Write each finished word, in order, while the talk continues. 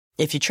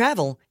If you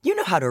travel, you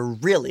know how to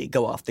really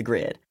go off the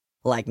grid.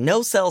 Like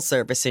no cell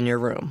service in your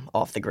room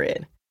off the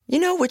grid. You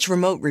know which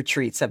remote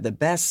retreats have the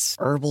best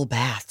herbal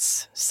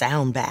baths,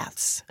 sound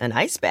baths, and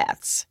ice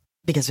baths.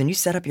 Because when you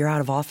set up your out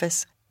of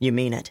office, you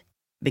mean it.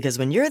 Because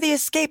when you're the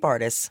escape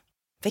artist,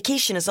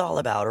 vacation is all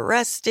about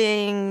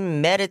resting,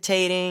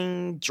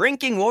 meditating,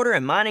 drinking water,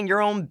 and minding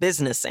your own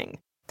businessing.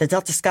 The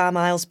Delta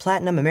SkyMiles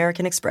Platinum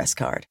American Express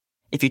card.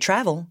 If you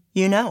travel,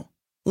 you know.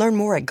 Learn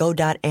more at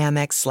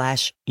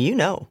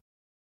go.amex/you-know.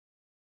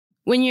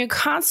 When you're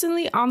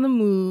constantly on the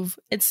move,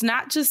 it's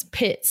not just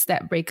pits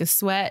that break a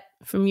sweat.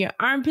 From your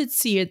armpits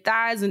to your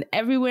thighs and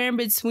everywhere in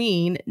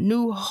between,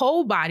 new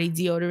whole body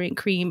deodorant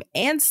cream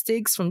and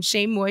sticks from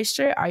Shea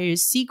Moisture are your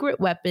secret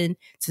weapon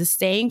to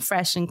staying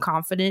fresh and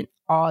confident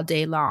all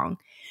day long.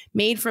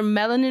 Made from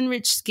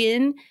melanin-rich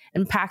skin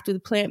and packed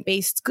with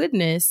plant-based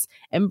goodness,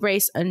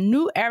 embrace a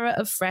new era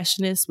of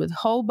freshness with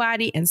whole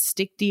body and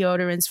stick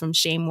deodorants from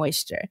Shea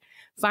Moisture.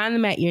 Find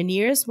them at your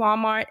nearest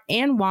Walmart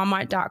and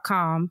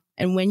walmart.com.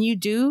 And when you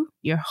do,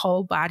 your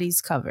whole body's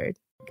covered.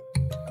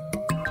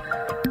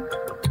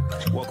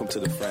 Welcome to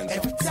the Friends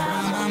Zone. Every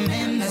time I'm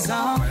in the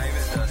zone. My name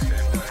is Dustin.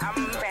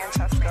 I'm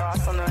Francesca,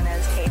 also known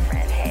as Hey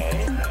Friend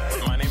Hey.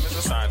 My name is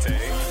Asante.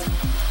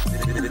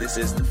 This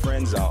is the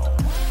Friend Zone.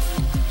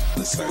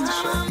 Let's start the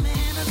show. I'm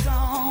in the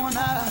zone.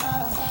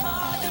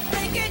 Hard to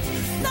make it,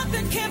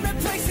 nothing can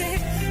replace it.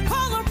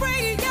 Call the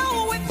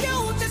radio if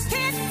you just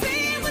can't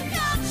be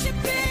without you,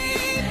 baby.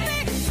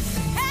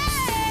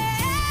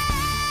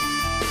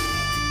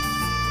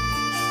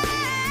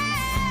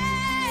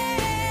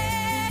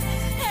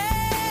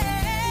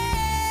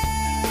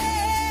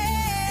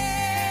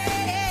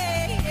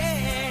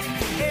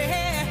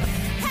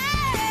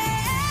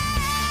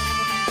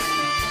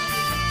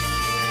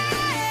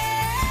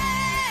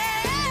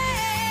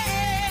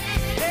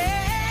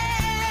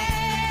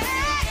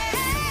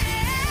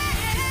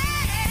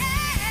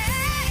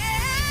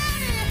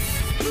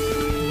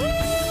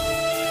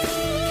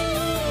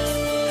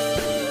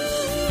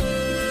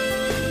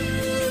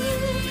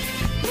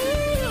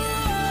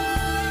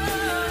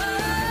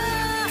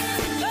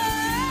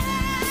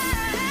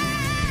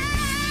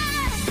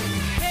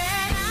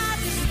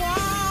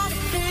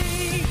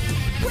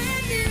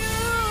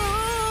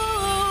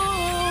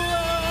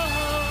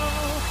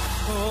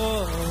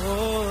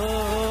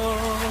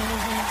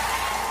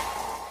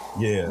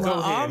 Yeah. Well,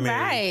 all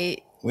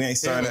right. We ain't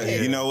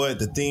starting. You know what?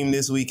 The theme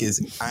this week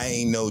is I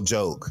ain't no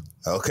joke.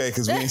 Okay,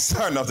 because we ain't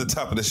starting off the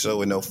top of the show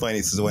with no funny.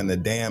 This wasn't a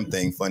damn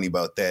thing funny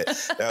about that.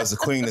 That was the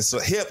queen of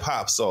hip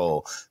hop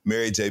soul,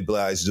 Mary J.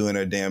 Blige, doing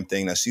her damn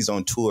thing. Now she's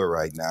on tour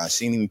right now.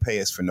 She didn't even pay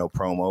us for no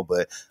promo,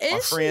 but my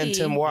friend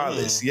Tim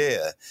Wallace,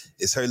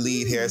 is her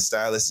lead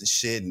hairstylist and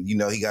shit. And you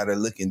know he got her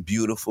looking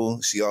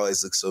beautiful. She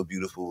always looks so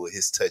beautiful with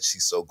his touch.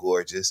 She's so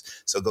gorgeous.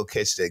 So go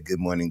catch that Good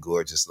Morning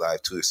Gorgeous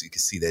live tour so you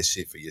can see that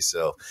shit for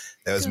yourself.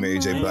 That was Mary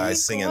J. Blige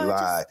singing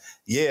live.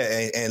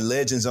 Yeah, and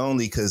legends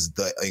only because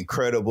the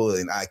incredible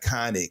and iconic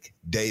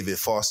David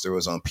Foster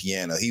was on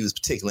piano. He was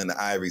tickling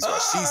the ivories while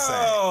she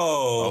sang.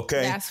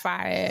 Okay, that's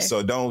fire.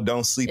 So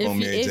don't sleep on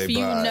Mary J. Blige. If you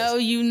know,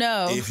 you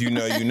know. If you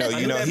know, you know.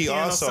 You know, he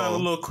also sound a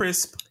little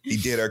crisp. He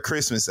did her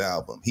Christmas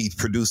album. He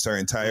produced her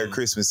entire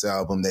Christmas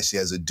album that she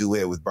has a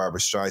duet with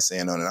Barbara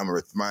Streisand on it. I'm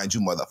going to remind you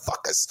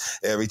motherfuckers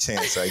every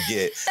chance I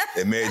get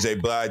that Mary J.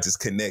 Blige is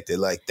connected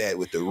like that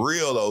with the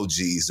real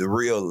OGs, the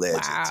real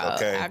legends. Wow,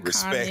 okay? iconic.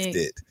 Respect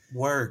it.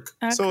 Work.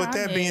 So with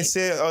that being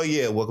said,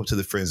 welcome to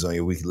the Friend Zone,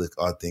 your weekly look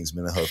all things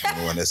mental health and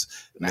wellness,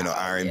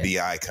 R&B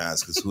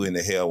icons, because who in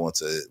the hell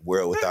wants a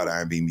world without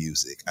R&B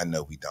music? I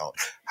know we don't.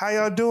 How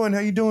y'all doing? How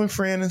you doing,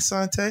 Fran and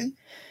Sante?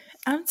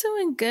 I'm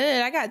doing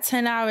good. I got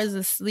 10 hours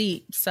of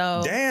sleep,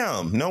 so.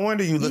 Damn, no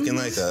wonder you looking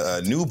like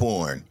a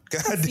newborn.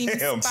 God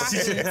damn.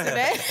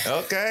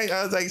 Okay,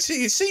 I was like,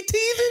 she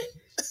teething?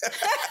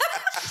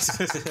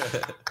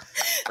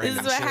 This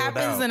is what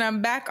happens when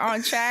I'm back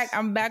on track.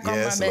 I'm back on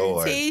my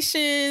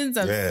meditations.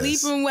 I'm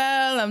sleeping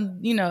well.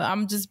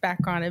 I'm just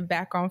back on it,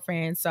 back on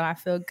Friends. So I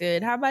feel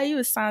good. How about you,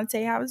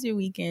 Asante? How was your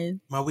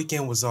weekend? My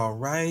weekend was all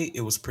right.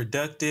 It was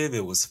productive.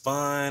 It was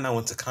fun. I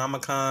went to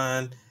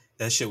Comic-Con.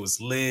 That shit was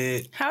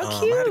lit. How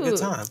cute. I had a good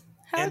time.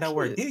 I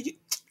worked.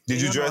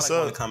 Did you dress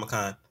up?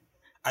 Comic-Con.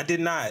 I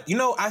did not.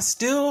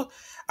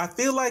 I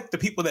feel like the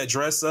people that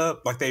dress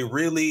up, like they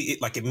really,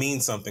 it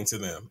means something to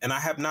them. And I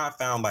have not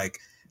found like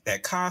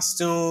that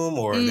costume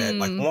or that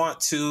like want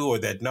to, or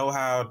that know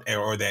how,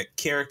 or that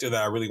character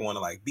that I really want to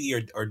like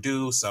be or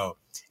do. So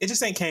it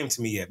just ain't came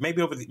to me yet. Maybe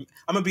I'm going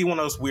to be one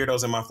of those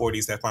weirdos in my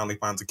 40s that finally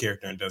finds a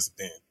character and does it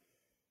then.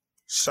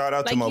 Shout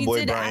out to my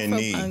boy Brian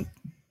Nee.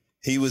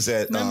 He was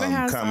at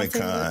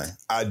Comic-Con.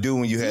 I do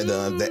when you had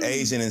the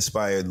Asian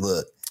inspired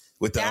look.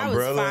 With the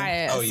umbrella.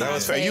 That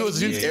was fire.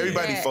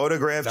 Everybody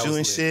photographed you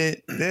and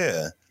shit.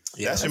 Yeah.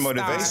 That's your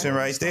motivation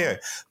right there.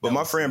 But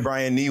my friend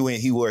Brian Nee, when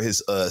he wore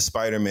his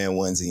Spider-Man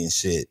onesie and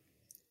shit.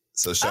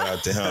 So shout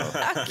out to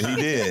him. He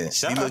did.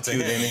 Shout he out looked to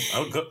cute, him.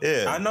 didn't he?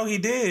 Yeah, I know he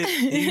did.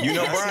 You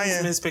know I've seen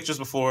Brian? his pictures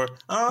before.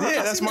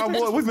 Yeah, that's my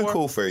boy. We've been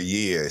cool for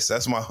years.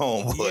 That's my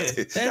homeboy.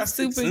 Yeah. That's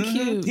super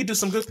cute. He do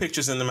some good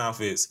pictures in them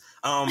outfits.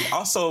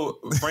 Also,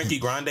 Frankie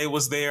Grande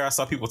was there. I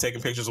saw people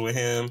taking pictures with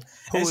him.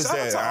 Who And is shout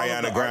out that? to all of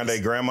Ariana the Grande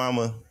artists.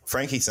 grandmama?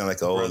 Frankie sound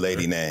like an old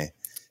lady name.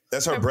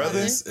 That's her brother?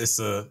 It's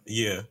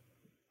yeah.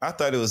 I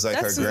thought it was like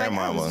That's her just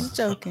grandmama. I was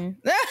joking.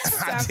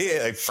 I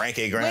did, like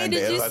Frankie Grande. Wait,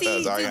 did you I thought it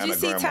was see? Did Ariana you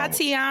see grandmama.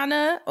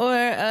 Tatiana or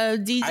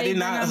DJ?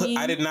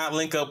 I did not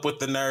link up with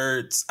the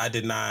nerds. I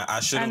did not.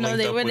 I should I have know linked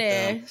they up were with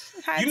there. them.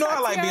 Hi, You know I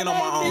like being on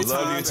my own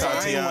Love time. you, so I ain't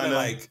wanna, Tatiana.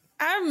 like,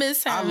 I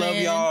miss her. I love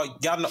man. y'all.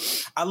 Y'all know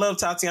I love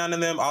Tatiana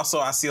and them.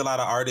 Also, I see a lot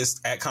of artists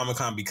at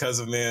Comic-Con because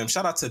of them.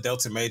 Shout out to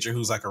Delta Major,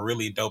 who's like a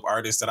really dope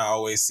artist that I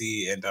always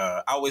see. And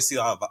I always see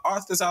all the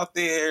authors out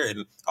there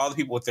and all the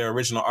people with their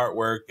original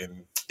artwork.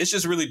 And it's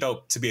just really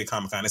dope to be at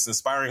Comic-Con. It's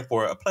inspiring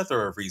for a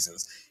plethora of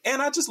reasons.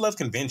 And I just love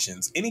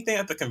conventions. Anything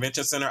at the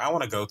convention center, I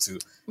want to go to.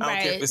 I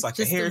don't care if it's like a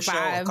Just hair the show, a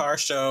vibe. car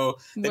show.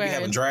 They be Word.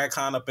 having Drag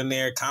Con up in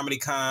there, Comedy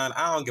Con.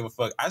 I don't give a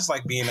fuck. I just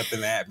like being up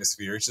in the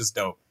atmosphere. It's just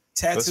dope.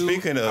 Tattoo.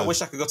 speaking of- I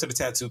wish I could go to the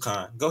Tattoo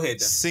Con. Go ahead,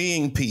 Dan.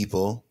 Seeing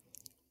people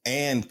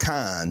and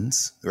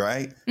cons,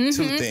 right? Two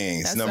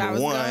things. That's where I Number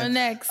was going one,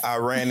 next. I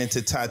ran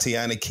into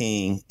Tatiana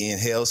King in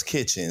Hell's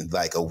Kitchen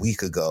like a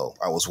week ago.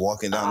 I was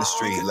walking down the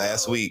street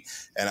last week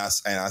and I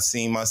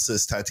seen my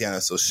sis Tatiana.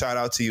 So shout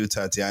out to you,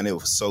 Tatiana. It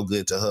was so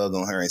good to hug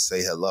on her and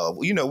say hello.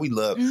 Well, you know, we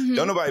love, don't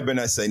nobody better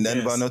not say nothing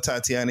Yes. about no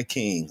Tatiana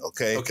King,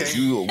 okay? Because Okay.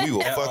 we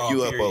will At fuck all,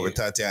 you up period. over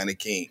Tatiana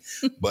King.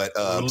 But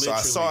so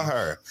I saw Literally.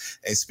 her.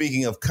 And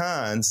speaking of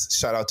cons,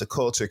 shout out to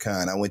Culture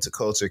Con. I went to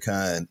Culture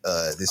Con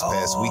this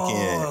past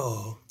weekend.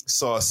 Oh.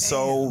 Saw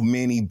so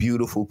many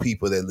beautiful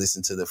people that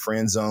listen to the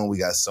Friend Zone. We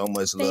got so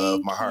much love.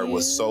 Thank My heart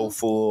was you. so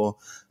full.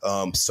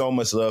 So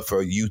much love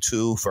for you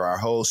two, for our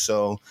whole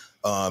show.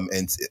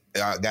 And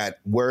I got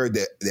word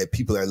that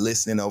people are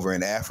listening over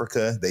in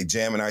Africa. They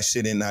jamming our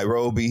shit in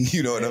Nairobi.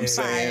 You know what I'm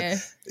saying?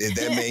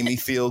 That made me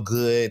feel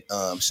good.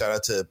 Shout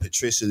out to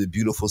Patricia, the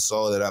beautiful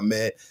soul that I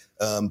met.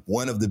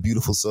 One of the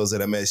beautiful souls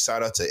that I met.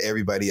 Shout out to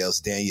everybody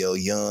else. Danielle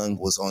Young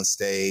was on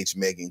stage.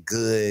 Megan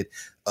Good,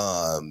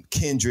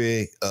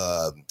 Kendrick,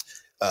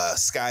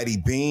 Scotty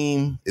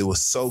Beam. It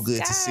was so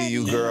good to see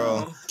you,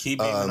 girl. Keep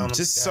beaming on them,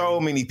 Just Scotty. so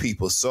many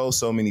people. So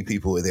many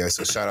people were there.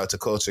 So shout out to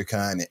Culture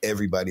Con and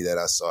everybody that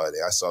I saw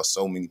there. I saw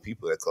so many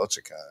people at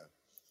Culture Con.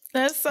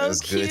 That's so It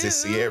was cute. good to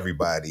see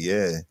everybody.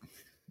 Yeah.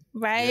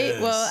 Right.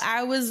 Yes. Well,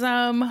 I was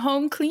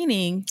home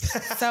cleaning.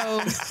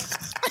 So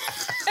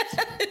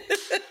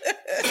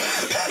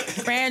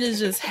Fran is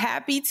just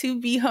happy to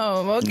be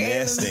home. Okay. Let me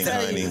Nesting,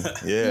 tell honey. you.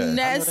 Yeah.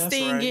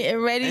 Nesting, right.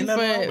 getting ready Ain't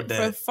nothing wrong for with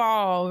that.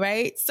 fall,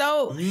 right?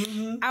 So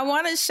Mhm. I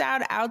want to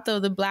shout out though,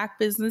 the Black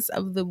Business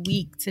of the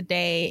Week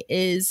today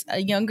is a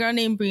young girl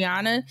named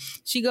Brianna.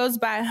 She goes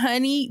by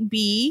Honey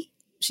B.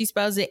 She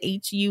spells it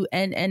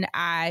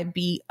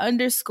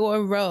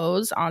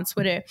HUNNIB_Rose on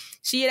Twitter.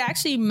 She had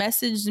actually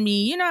messaged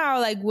me. You know how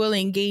like we'll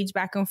engage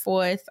back and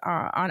forth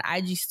on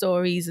IG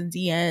stories and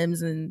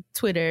DMs and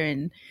Twitter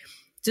and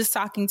just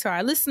talking to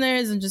our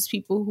listeners and just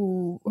people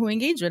who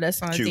engage with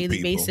us on Cute a daily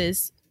people.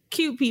 basis.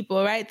 Cute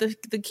people, right?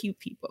 The cute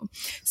people.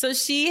 So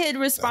she had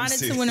responded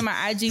to one of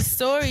my IG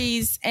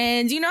stories,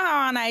 and you know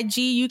how on IG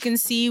you can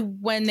see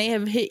when they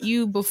have hit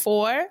you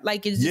before,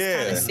 like it just kind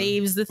Yeah. of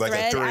saves the Like a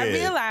thread. I thread.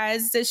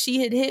 realized that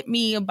she had hit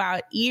me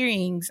about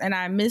earrings, and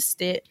I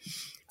missed it.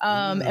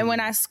 And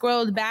when I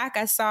scrolled back,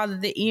 I saw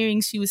that the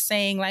earrings she was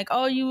saying, like,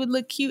 oh, you would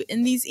look cute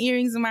in these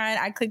earrings of mine.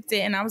 I clicked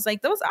it and I was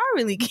like, those are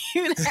really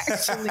cute,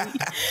 actually.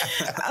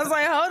 I was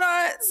like, hold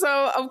on.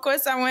 So, of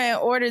course, I went and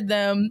ordered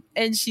them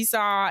and she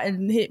saw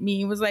and hit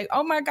me and was like,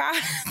 oh my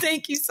God,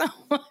 thank you so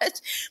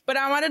much. But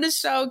I wanted to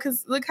show,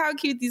 because look how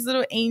cute these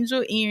little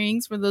angel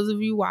earrings for those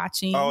of you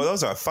watching. Oh,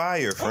 those are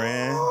fire,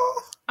 friend.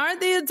 Aren't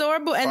they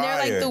adorable? And they're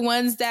like Fire. the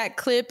ones that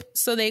clip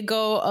so they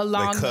go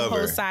along the cover.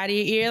 whole side of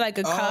your ear, like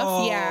a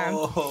cuff. Yeah.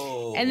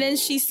 Oh. And then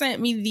she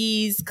sent me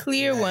these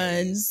clear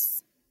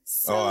ones.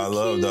 So I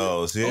love cute.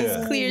 those. Yeah.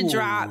 These clear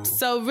drops.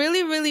 So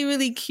really, really,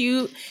 really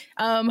cute.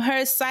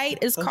 Her site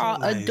is Those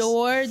called are nice.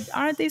 Adore.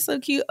 Aren't they so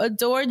cute?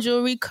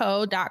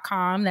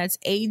 AdoreJewelryCo.com. That's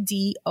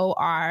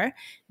ADOR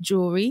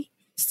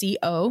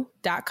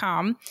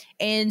jewelryco.com.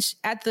 And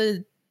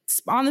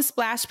on the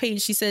splash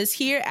page, she says,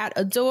 here at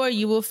Adore,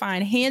 you will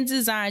find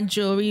hand-designed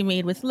jewelry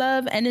made with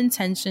love and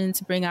intention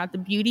to bring out the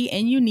beauty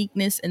and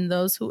uniqueness in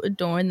those who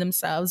adorn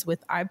themselves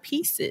with our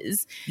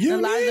pieces. And a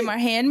lot of them are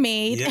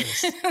handmade.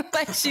 Yes.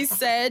 Like she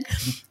said,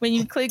 when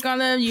you click on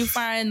them, you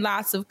find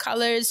lots of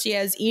colors. She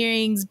has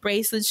earrings,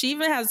 bracelets. She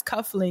even has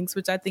cufflinks,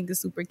 which I think is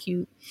super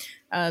cute.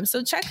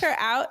 So check her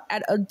out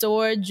at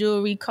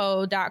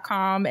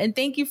adorejewelryco.com. And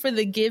thank you for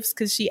the gifts,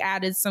 because she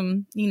added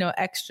some,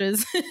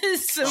 extras.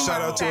 Shout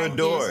out to packages.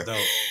 Adore. Dope.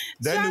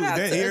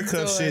 That ear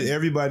cuff shit,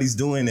 everybody's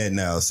doing that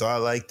now. So I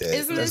like that.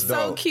 Isn't it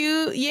so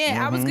cute?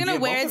 Yeah, I was going to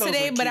wear it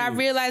today, but I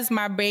realized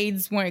my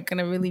braids weren't going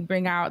to really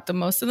bring out the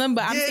most of them.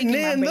 But I'm taking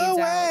my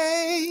braids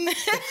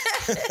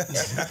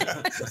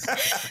out.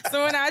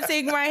 So when I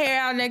take my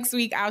hair out next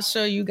week, I'll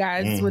show you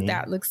guys what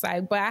that looks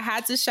like. But I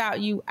had to shout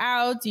you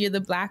out. You're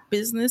the Black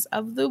Business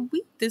of the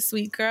Week this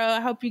week, girl.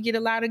 I hope you get a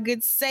lot of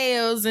good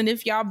sales. And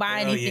if y'all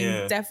buy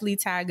anything, definitely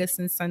tag us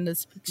and send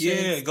us pictures.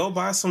 Yeah, go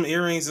buy some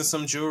earrings and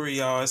some jewelry,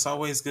 y'all. It's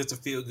always good to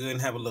feel good and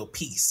have a little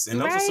piece.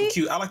 And those are some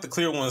cute. I like the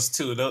clear ones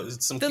too.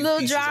 Those some the cute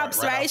little drops,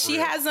 right? She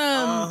has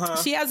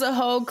she has a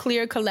whole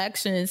clear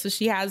collection. So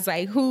she has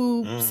like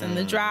hoops and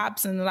the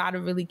drops and a lot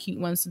of really cute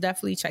ones. So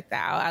definitely check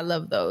that out. I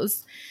love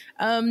those.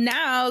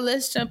 Now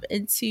let's jump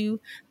into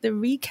the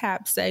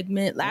recap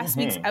segment. Last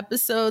week's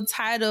episode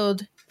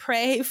titled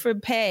Pray for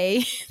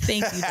Pay.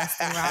 Thank you,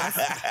 Dustin Ross.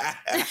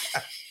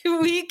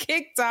 We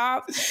kicked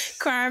off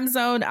Crime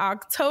Zone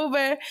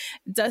October.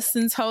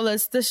 Dustin told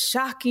us the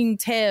shocking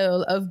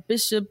tale of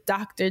Bishop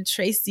Dr.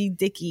 Tracy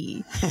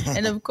Dickey.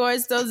 And of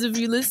course, those of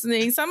you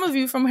listening, some of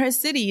you from her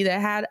city that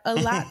had a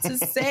lot to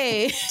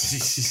say.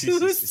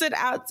 Who stood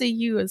out to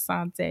you,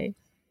 Asante?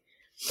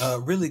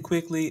 Really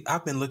quickly,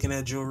 I've been looking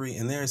at jewelry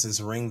and there's this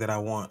ring that I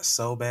want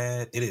so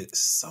bad. It is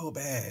so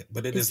bad,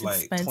 but it's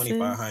like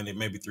 $2,500,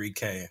 maybe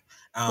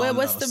 $3,000.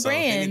 What's the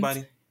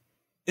brand?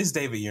 It's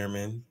David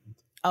Yurman.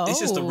 Oh.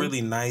 It's just a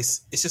really nice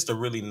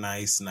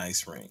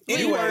ring.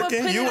 You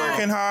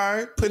working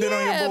hard. Put it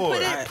on your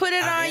board. Put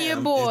it on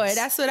your board.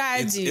 That's what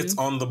I do. It's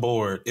on the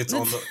board. It's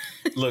on the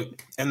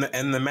look, and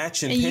the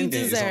matching pendant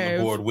is on the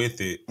board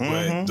with it.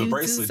 But the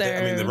bracelet,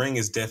 the ring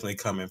is definitely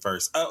coming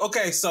first.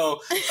 Okay,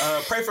 so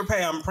pray for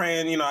pay. I'm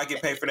praying, I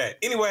get paid for that.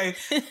 Anyway,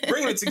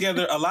 bringing it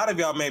together. A lot of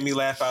y'all made me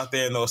laugh out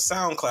there in those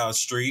SoundCloud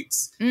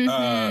streets.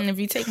 If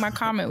you take my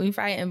comment, we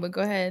fighting. But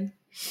go ahead,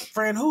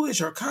 Fran. Who is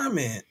your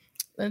comment?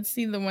 Let's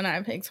see the one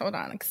I picked. Hold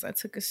on, because I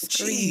took a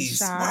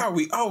screenshot. Jeez, why are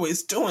we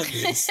always doing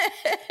this?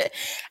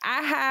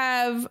 I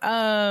have,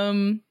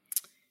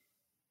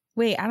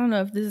 wait, I don't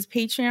know if this is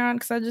Patreon,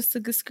 because I just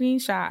took a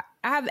screenshot.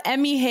 I have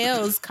Emmy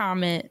Hale's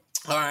comment.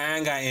 All right, I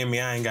ain't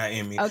got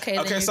Emmy.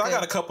 Okay, so I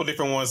got a couple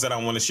different ones that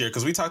I want to share,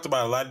 because we talked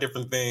about a lot of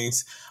different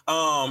things.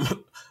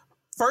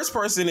 First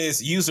person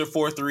is user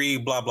 43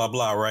 blah blah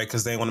blah, right?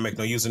 Because they want to make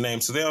no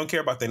username, so they don't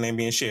care about their name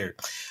being shared.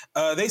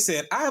 They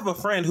said, I have a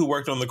friend who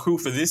worked on the crew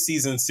for this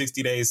season's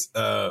 60 Days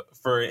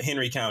for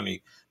Henry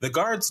County. The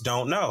guards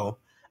don't know.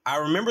 I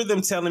remember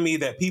them telling me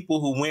that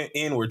people who went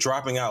in were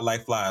dropping out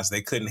like flies.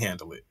 They couldn't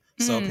handle it.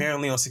 So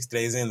apparently on 60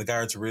 Days In, the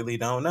guards really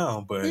don't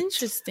know. But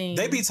interesting.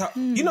 They be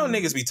talking.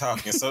 Niggas be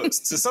talking. So to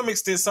some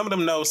extent, some of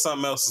them know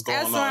something else is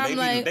going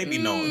on. They be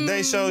knowing.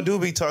 They sure do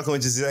be talking,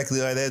 which is exactly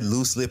like that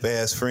loose lip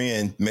ass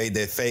friend made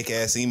that fake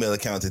ass email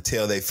account to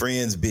tell their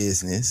friend's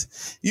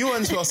business. You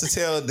weren't supposed to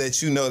tell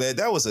that.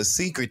 That was a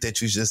secret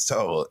that you just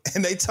told,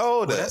 and they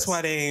told us. That's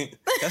why they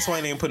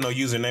ain't put no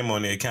username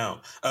on the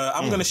account.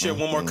 I'm gonna share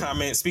one more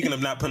comment. Speaking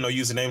of not putting no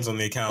usernames on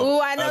the account. Oh,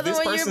 I know the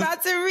one you're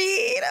about to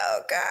read. Oh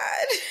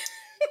God.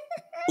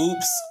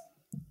 Oops.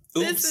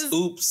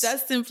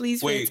 Dustin,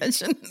 please pay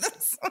attention to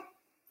this.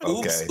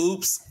 Okay.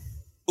 Oops.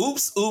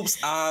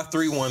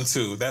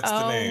 312. That's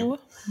the name. Oh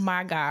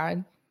my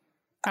God.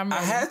 I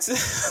had to.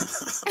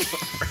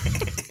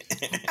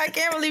 I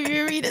can't believe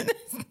you're reading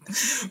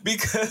this.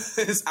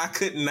 Because I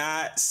could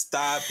not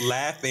stop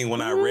laughing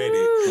when I read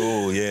it.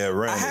 Oh, yeah,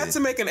 right. I had to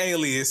make an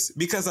alias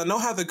because I know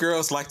how the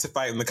girls like to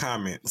fight in the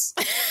comments.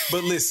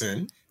 But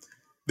listen.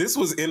 This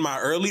was in my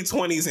early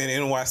 20s in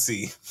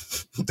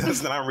NYC.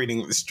 That's not, I'm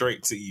reading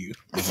straight to you.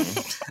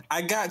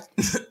 I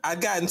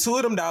gotten 2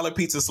 of them dollar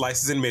pizza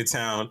slices in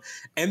Midtown,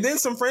 and then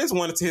some friends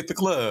wanted to hit the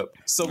club.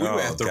 So we were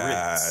at the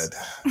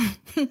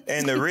Ritz.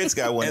 And the Ritz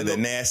got one of the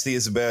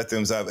nastiest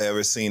bathrooms I've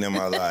ever seen in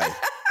my life.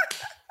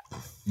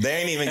 They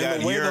ain't even got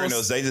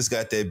urinals. They just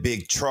got that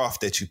big trough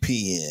that you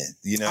pee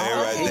in.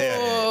 Right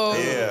there.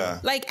 Yeah.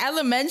 Like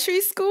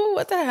elementary school?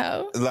 What the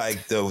hell? Like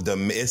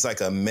it's like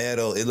a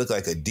metal. It looked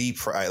like a deep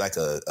fry, like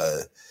a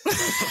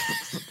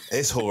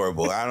it's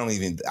horrible. I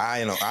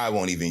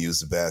won't even use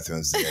the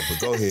bathrooms there, but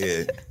go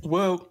ahead.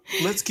 Well,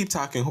 let's keep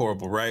talking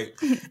horrible, right?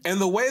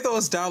 And the way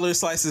those dollar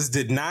slices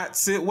did not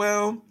sit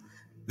well,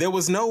 there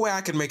was no way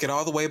I could make it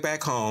all the way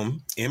back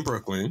home in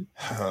Brooklyn.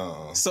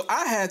 Oh. So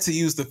I had to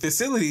use the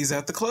facilities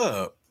at the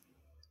club.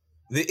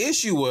 The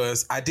issue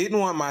was I didn't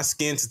want my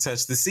skin to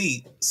touch the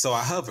seat, so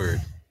I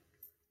hovered.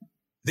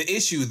 The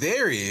issue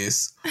there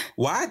is,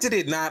 why did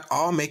it not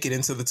all make it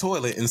into the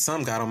toilet and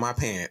some got on my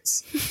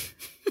pants?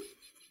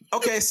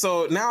 Okay,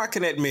 so now I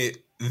can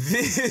admit,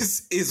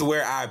 this is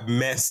where I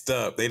messed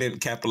up. They didn't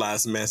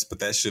capitalize mess, but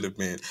that should have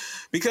been.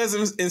 Because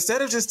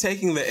instead of just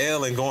taking the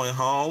L and going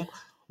home,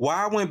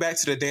 why I went back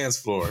to the dance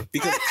floor?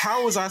 Because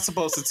how was I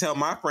supposed to tell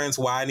my friends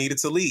why I needed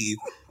to leave?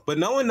 But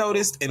no one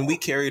noticed, and we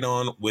carried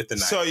on with the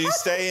night. So you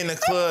stay in the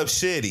club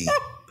shitty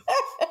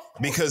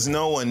because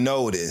no one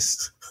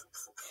noticed.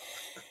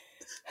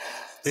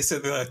 They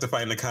said they like to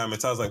fight in the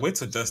comments. I was like, wait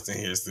till Justin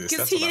hears this.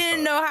 Because he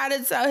didn't know how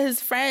to tell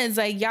his friends,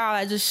 like, y'all,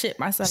 I just shit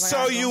myself.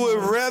 So you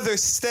would rather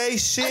stay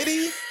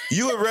shitty?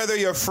 You would rather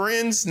your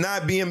friends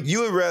not be.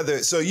 You would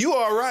rather. So you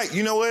all right?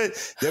 You know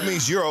what? That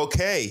means you're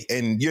okay,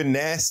 and you're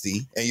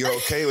nasty, and you're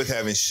okay with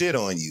having shit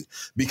on you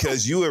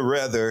because you would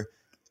rather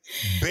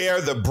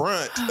bear the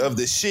brunt of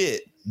the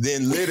shit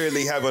than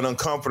literally have an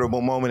uncomfortable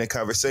moment in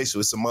conversation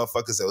with some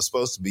motherfuckers that were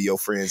supposed to be your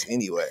friends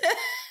anyway.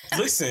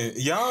 Listen,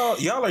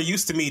 y'all are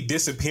used to me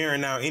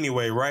disappearing now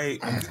anyway,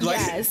 right? Like,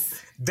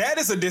 yes. That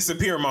is a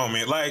disappear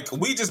moment. Like,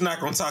 we just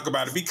not gonna talk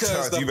about it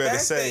because the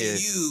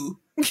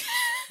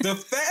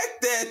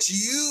fact that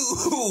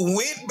you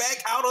went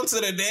back out onto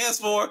the dance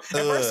floor,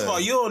 and first of all,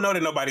 you don't know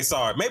that nobody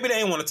saw it. Maybe they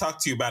didn't want to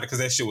talk to you about it because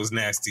that shit was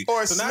nasty.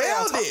 Or so now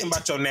y'all talking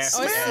about your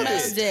nasty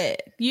ass. Smelled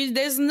it.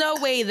 There's no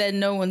way that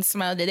no one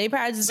smelled it. They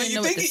probably just didn't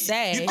know what to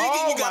say. You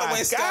thinking you got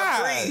away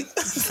scot-free?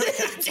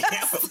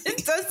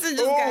 Dustin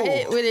just got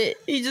hit with it.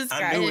 He just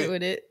got hit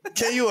with it.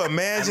 Can you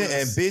imagine?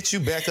 And bitch, you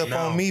back up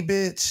on me,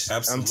 bitch.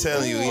 Absolutely. I'm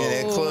telling you, in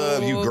that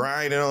club, you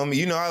grinding on me.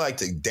 You know I like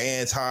to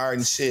dance hard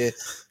and shit.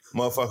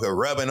 Motherfucker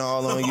rubbing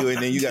all on you,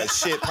 and then you got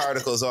shit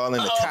particles all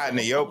in the cotton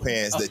of your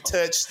pants that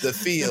touch the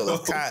feel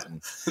of cotton.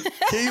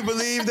 Can you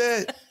believe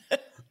that?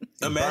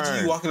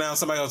 Imagine you walking down,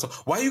 somebody else.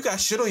 Why you got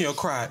shit on your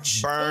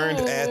crotch?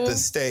 Burned at the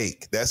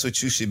stake. That's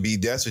what you should be.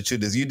 That's what you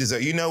deserve. You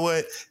deserve. You know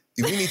what?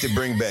 We need to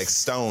bring back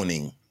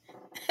stoning.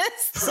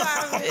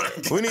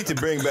 We need to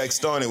bring back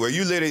stoning where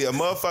you literally, a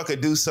motherfucker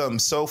do something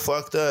so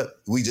fucked up,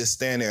 we just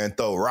stand there and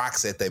throw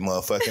rocks at that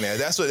motherfucking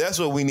ass. That's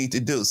what we need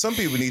to do. Some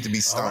people need to be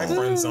stoned. All right,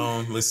 Friend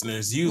Zone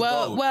listeners, you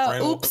vote.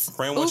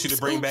 Friend wants you to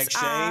bring back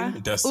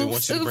shame. Dustin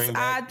wants you to bring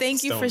back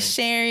thank you for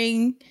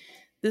sharing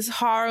this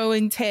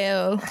harrowing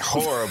tale.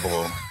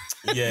 Horrible.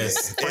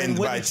 Yes. And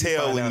by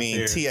tail, we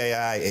mean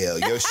T-A-I-L.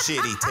 Your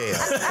shitty tail.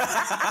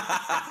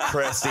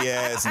 Crusty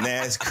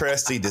ass,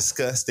 crusty,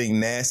 disgusting,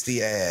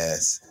 nasty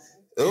ass.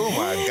 Oh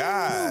my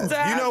God.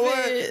 You know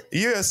what?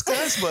 You're a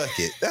scuzz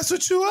bucket. That's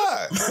what you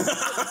are.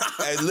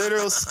 A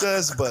literal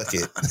scuzz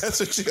bucket. That's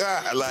what you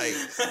are. Like,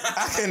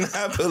 I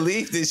cannot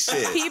believe this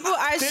shit. People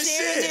are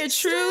sharing their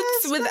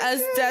truths with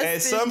us, Dustin. And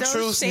some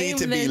truths need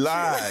to be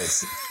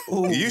lies.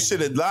 You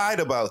should have lied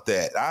about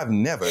that. I've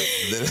never.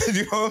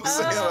 You know what I'm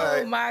saying?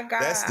 Oh my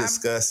God. That's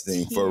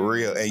disgusting for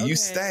real. And you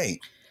stink.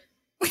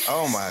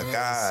 Oh my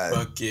God.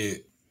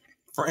 Bucket.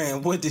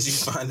 Friend, what did you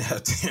find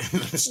out there in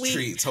the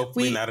streets?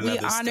 Hopefully not another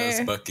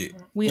scuzz bucket.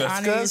 We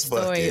honor your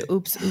story.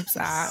 Oops.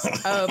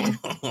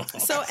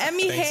 So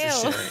Emmy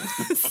Hale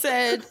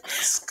said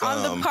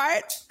on the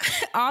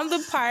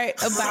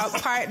part about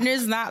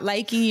partners not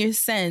liking your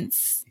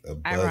scents.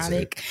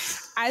 Ironic.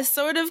 I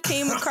sort of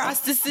came across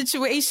this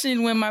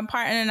situation when my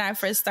partner and I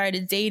first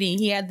started dating.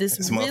 He had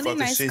this really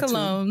nice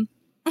cologne.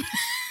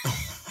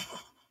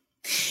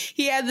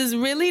 He had this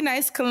really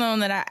nice cologne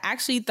that I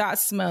actually thought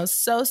smelled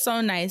so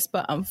nice,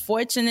 but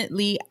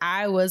unfortunately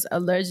I was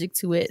allergic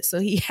to it, so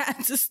he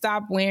had to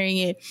stop wearing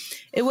it.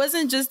 It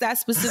wasn't just that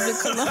specific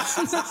cologne.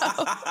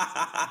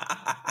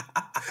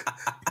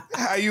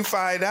 How you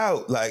find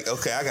out? Like,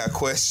 okay, I got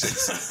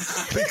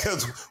questions.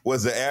 Because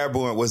was the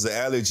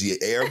allergy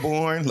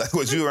airborne? Like,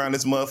 was you around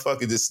this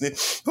motherfucker just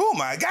sniff? Oh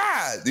my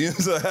God. You know,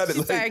 so how did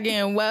she started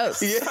getting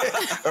whelps. Yeah.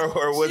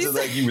 Or was it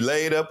like you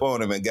laid up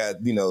on him and got,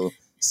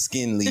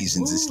 skin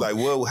lesions? It's like,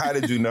 well, how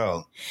did you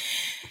know?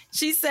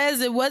 She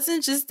says it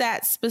wasn't just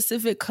that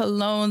specific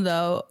cologne,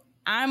 though.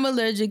 I'm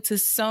allergic to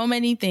so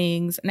many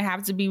things and I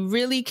have to be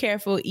really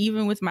careful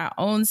even with my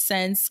own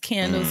scents,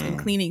 candles, and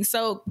cleaning.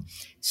 So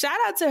shout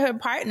out to her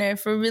partner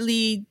for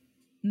really,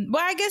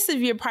 well, I guess if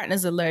your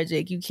partner's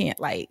allergic, you can't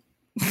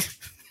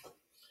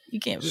you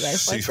can't be like,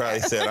 she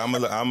probably said, I'm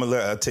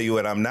allergic. I'll tell you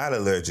what I'm not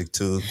allergic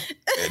to.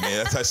 And then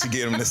that's how she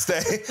get him to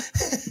stay.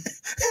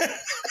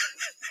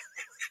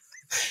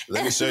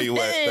 Let me show you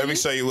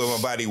what my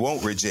body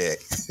won't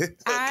reject.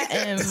 I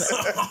am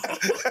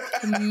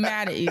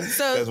mad at you.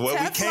 So that's what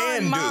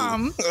Teflon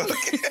Mom,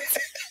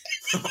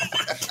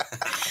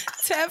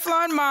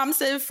 Teflon Mom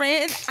said,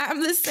 "Friend,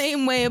 I'm the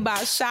same way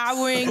about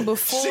showering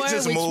before." She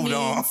just moved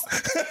on.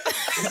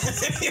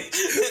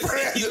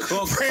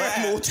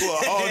 Friend moved to a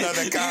whole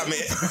nother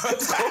comment.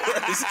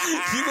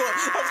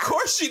 Of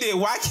course she did.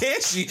 Why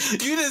can't she?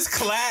 You just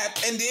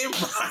clap and then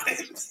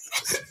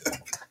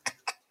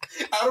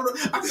I don't know.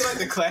 I feel like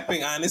the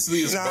clapping, honestly,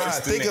 is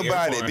think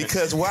about it,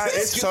 because why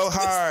it's so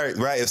hard,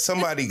 right? If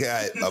somebody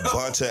got a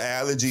bunch of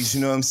allergies,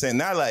 you know what I'm saying?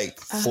 Not like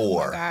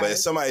 4, but if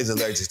somebody's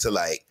allergic to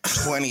like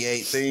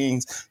 28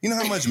 things, you know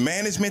how much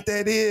management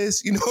that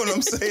is? You know what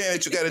I'm saying?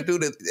 That you got to do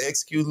to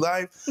execute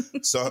life.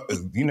 So,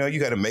 you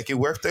got to make it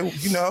worth it,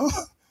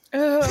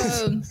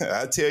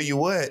 I tell you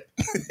what.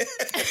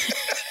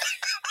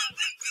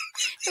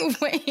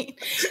 Wait.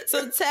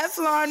 So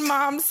Teflon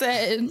Mom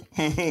said,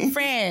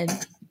 friend,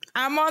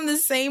 I'm on the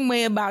same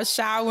way about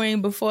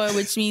showering before,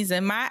 which means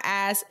that my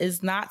ass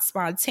is not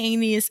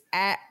spontaneous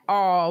at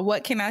all.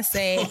 What can I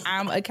say?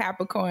 I'm a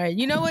Capricorn.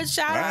 You know what?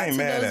 Shout out to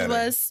those of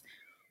us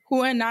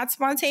who are not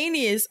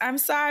spontaneous. I'm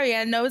sorry.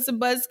 I know it's a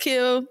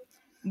buzzkill,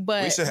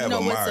 but what's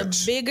a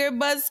bigger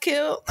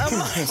buzzkill?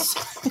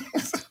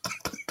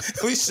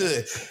 We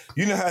should.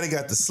 You know how they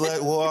got the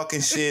slut walk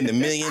and shit and the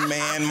Million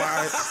Man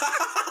March?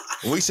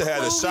 We should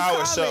have the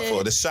shower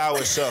shuffle. The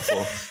shower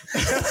shuffle.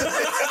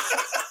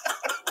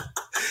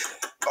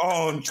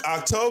 On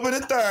October the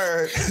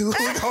 3rd, we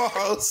gonna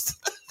host.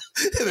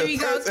 Here we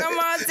go. Come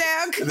on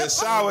down. The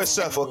shower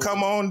shuffle.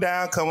 Come on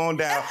down.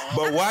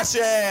 But wash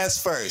your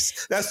ass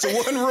first. That's the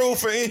one rule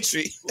for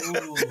entry.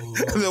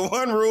 The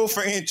one rule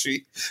for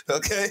entry.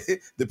 Okay?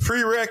 The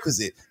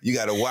prerequisite. You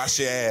got to wash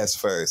your ass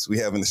first. We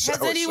having the shower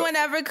Has anyone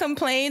ever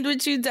complained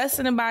with you,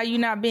 Dustin, about you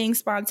not being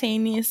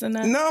spontaneous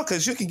enough? No,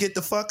 because you can get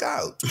the fuck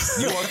out.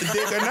 You want the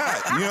dick or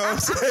not? You know what I'm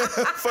saying?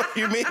 Fuck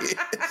you mean?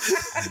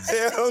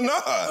 Hell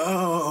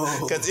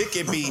no. Because it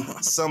could be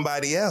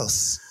somebody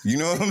else. You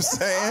know what I'm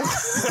saying?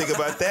 Think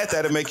about that.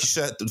 That'll make you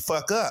shut the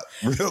fuck up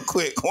real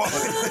quick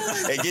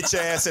and get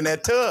your ass in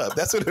that tub.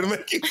 That's what it'll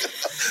make you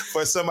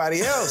for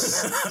somebody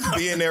else.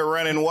 Be in there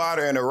running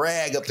water and a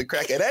rag up the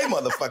crack of their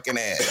motherfucking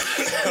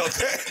ass.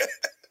 Okay?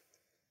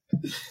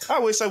 I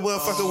wish a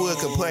motherfucker would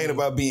complain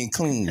about being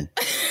clean.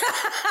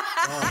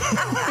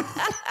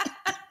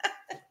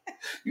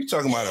 You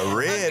talking about a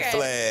red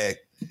flag.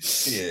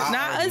 Yeah.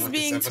 Not us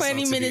being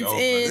 20 minutes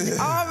in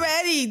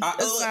already.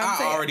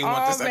 I already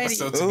want this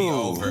episode to be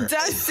over.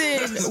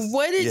 Dustin,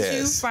 what did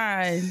you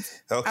find?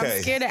 Okay.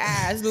 I'm scared to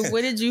ask, but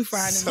what did you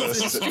find in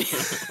this history?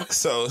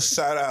 So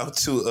shout out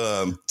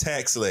to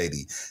Tax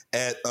Lady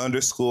at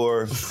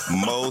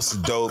 _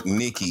 most dope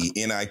Nikki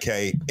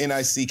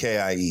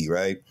NICKIE,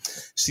 right?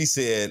 She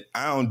said,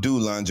 I don't do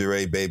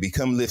lingerie, baby.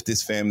 Come lift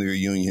this family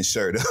reunion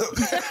shirt up.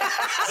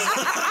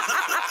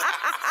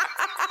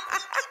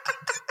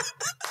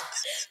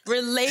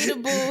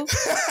 Relatable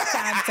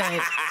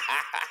content.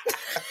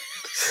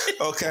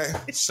 Okay.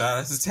 Shout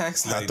out to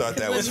Tax Lady. I thought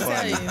that was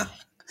funny.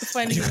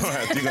 Funny. You're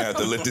gonna have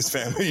to lift this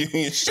family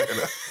reunion shirt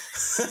up.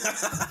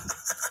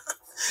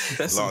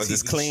 As long as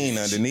it's clean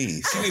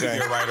underneath. You need to be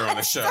a writer on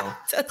the show.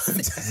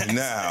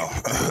 Now,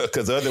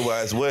 because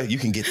otherwise, you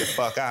can get the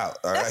fuck out.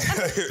 All right.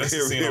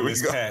 Here we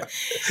go.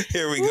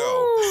 Here we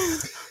go.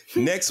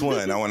 Next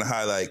one I want to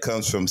highlight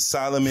comes from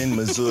Solomon,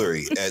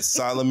 Missouri. At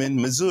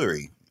Solomon,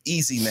 Missouri.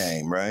 Easy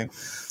name, right?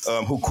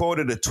 Who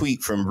quoted a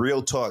tweet from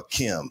Real Talk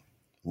Kim,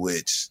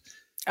 which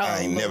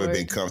I ain't never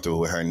been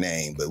comfortable with her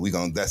name, but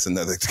that's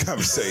another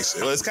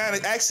conversation. Well, it's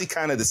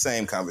kind of the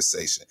same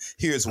conversation.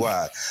 Here's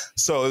why.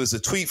 So it was a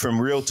tweet from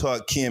Real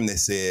Talk Kim that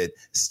said,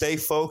 "Stay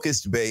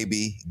focused,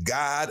 baby.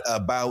 God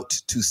about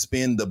to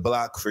spin the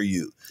block for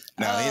you."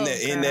 Now in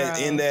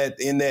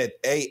that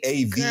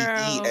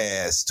AAVE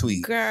ass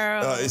tweet,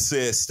 it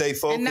says, "Stay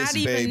focused, and not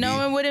even baby.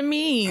 knowing what it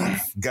means.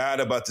 God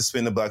about to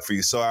spin the block for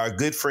you." So our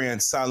good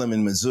friend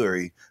Solomon,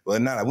 Missouri. Well,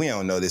 we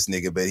don't know this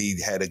nigga, but he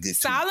had a good tweet.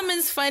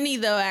 Solomon's funny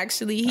though.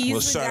 Actually,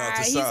 he's the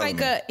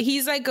guy.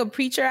 He's like a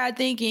preacher, I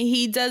think, and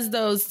he does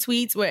those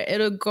tweets where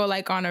it'll go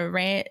like on a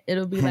rant.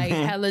 It'll be like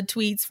hella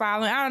tweets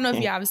following. I don't know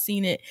if y'all have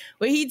seen it,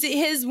 but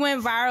his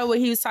went viral where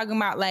he was talking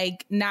about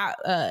like not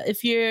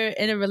if you're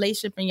in a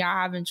relationship and y'all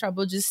having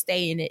trouble, just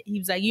stay in it. He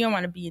was like, you don't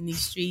want to be in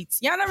these streets.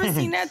 Y'all never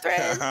seen that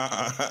thread?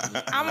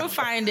 I'm gonna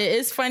find it.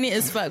 It's funny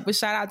as fuck. But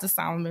shout out to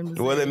Solomon.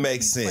 Well, it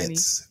makes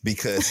sense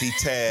because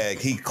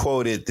he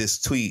quoted this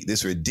tweet,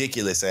 this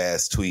ridiculous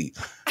ass tweet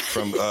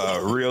from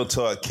Real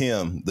Talk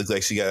Kim. Looks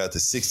like she got out the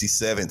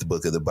 67th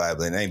book of the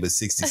Bible, and ain't but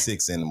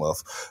 66 in the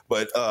month.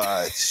 But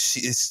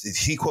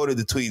he quoted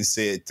the tweet and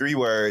said 3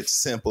 words,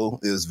 simple.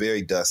 It was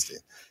very Dustin.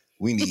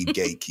 We need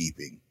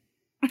gatekeeping.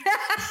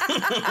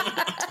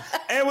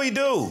 And we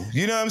do.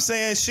 You know what I'm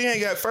saying? She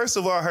ain't got, first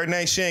of all, her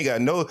name, she ain't got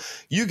no,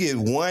 you get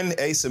one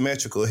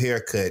asymmetrical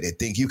haircut and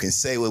think you can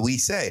say what we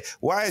say.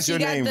 Why is your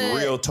name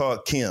Real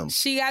Talk Kim?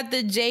 She got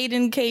the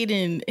Jaden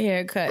Caden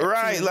haircut.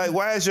 Right. Too. Like,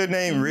 why is your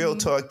name Real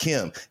Talk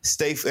Kim?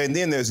 And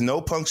then there's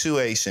no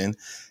punctuation.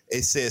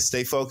 It says,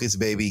 stay focused,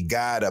 baby.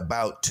 God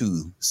about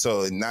to.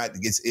 So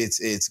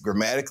it's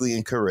grammatically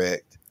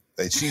incorrect.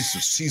 Like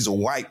she's a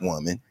white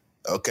woman.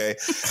 Okay.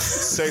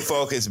 Stay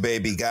focused,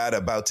 baby. God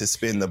about to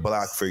spin the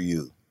block for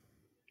you.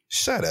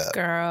 Shut up.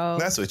 Girl.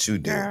 That's what you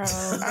do. Girl.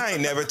 I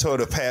ain't never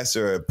told a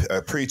pastor or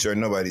a preacher or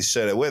nobody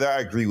shut up, whether I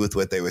agree with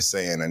what they were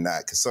saying or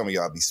not, because some of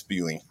y'all be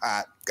spewing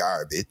hot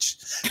garbage.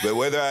 But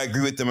whether I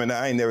agree with them or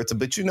not, I ain't never told.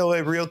 But you know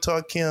what, Real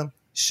Talk Kim?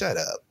 Shut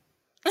up.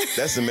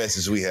 That's the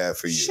message we have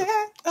for you.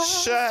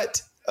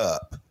 Shut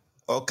up.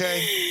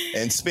 Okay?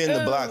 And spin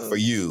the block for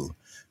you.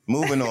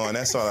 Moving on.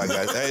 That's all I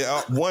got. Hey,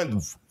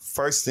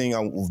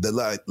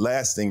 the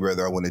last thing,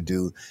 rather, I want to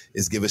do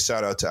is give a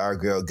shout out to our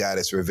girl,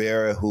 Goddess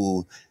Rivera,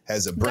 who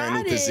has a brand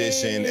new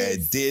position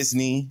at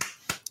Disney.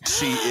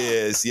 She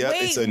is,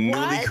 it's a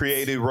newly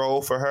created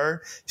role for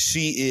her.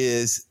 She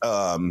is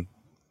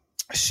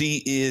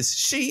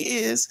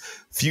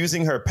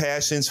fusing her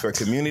passions for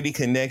community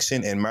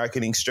connection and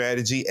marketing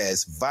strategy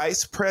as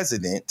Vice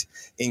President,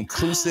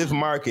 Inclusive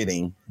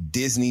Marketing,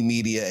 Disney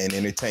Media and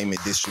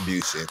Entertainment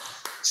Distribution.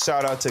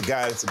 Shout out to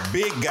Goddess,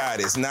 big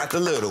Goddess, not the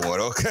little one,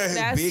 okay?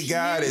 That's big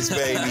Goddess,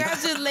 baby.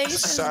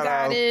 Congratulations, Shout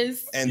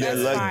Goddess. Out.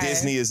 And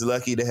Disney is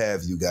lucky to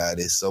have you,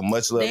 Goddess. So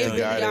much love to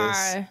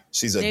Goddess.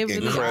 She's an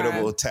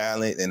incredible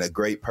talent and a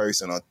great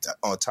person.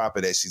 On top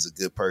of that, she's a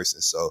good person.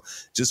 So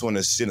just want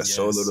to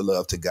show a little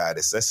love to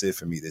Goddess. That's it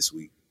for me this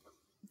week.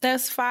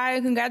 That's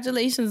fire.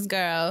 Congratulations,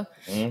 girl.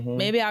 Mm-hmm.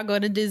 Maybe I'll go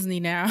to Disney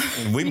now.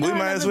 We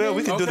might as well.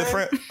 We could do the Okay.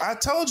 friend. I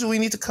told you we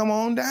need to come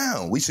on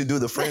down. We should do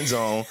the Friend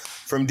Zone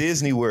from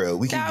Disney World.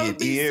 We That can would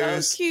get be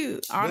ears. so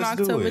cute on Let's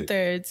do October it.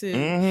 3rd, too.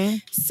 Mm-hmm.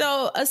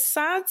 So,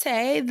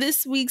 Asante,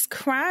 this week's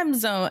Crime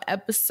Zone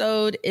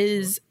episode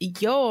is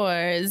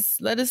yours.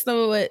 Let us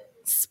know what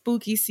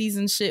spooky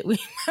season shit we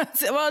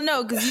well,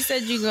 no, because you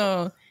said you're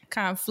going to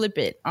kind of flip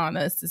it on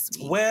us this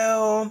week.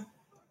 Well,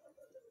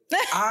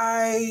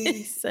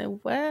 He said,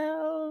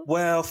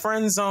 Well,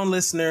 Friend Zone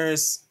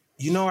listeners,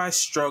 you know I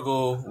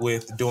struggle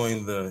with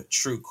doing the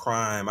true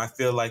crime. I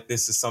feel like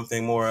this is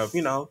something more of,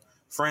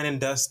 Fran and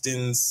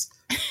Dustin's,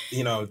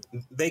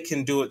 they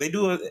can do it. They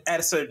do it at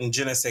a certain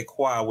je ne sais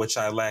quoi, which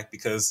I lack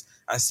because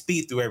I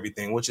speed through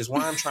everything, which is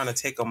why I'm trying to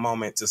take a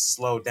moment to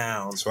slow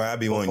down. That's why I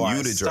be wanting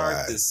you to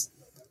drive.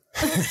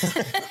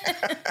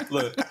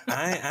 Look,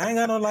 I ain't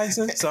got no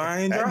license, so I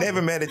ain't I driving.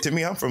 never met it to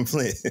me. I'm from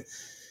Flint.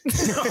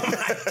 Oh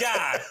my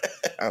God.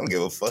 I don't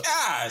give a fuck.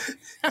 God.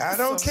 I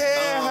don't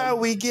care how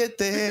we get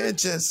there.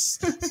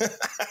 Just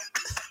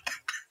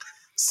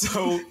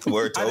So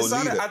Word I told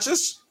decided leader.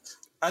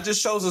 I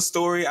just chose a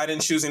story. I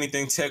didn't choose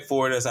anything tech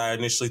forward as I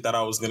initially thought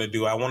I was going to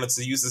do. I wanted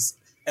to use this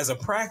as a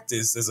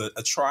practice, as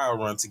a trial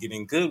run to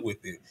getting good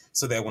with it,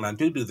 so that when I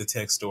do the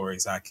tech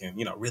stories, I can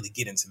really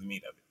get into the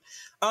meat of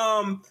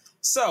it.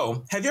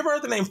 So have you ever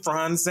heard the name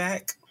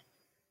Franzak?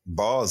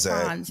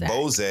 Balzac, Franzak.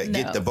 Bozak,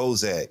 No. get the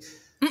Bozak.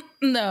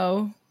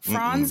 no.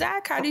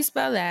 Franzak? How do you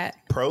spell that?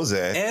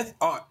 Prozac.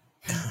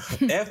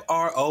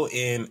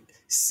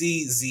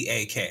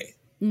 Fronczak.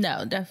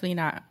 No, definitely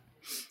not.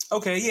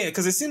 Okay, yeah,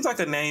 because it seems like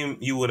a name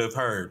you would have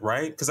heard,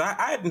 right? Because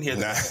I didn't hear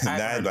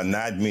that.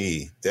 Not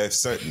me. That's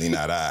certainly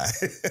not I.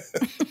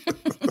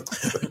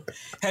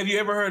 Have you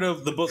ever heard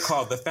of the book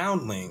called The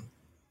Foundling?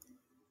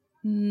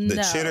 The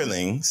No.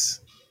 Chitterlings.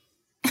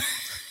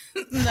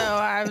 No,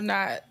 I'm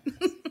not.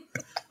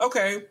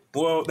 Okay,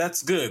 well,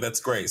 that's good. That's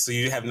great. So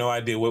you have no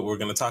idea what we're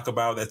going to talk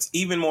about. That's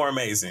even more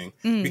amazing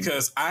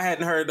because I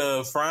hadn't heard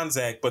of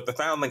Franzak, but The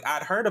Foundling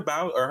I'd heard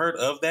about or heard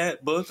of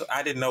that book.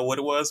 I didn't know what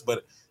it was,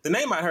 but the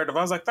name I'd heard of,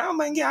 I was like,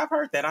 Foundling, yeah, I've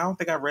heard that. I don't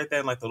think I read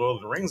that in like The Lord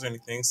of the Rings or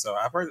anything, so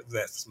I've heard of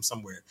that from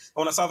somewhere. And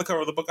when I saw the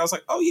cover of the book, I was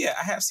like, oh yeah,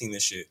 I have seen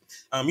this shit.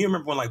 You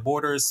remember when like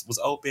Borders was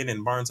open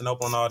and Barnes and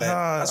Noble and all that?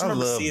 I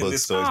love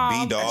bookstores. Aw,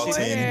 B. Dalton. Borders.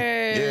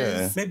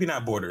 Yeah. Maybe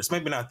not Borders,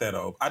 maybe not that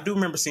old. I do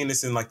remember seeing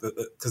this in like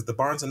because the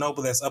Barnes and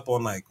Noble that's up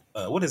on like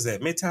what is that,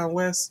 Midtown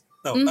West?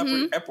 No,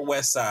 Upper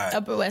West Side.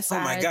 Upper West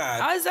Side. Oh my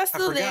God! Oh, is that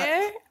still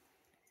there?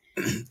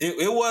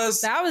 It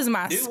was. That was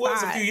my It spot.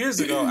 was a few years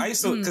ago. I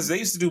used to because they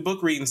used to do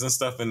book readings and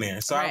stuff in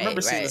there, so I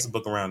remember seeing this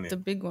book around there. The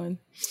big one.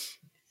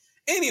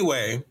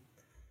 Anyway,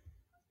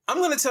 I'm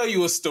going to tell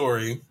you a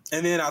story,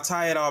 and then I'll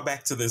tie it all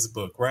back to this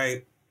book.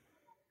 Right?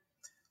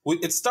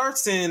 It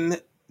starts in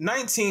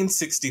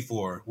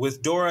 1964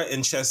 with Dora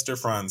and Chester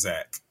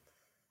Franzak.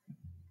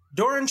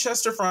 Dora and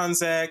Chester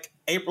Franzak,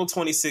 April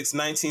 26,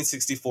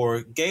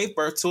 1964, gave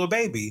birth to a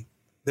baby.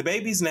 The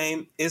baby's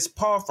name is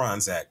Paul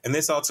Franzak, and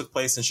this all took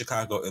place in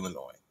Chicago,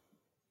 Illinois.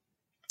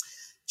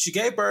 She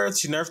gave birth.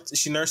 She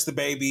nursed the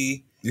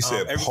baby. You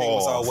said everything Paul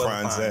was all well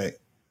Franzak. defined.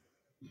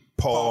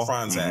 Paul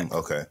Franzak.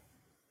 Okay.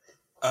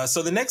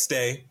 So the next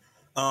day,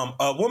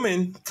 a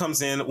woman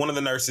comes in, one of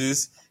the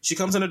nurses. She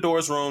comes in the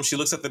door's room. She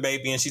looks at the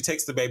baby, and she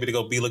takes the baby to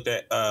go be looked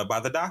at by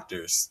the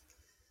doctors.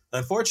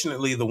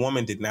 Unfortunately, the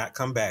woman did not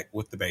come back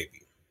with the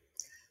baby.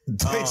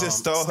 They just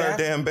stole her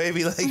damn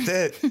baby like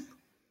that.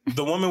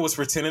 The woman was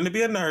pretending to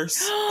be a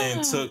nurse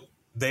and took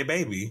their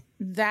baby.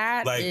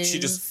 That Like is she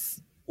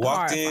just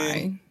walked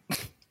horrifying.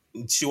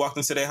 in. She walked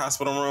into their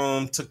hospital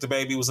room, took the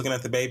baby, was looking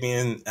at the baby,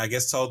 and I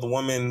guess told the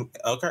woman,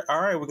 "Okay, all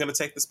right, we're gonna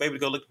take this baby to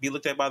go be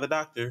looked at by the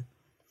doctor."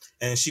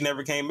 And she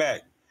never came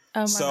back.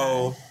 Oh my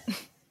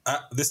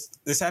God.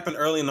 This happened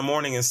early in the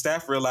morning, and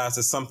staff realized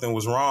that something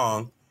was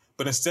wrong.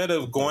 But instead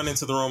of going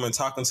into the room and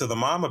talking to the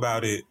mom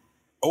about it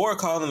or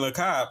calling the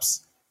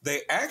cops,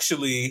 they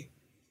actually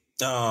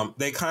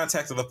they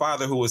contacted the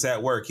father who was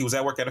at work. He was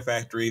at work at a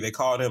factory. They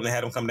called him. They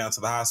had him come down to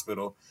the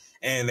hospital,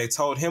 and they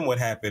told him what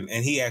happened.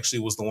 And he actually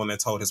was the one that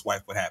told his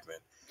wife what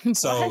happened.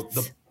 So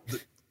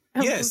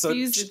I'm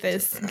confused with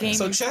this game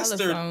so of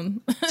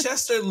telephone.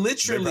 Chester They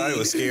literally probably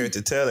was scared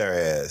to tell her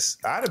ass.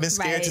 I'd have been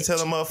scared to tell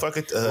a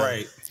motherfucker.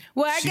 Right.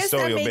 Well, I She guess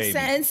stole that your makes baby.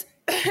 sense.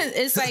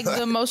 It's like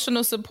the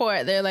emotional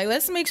support. They're like,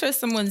 let's make sure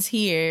someone's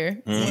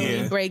here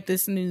when we break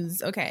this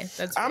news. Okay,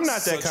 that's. I'm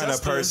not that kind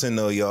of person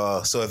though,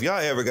 y'all. So if y'all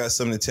ever got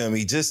something to tell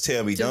me, just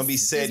tell me. Don't be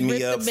setting me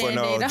rip up the for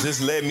no. Band-Aid off.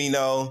 Just let me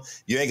know.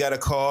 You ain't got to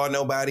call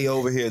nobody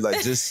over here.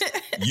 Like, just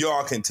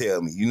y'all can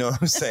tell me. You know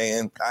what I'm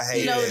saying? I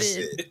hate that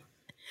shit.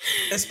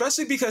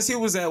 Especially because he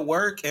was at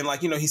work and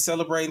like, he's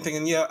celebrating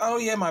thinking, oh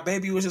yeah, my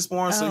baby was just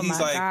born. So he's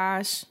like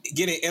gosh.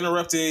 getting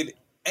interrupted.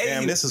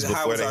 Damn, this is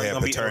before they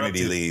had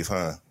paternity leave,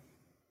 huh?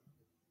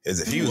 As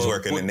if he was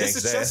working the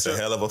next day. That's a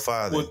hell of a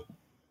father.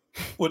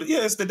 Well,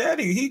 yeah, it's the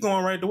daddy. He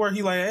going right to work.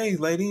 He like, hey,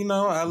 lady,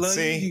 I love you.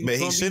 See, but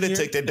he should have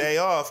took the day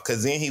off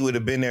because then he would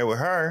have been there with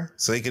her.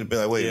 So he could have been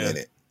like, wait a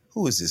minute.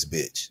 Who is this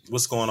bitch?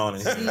 What's going on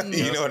in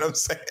here? You know what I'm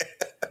saying?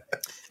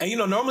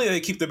 And normally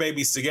they keep the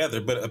babies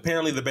together, but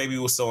apparently the baby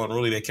was so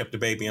unruly they kept the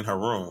baby in her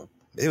room.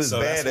 It was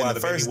bad in the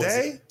first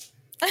day.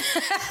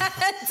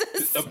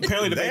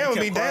 Apparently the they baby don't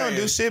kept be down crying.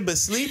 do shit but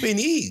sleep and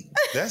eat.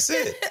 That's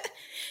it.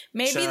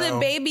 Maybe the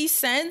baby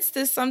sensed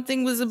that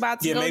something was about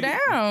to go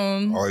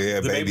down. Oh yeah,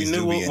 the baby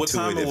knew what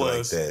time it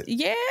was. Like that.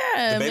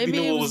 Yeah,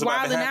 maybe it was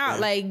wilding out.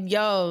 Like,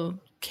 yo,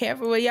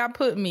 careful where y'all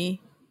put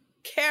me.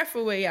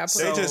 Careful where y'all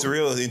put me. They just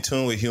real in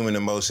tune with human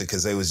emotion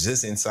because they was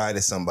just inside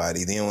of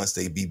somebody. Then once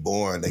they be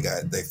born,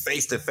 they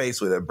face to face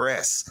with a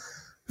breast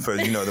for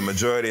the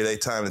majority of their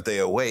time that they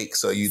awake.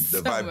 So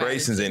the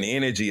vibrations and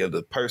energy of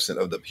the person,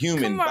 of the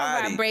human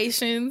body,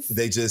 vibrations.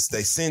 They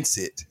sense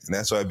it, and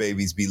that's why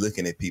babies be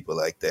looking at people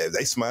like that.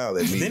 They smile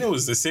at me. Then it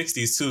was the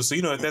 60s too,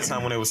 so at that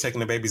time when they was taking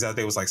the babies out,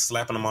 they was like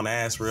slapping them on the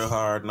ass real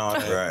hard and all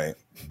that. Right,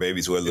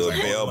 babies wear little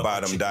bell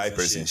bottom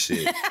diapers and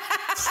shit.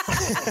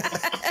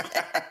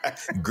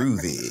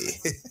 Groovy.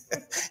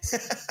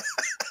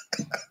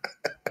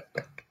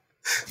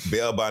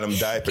 Bell bottom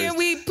diapers. Can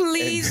we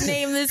please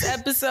name this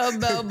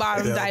episode Bell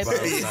Bottom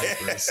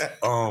Diapers?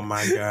 Oh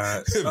my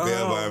God.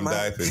 Bell bottom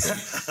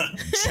diapers.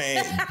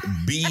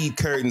 Bead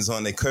curtains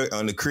on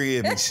the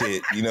crib and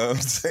shit. You know what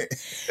I'm saying?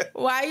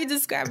 Why are you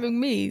describing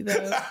me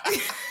though?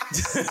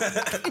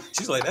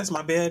 She's like, that's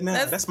my bed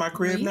now. That's my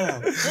crib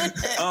now.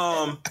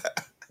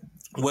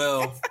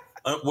 Well,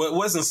 what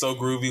wasn't so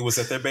groovy was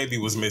that their baby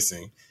was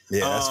missing.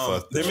 Yeah, that's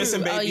fucked. They're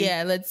missing baby. Oh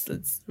yeah, let's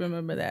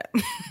remember that.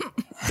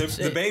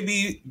 The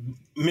baby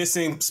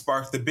missing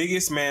sparked the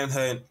biggest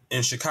manhunt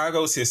in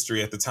Chicago's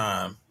history at the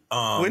time.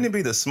 Wouldn't it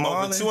be the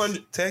smallest,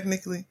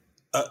 technically?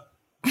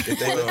 If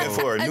they looking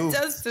for a new...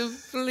 Justin,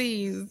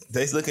 please.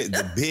 They look at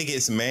the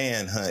biggest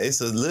manhunt. It's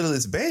the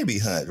littlest baby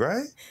hunt,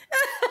 right?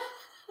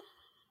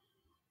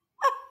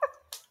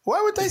 Why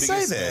would they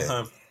say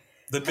that?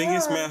 The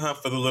biggest manhunt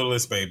for the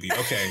littlest baby.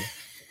 Okay.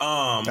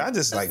 I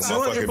just like a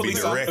motherfucker be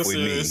direct with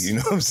me. You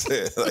know what I'm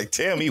saying? Like,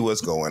 tell me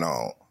what's going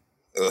on.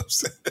 You know what I'm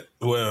saying?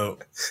 Well,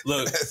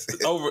 look,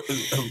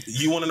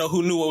 you want to know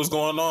who knew what was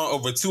going on?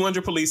 Over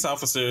 200 police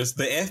officers,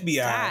 the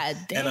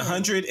FBI, and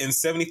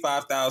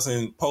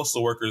 175,000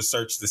 postal workers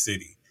searched the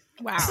city.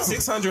 Wow.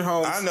 600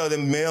 homes. I know the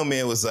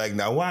mailman was like,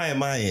 now why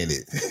am I in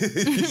it?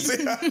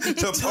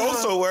 The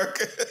postal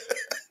worker.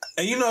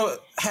 And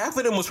half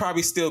of them was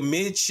probably still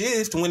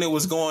mid-shift when it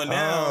was going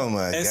down. Oh my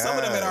God. And some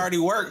of them had already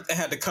worked and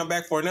had to come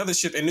back for another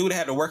shift and knew they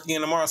had to work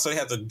again tomorrow. So they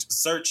had to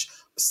search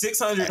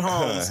 600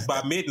 homes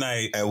by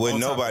midnight. And when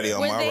nobody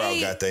on my route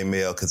got their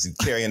mail because he's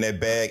carrying that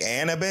bag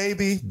and a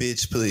baby,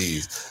 bitch,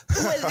 please.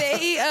 Were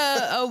they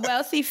a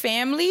wealthy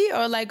family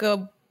or like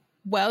a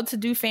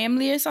well-to-do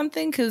family or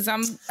something? Because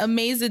I'm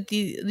amazed at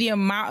the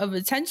amount of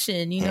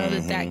attention,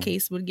 that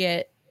case would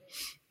get.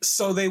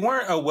 So they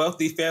weren't a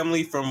wealthy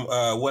family from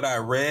what I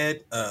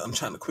read. I'm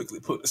trying to quickly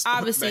put this.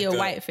 Obviously a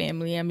white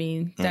family. I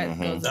mean, that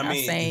goes without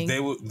saying. They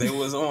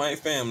was a white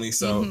family.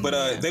 So,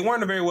 but they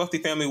weren't a very wealthy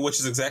family, which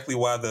is exactly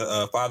why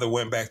the father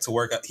went back to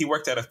work. He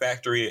worked at a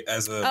factory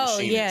as a machinist. Oh,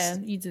 yeah.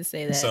 You just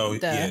say that. So,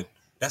 yeah.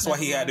 That's why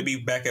he had to be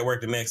back at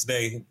work the next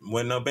day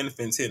when no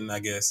benefits hitting, I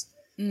guess.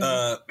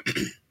 A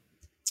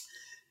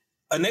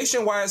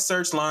nationwide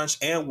search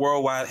launched and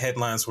worldwide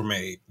headlines were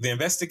made. The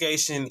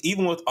investigation,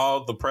 even with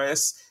all the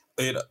press,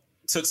 it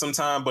took some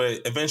time,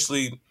 but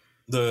eventually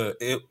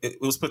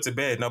it was put to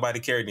bed. Nobody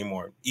cared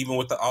anymore. Even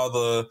with all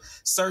the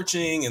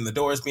searching and the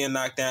doors being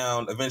knocked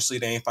down, eventually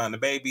they ain't find the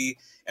baby.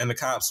 And the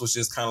cops was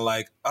just kind of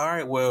like, all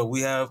right, well, we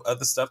have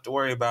other stuff to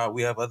worry about.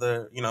 We have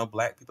other,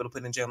 black people to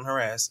put in jail and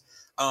harass.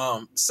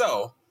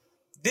 So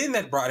then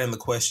that brought in the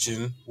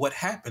question, what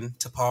happened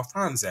to Paul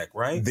Franzak,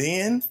 right?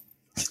 Then?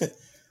 Well,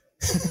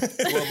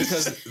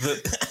 because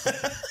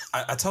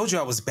I told you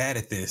I was bad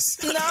at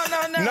this. No,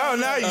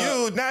 not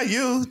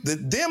you.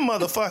 Them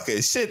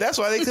motherfuckers. Shit, that's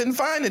why they couldn't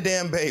find the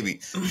damn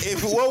baby.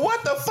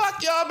 What the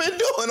fuck y'all been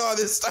doing all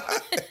this time?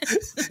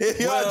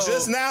 If y'all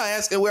just now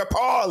asking where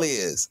Paul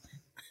is.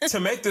 To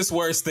make this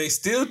worse, they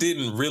still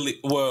didn't really...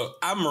 Well,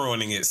 I'm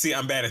ruining it. See,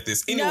 I'm bad at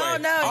this. Anyway,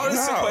 all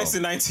this took place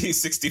in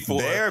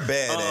 1964. They're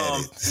bad at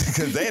it.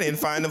 Because they didn't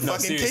find the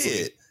fucking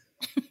kid.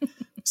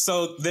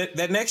 So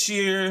that next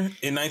year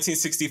in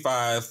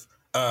 1965,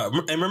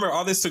 and remember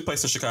all this took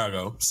place in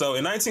Chicago. So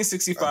in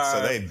 1965,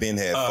 so they've been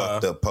had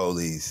fucked up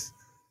police.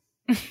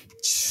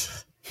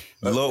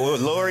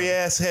 Lori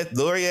ass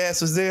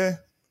was there.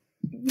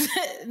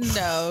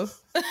 No.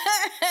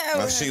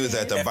 Well, she was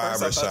at the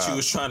barber shop. I thought you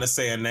was trying to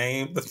say a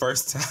name the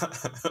first time.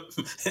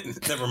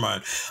 Never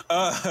mind.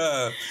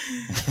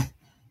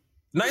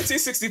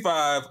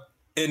 1965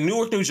 in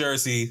Newark, New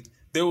Jersey.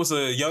 There was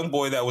a young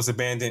boy that was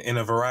abandoned in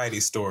a variety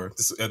store.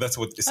 That's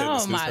what it said.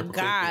 Oh my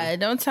God.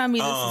 Don't tell me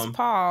this is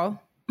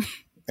Paul.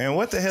 And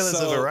what the hell is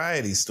a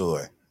variety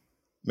store?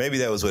 Maybe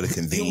that was what a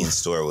convenience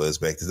store was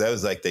back then. That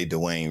was like they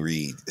Dwayne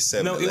Reed.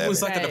 7-11. No, it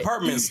was like a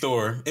department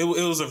store. It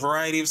was a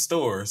variety of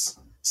stores.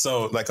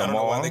 So like I a don't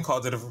mall? know why they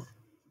called it a...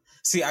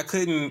 See, I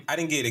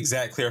didn't get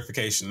exact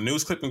clarification. The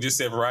news clipping just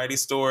said variety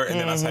store, and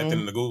then I typed it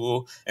into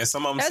Google, and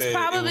some of them said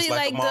probably it was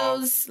like a mall.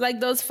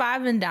 those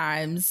 5 and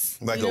dimes.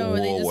 Like a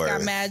where they just Woolworth.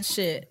 got mad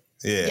shit.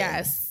 Yeah.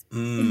 Yes.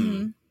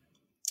 Mm.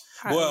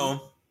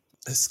 Well,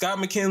 Scott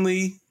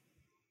McKinley,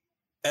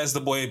 as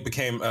the boy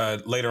became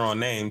later on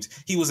named,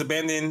 he was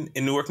abandoned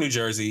in Newark, New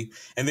Jersey,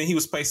 and then he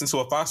was placed into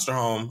a foster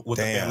home with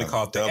a family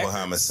called the double Eckers.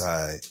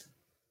 homicide.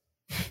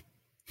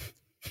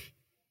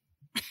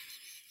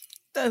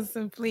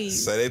 Dustin,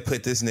 please. So they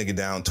put this nigga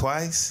down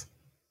twice.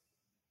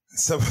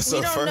 So we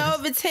don't know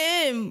if it's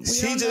him.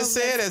 She just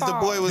said as the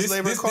boy was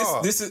later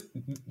called. This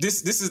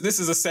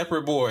is a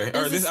separate boy.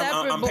 This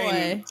might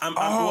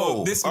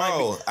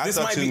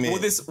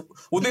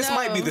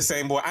be the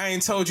same boy. I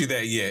ain't told you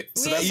that yet.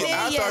 So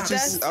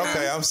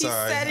I'm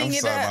sorry.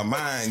 My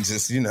mind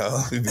just,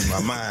 it be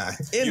my mind.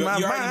 You're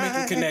already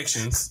making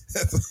connections.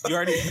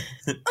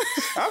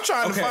 I'm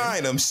trying to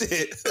find them.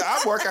 Shit.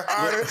 I'm working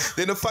harder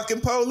than the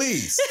fucking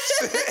police.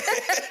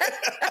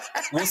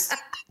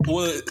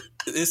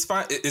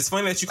 It's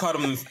funny that you called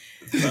him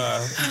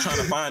trying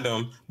to find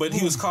him, but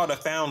he was called a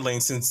foundling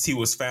since he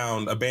was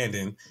found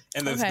abandoned.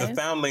 And the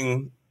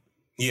foundling,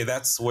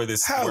 that's where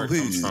this word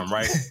comes from,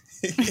 right?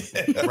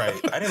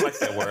 Right. I didn't like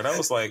that word. I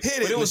was like,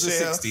 but it was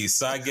Michelle. The 60s,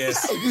 so I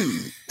guess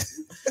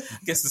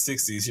the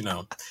 60s,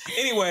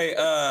 Anyway,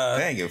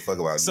 I ain't give a fuck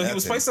about so he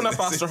was placed in a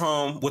foster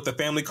home with a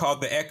family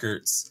called the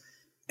Eckerts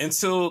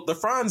until the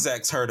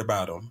Franzaks heard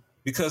about him.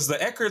 Because the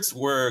Eckerts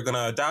were going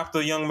to adopt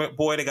a young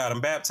boy. They got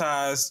him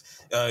baptized.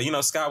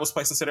 Scott was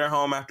placed into their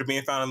home after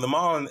being found in the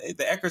mall. And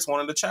the Eckerts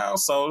wanted a child.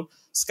 So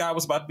Scott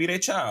was about to be their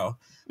child.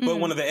 Mm-hmm. But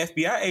one of the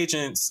FBI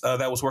agents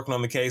that was working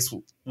on the case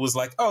was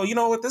like, oh, you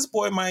know what? This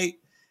boy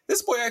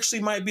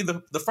actually might be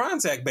the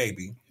Franzak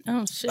baby.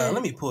 Oh, shit.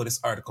 Let me pull this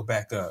article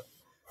back up.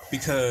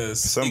 Because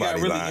somebody it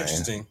got really lying.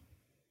 Interesting.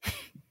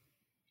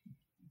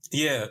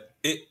 Yeah,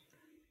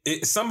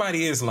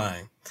 somebody is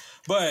lying.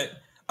 But...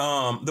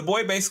 the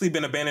boy basically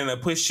been abandoned in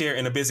a pushchair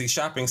in a busy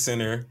shopping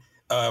center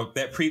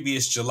that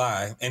previous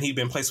July, and he'd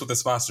been placed with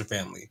his foster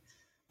family.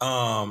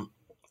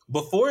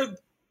 Before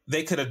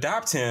they could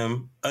adopt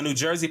him, a New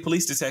Jersey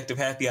police detective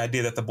had the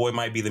idea that the boy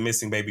might be the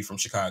missing baby from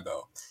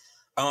Chicago.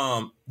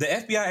 The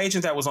FBI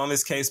agent that was on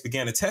this case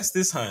began to test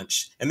this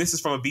hunch, and this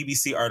is from a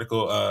BBC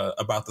article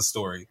about the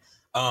story.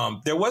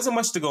 There wasn't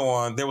much to go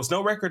on. There was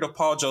no record of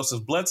Paul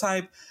Joseph's blood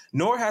type,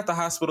 nor had the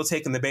hospital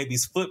taken the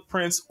baby's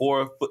footprints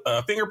or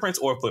fingerprints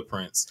or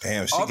footprints.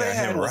 Damn, she got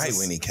him right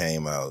when he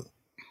came out.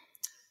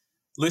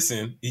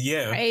 Listen,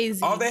 yeah.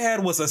 Crazy. All they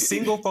had was a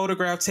single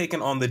photograph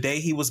taken on the day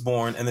he was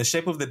born, and the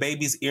shape of the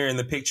baby's ear in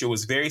the picture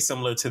was very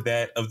similar to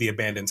that of the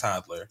abandoned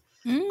toddler.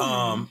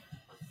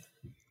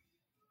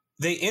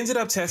 They ended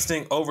up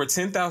testing over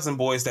 10,000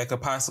 boys that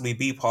could possibly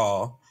be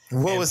Paul.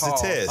 What was the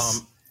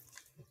test?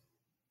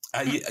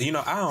 I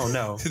don't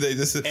know. They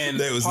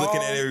was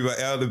looking at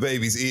everybody, all the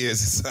baby's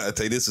ears. I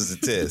tell you, this was a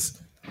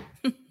test.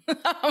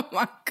 Oh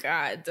my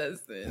God,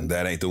 Dustin.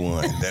 That ain't the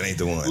one.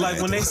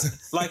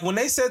 When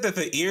they said that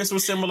the ears were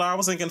similar, I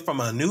was thinking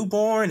from a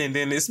newborn, and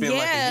then it's been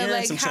like a year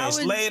and some change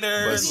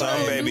later. But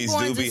some babies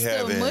do be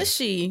having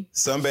mushy.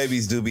 Some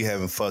babies do be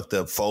having fucked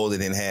up,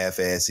 folded in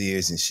half-ass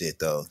ears and shit,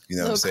 though. You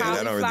know what I'm saying?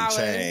 That don't really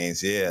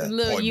change. Yeah,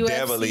 little or UFC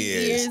devil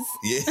ears.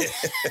 Yeah.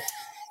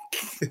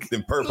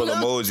 The purple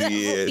emoji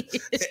is.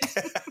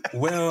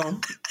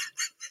 Well,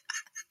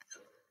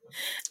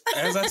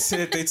 as I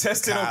said, they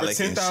tested over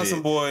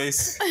 10,000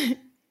 boys.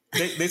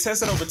 They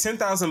tested over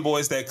 10,000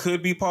 boys that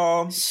could be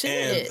Paul.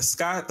 Shit. And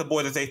Scott, the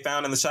boy that they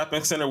found in the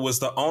shopping center, was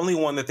the only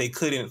one that they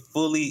couldn't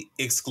fully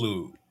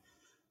exclude.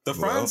 The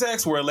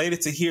Franzaks were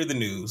elated to hear the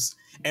news.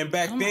 And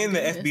back then, the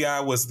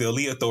FBI was the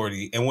elite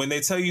authority. And when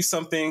they tell you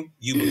something,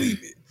 you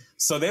believe it.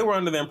 So they were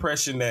under the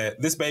impression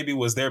that this baby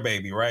was their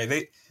baby,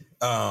 right?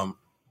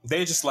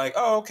 They're just like,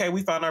 oh, okay,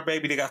 we found our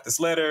baby. They got this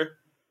letter.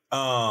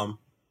 I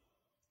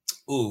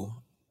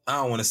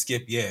don't want to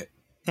skip yet.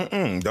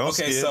 Don't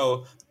skip.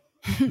 So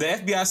the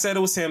FBI said it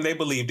was him. They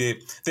believed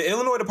it. The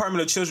Illinois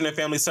Department of Children and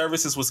Family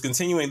Services was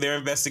continuing their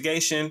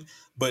investigation.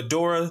 But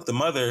Dora, the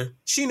mother,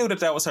 she knew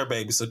that was her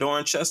baby. So Dora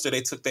and Chester,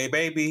 they took their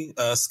baby.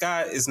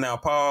 Scott is now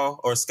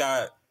Paul, or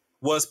Scott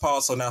was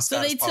Paul. So now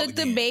Scott is Paul. So they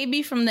took the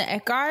baby from the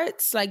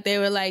Eckarts? Like they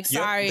were like,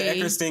 sorry. Yep, the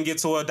Eckarts didn't get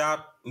to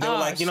adopt. They were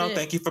like,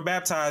 thank you for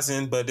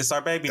baptizing, but it's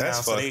our baby now.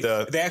 So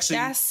they actually,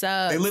 that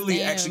sucks. They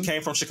literally actually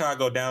came from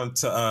Chicago down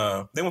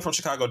to, they went from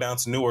Chicago down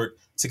to Newark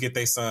to get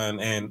their son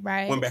and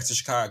went back to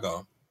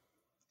Chicago.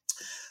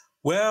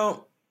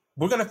 Well,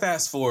 we're going to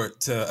fast forward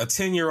to a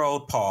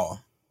 10-year-old Paul.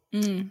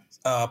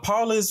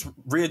 Paul is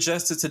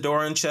readjusted to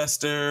Dora and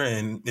Chester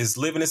and is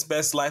living his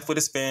best life with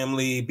his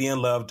family, being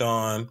loved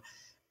on.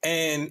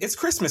 And it's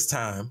Christmas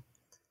time.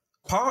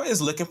 Paul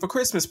is looking for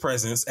Christmas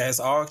presents, as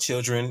all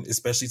children,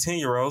 especially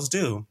 10-year-olds,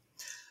 do.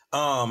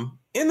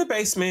 In the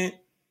basement,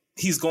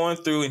 he's going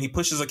through and he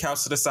pushes a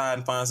couch to the side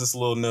and finds this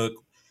little nook.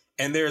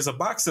 And there's a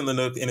box in the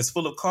nook, and it's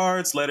full of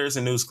cards, letters,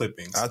 and news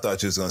clippings. I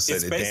thought you was going to say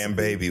the damn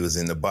baby was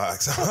in the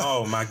box.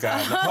 Oh, my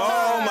God.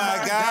 Oh,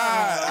 my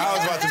God. I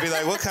was about to be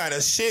like, what kind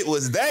of shit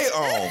was they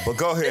on? But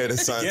go ahead,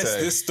 Asante. Yes,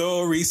 this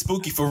story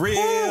spooky for real.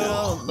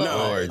 Oh,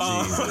 Lord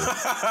Jesus.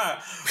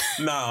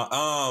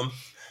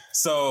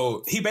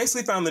 So he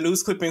basically found the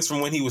news clippings from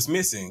when he was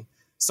missing.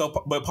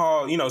 So, but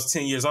Paul, is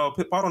 10 years old.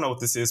 Paul don't know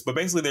what this is, but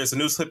basically there's a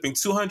news clipping,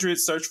 200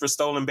 search for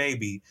stolen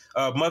baby.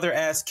 Mother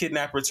asks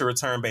kidnapper to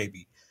return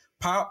baby.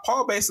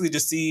 Paul basically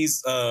just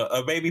sees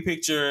a baby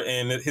picture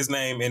and his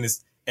name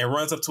and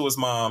runs up to his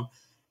mom.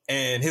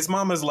 And his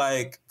mom is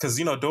like, because,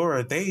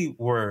 Dora, they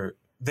were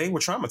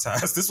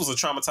traumatized. This was a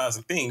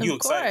traumatizing thing. You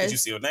excited because you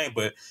see her name,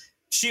 but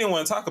she didn't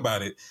want to talk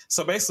about it.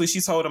 So basically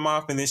she told him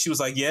off, and then she was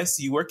like, yes,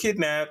 you were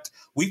kidnapped.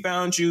 We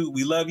found you.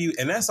 We love you.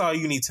 And that's all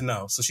you need to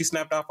know. So she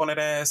snapped off on that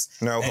ass.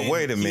 No, but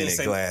wait a minute,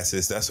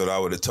 Glasses. That's what I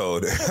would have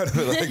told her. I'd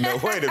be like, no,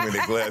 wait a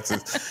minute,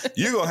 Glasses.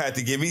 You're going to have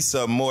to give me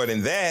something more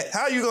than that.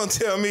 How you going to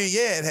tell me,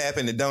 yeah, it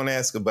happened and don't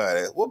ask about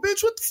it? Well,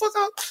 bitch, what the fuck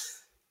up?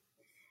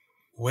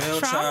 Well,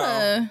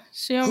 trauma.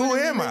 Child. Who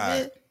am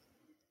I?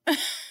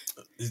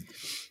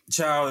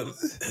 Child,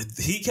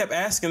 he kept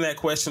asking that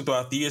question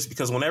throughout the years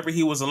because whenever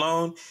he was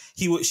alone,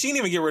 she didn't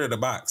even get rid of the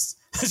box.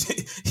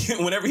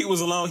 Whenever he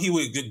was alone, he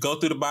would go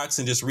through the box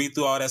and just read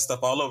through all that stuff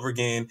all over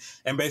again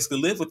and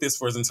basically live with this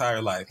for his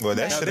entire life. Well,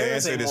 that should have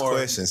answered his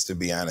questions, to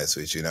be honest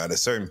with you. Now, at a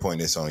certain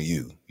point, it's on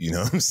you. You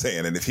know what I'm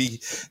saying? And if he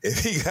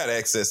got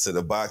access to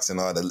the box and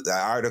all the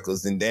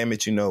articles, then damn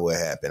it, you know what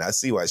happened. I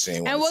see why she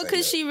ain't. And what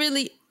could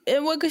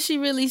she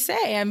really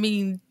say? I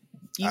mean,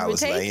 I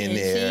was laying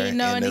there she didn't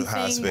know in the anything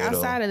hospital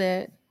outside of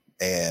that.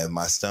 And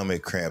my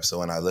stomach cramped. So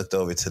when I looked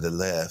over to the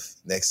left,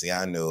 next thing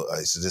I knew,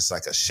 it's just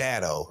like a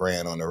shadow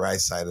ran on the right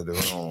side of the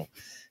room.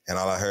 And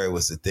all I heard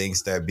was the thing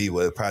start beat.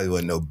 Well, it probably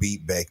wasn't no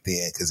beat back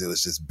then because it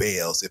was just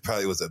bells. It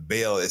probably was a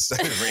bell that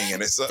started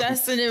ringing or something.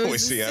 Dustin, it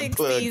was the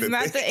 60s,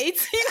 not the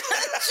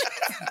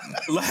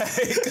 1800s.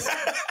 Like,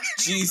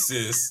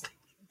 Jesus.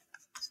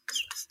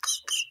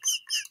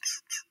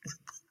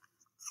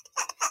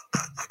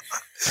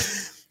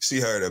 She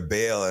heard a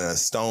bell and a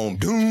stone,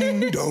 doom,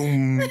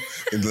 doom,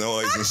 and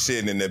noise and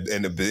shit, and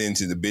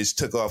the bitch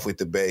took off with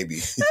the baby.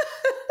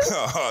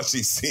 All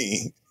she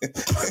seen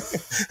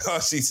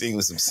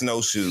was some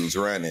snowshoes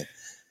running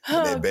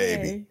with that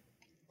baby.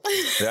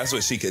 That's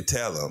what she could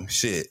tell him.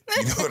 Shit,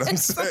 you know what I'm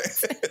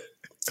saying?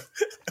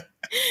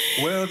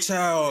 Well,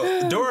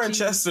 child, Dora and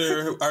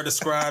Chester are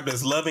described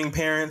as loving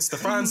parents. The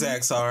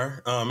Franzaks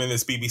are in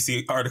this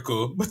BBC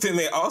article, but then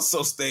they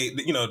also state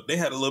that, they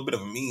had a little bit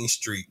of a mean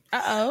streak.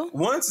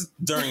 Once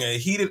during a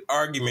heated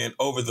argument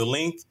over the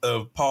length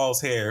of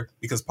Paul's hair,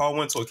 because Paul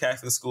went to a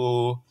Catholic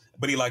school,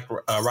 but he liked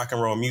rock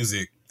and roll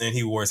music, and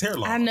he wore his hair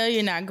long. I know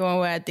you're not going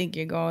where I think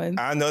you're going.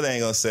 I know they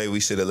ain't gonna say we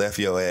should have left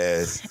your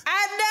ass.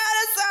 I know,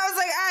 that's why I was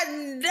like, I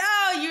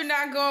know you're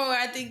not going where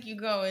I think you're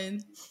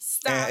going.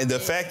 And the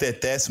fact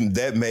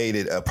that made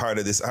it a part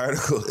of this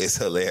article is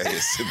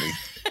hilarious to me.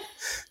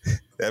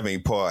 That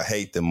means Paul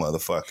hate them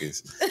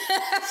motherfuckers.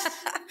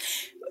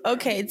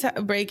 Okay,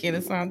 break it,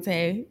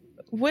 Asante.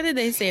 What did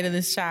they say to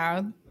this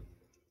child?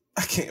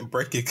 I can't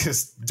break it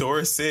because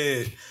Dora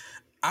said,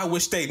 I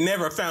wish they'd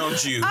never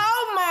found you.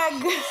 Oh my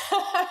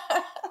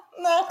God.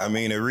 No. I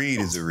mean, a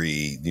read is a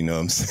read. You know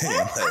what I'm saying?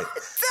 Like,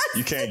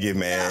 you can't get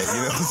mad. You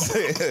know what I'm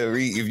saying?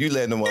 If you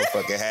let the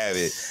motherfucker have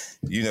it,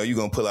 you're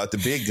going to pull out the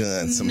big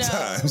guns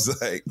sometimes.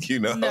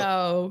 No.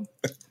 No.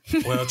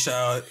 Well,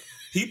 child,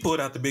 he pulled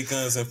out the big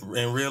guns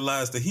and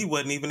realized that he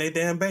wasn't even a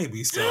damn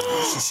baby. So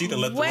she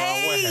done let the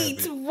wrong one have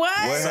it. What?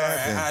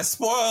 Sorry, I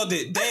spoiled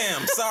it.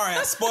 Damn. Sorry,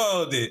 I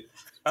spoiled it.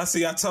 I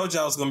told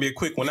y'all it was going to be a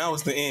quick one. That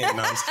was the end.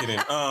 No, I'm just kidding.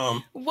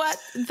 What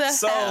the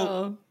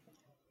hell?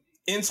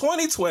 In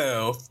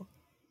 2012,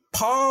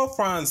 Paul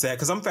Franzak,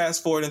 because I'm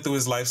fast forwarding through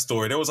his life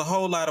story, there was a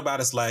whole lot about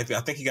his life. I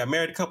think he got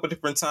married a couple of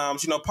different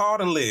times. Paul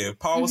done lived.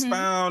 Paul was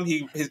found.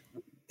 He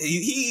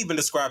even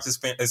describes his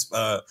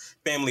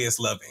family as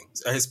loving,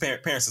 or his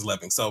parents as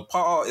loving. So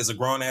Paul is a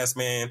grown ass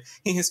man.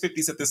 He in his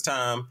 50s at this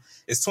time.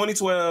 It's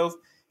 2012.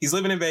 He's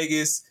living in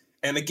Vegas.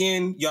 And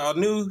again, y'all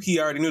he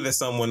already knew that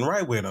something wasn't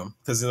right with him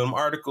because of them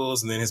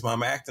articles and then his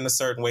mama acting a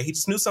certain way. He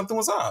just knew something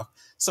was off.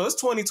 So it's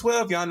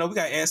 2012. Y'all know we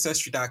got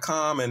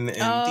Ancestry.com and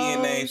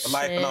DNA for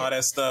life and all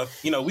that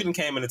stuff. We done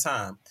came into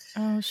time.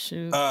 Oh,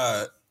 shoot.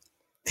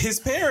 His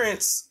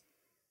parents,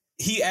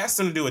 he asked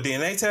them to do a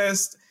DNA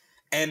test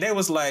and they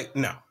was like,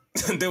 no.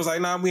 They was like,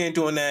 nah, we ain't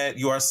doing that.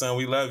 You our son.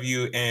 We love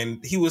you.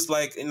 And he was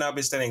like, nah,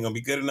 bitch, that ain't going to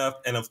be good enough.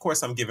 And of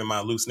course, I'm giving my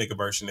loose nigga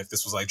version if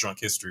this was like drunk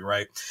history,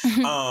 right?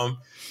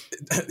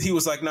 He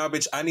was like, nah,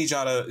 bitch, I need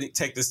y'all to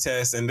take this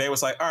test. And they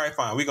was like, all right,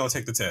 fine. We're going to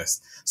take the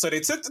test. So they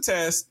took the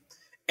test.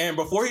 And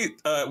before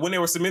when they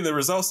were submitting the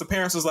results, the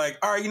parents was like,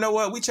 all right, you know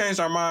what? We changed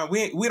our mind.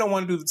 We don't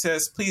want to do the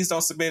test. Please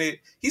don't submit it.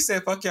 He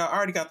said, fuck y'all. I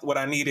already got what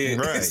I needed.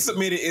 Right. It's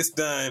submitted. It's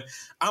done.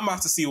 I'm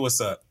about to see what's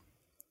up.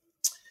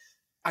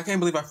 I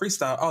can't believe I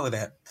freestyled all of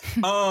that.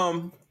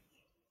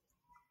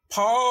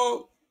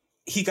 Paul,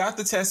 he got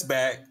the test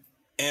back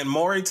and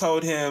Maury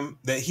told him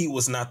that he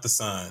was not the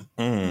son.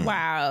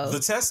 Wow.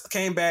 The test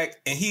came back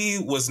and he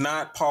was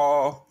not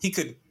Paul.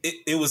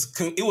 It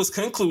was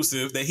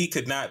conclusive that he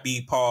could not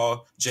be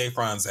Paul J.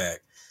 Franzak.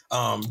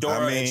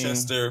 Dora and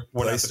Chester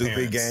were play not the stupid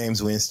parents.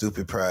 games, win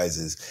stupid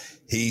prizes.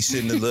 He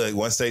shouldn't have looked.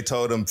 Once they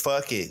told him,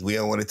 fuck it, we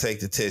don't want to take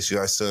the test.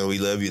 You're our son. We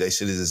love you. They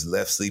should have just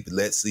let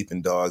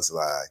sleeping dogs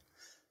lie.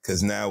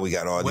 Because now we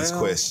got all these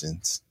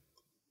questions.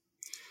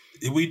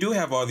 we do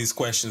have all these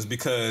questions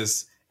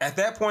because at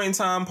that point in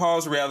time,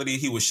 Paul's reality,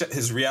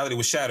 his reality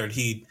was shattered.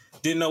 He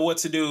didn't know what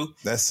to do.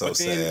 That's so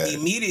sad. But then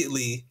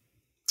immediately,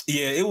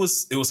 yeah, it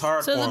was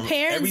hard for him. So the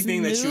parents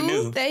Everything knew that you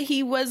knew that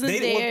he wasn't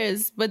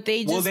theirs, but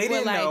they just were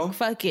didn't like, know.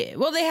 fuck it.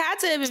 Well, they had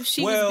to if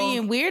she was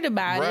being weird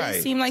about it.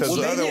 It seemed like she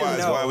otherwise, didn't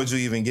know. why would you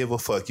even give a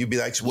fuck? You'd be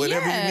like,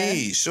 whatever you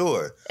need,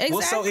 sure. Exactly.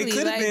 Well, so it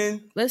could have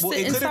been. Let's Well,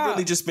 sit it and could have talk.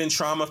 really just been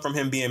trauma from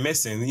him being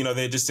missing. You know,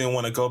 they just didn't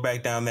want to go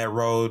back down that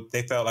road.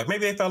 They felt like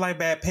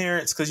bad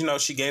parents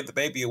because she gave the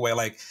baby away.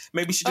 Like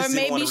maybe she just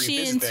didn't want to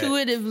revisit that. Or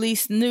maybe she intuitively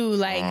knew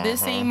like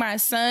this ain't my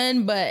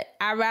son, but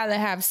I'd rather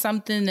have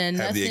something than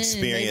nothing. Have the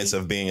experience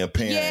of being a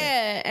parent.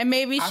 Yeah, and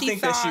maybe I think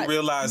that she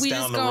realized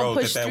down the road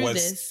that was.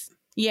 This.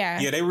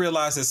 Yeah, they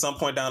realized at some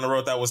point down the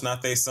road that was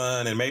not their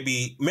son, and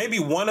maybe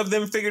one of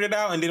them figured it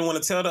out and didn't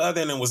want to tell the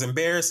other, and then was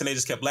embarrassed, and they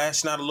just kept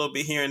lashing out a little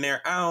bit here and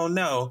there. I don't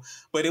know,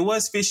 but it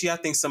was fishy. I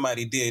think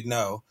somebody did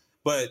know.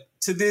 But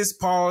to this,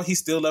 Paul, he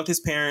still loved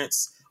his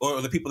parents,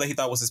 or the people that he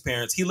thought was his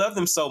parents. He loved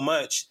them so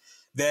much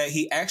that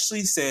he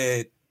actually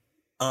said,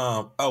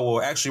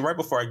 actually, right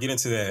before I get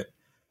into that,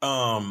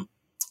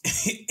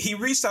 he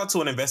reached out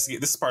to an investigator.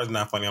 This part is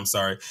not funny. I'm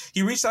sorry.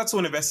 He reached out to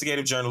an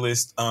investigative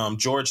journalist,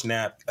 George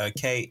Knapp, Knapp,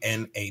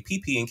 in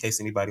case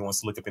anybody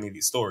wants to look up any of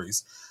these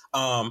stories.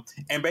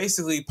 And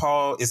basically,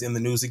 Paul is in the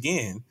news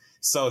again.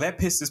 So that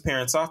pissed his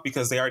parents off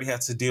because they already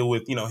had to deal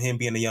with, him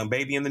being a young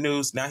baby in the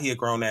news. Now he a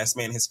grown ass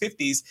man in his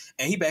 50s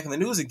and he back in the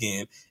news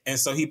again. And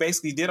so he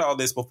basically did all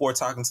this before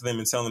talking to them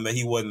and telling them that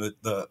he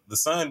wasn't the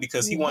son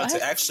because he wanted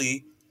to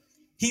actually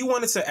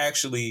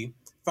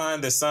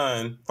find their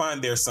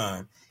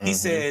son. He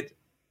said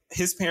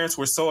his parents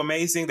were so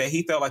amazing that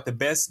he felt like the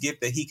best gift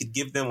that he could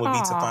give them would be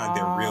to find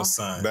their real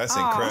son. That's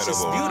incredible. Which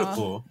is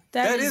beautiful.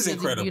 that is really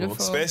incredible. Beautiful.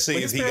 Especially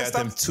if he got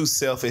them two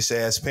selfish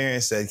ass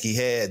parents that he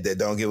had that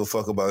don't give a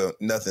fuck about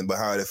nothing but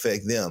how it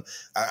affect them.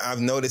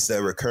 I've noticed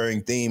that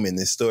recurring theme in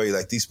this story.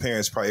 Like these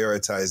parents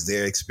prioritize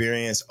their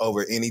experience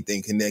over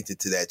anything connected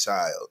to that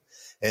child.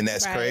 And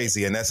that's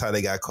crazy. And that's how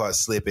they got caught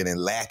slipping and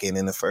lacking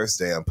in the first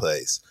damn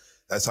place.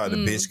 That's how the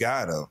bitch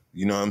got him.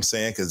 You know what I'm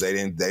saying? Because they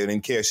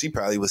didn't care. She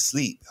probably was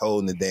asleep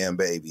holding the damn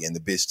baby, and the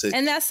bitch took.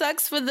 And that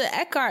sucks for the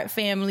Eckhart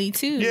family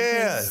too.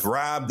 Yeah,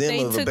 robbed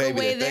them of a baby. They took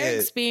away their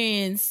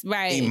experience,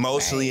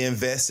 emotionally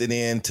invested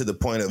in to the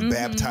point of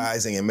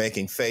baptizing and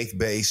making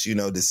faith-based,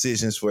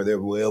 decisions for their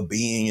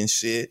well-being and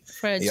shit.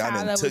 For a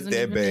child that took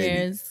their baby.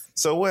 Theirs.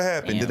 So what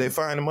happened? Did they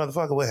find the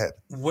motherfucker? What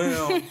happened?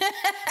 Well,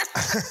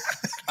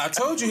 I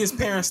told you his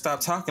parents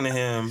stopped talking to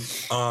him.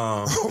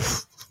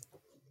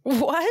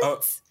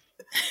 What?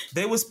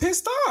 They was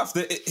pissed off.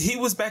 He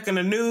was back in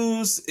the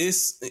news.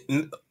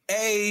 And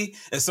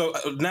so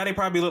now they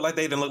probably look like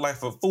they didn't look like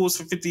fools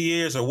for 50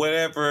 years or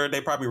whatever. They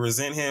probably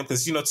resent him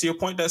because, to your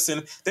point,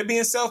 Dustin, they're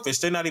being selfish.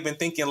 They're not even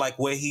thinking like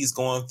what he's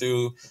going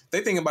through. They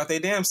thinking about their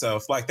damn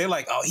self. Like they're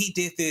like, oh, he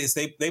did this.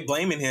 They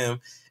blaming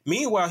him.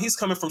 Meanwhile, he's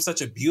coming from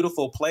such a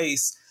beautiful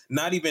place,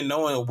 not even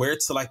knowing where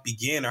to like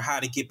begin or how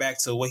to get back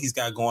to what he's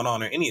got going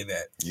on or any of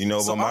that.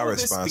 What my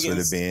response would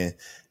have been?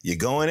 You're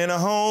going in a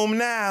home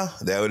now.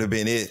 That would have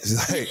been it.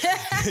 It's like,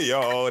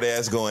 your old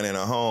ass going in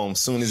a home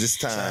soon as it's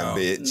time,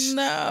 bitch.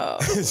 No.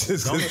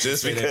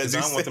 just because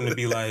I don't want them to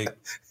be like,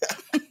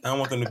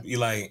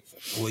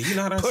 well, you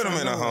know how to put them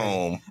in a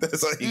home.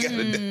 That's all you got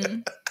to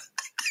do.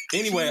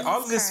 Anyway,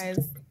 all of this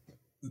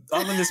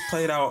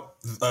played out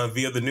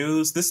via the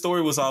news. This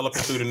story was all up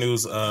through the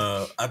news,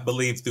 I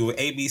believe, through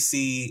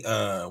ABC,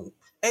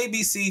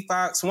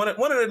 Fox, one of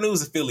the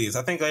news affiliates.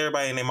 I think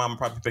everybody and their mama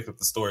probably picked up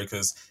the story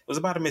because it was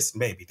about a missing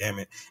baby, damn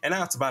it. And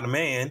now it's about a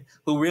man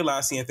who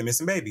realized he had the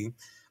missing baby.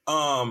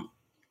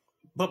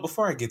 But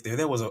before I get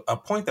there was a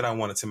point that I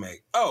wanted to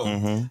make.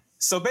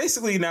 So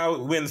basically now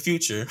we're in the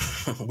future.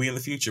 We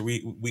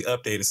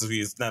updated since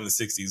it's not in the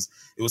 60s.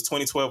 It was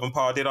 2012 when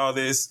Paul did all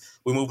this.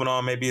 We're moving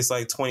on. Maybe it's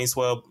like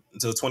 2012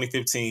 until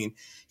 2015.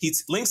 He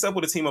links up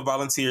with a team of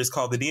volunteers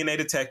called the DNA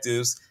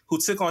Detectives who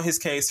took on his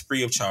case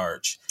free of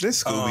charge.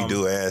 This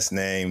Scooby-Doo ass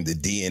name, the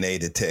DNA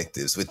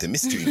Detectives with the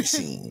mystery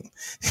machine.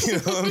 You know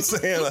what I'm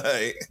saying?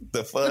 Like,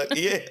 the fuck?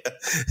 Yeah.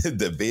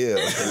 The bill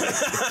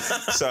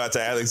collected. Shout out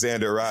to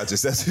Alexander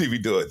Rogers. That's what he be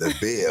doing. The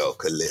bill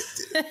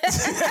collected.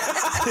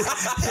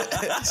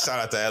 Shout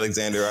out to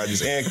Alexander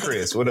Rogers and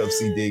Chris. What up,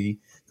 C. Diggy?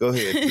 Go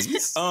ahead,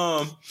 please.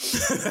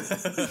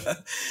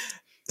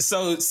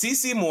 So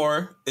C.C.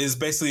 Moore is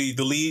basically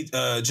the lead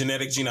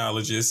genetic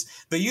genealogist.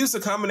 They use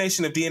a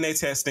combination of DNA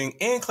testing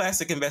and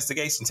classic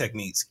investigation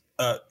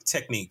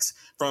techniques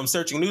from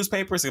searching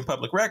newspapers and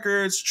public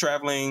records,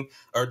 trawling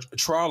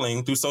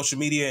through social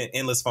media and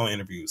endless phone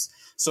interviews.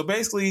 So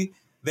basically,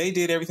 they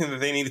did everything that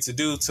they needed to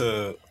do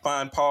to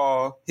find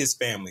Paul, his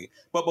family.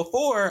 But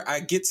before I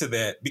get to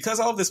that, because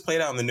all of this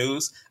played out in the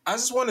news, I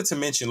just wanted to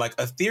mention like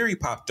a theory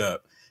popped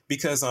up.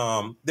 Because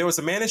there was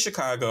a man in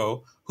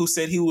Chicago who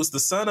said he was the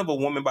son of a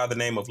woman by the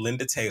name of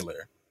Linda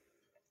Taylor.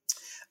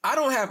 I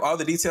don't have all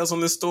the details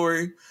on this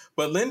story,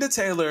 but Linda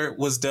Taylor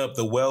was dubbed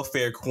the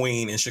welfare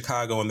queen in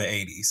Chicago in the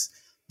 80s.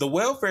 The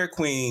welfare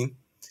queen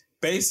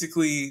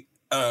basically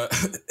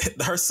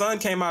her son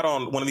came out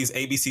on one of these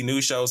ABC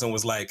News shows and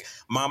was like,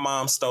 "My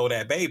mom stole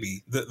that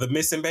baby, the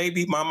missing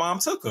baby. My mom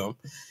took him."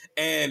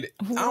 And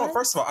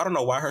first of all, I don't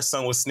know why her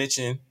son was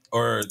snitching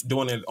or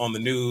doing it on the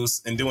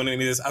news and doing any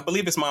of this. I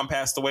believe his mom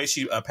passed away.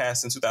 She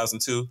passed in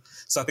 2002.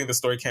 So I think the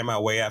story came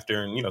out way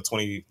after,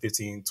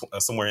 2015,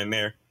 somewhere in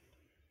there.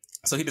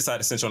 So he decided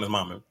to snitch on his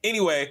mama.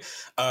 Anyway,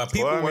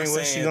 people were saying,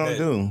 what's she gonna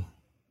do?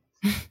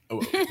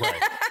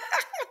 Right.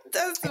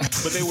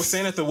 But they were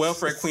saying that the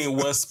welfare queen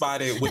was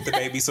spotted with the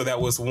baby, so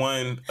that was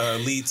one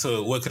lead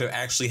to what could have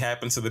actually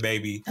happened to the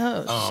baby.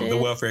 The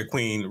welfare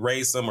queen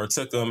raised them or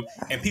took them,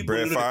 and people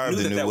knew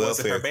that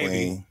wasn't her baby.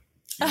 Queen.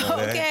 You know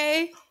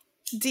Okay.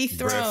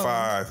 Dethroned. Brett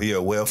Favre, he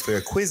a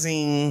welfare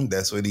quizzing.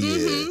 That's what he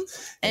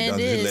is. And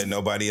don't let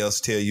nobody else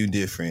tell you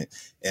different.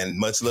 And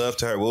much love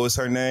to her. What was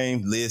her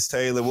name? Liz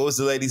Taylor. What was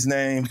the lady's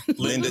name?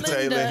 Linda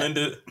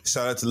Taylor.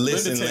 Shout out to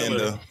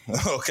Linda.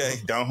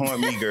 Okay, don't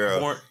harm me,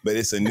 girl. But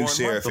it's a new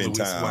sheriff in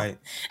town.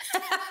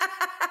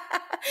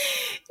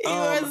 You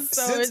are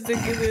so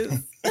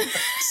ridiculous.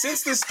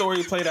 Since this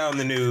story played out in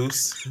the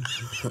news,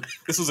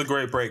 this was a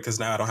great break because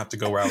now I don't have to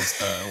go where I was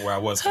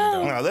going to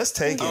go. No, let's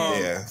take it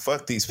there.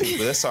 Fuck these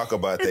people. Let's talk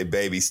about their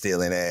baby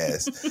stealing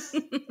ass.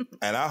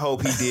 And I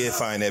hope he did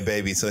find that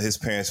baby so his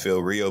parents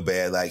feel real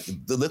bad. Like,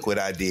 look what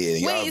I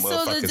did. Wait,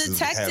 Y'all so the motherfuckers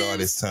had all detectives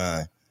this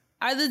time.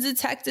 Are the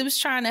detectives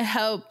trying to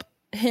help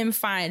him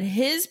find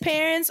his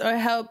parents or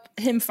help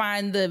him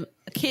find the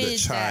kid? The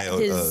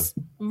child.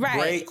 Right.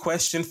 Great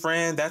question,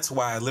 friend. That's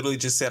why I literally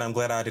just said I'm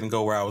glad I didn't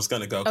go where I was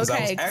going to go. Because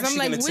I was actually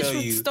going to tell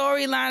you. Which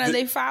storyline are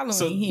they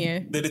following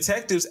here? The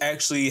detectives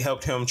actually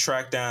helped him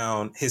track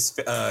down his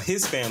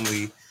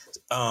family.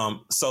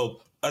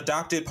 So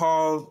adopted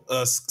Paul,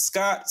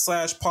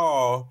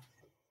 Scott/Paul,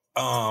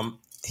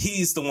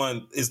 he's the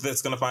one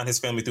that's going to find his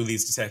family through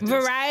these detectives.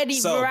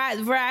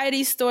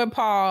 Variety Store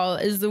Paul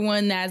is the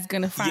one that's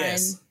going to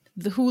find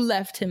who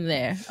left him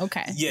there.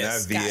 Okay. Not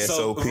Yes.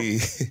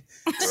 VSOP.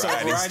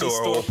 Variety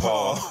Store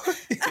Paul.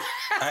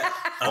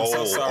 I'm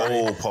so sorry.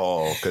 Old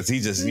Paul, because he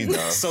just,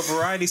 So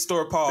Variety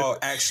Store Paul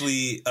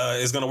actually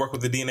is going to work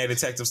with the DNA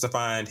detectives to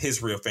find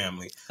his real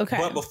family. Okay.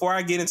 But before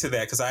I get into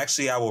that, because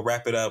I will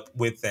wrap it up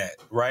with that,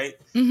 right?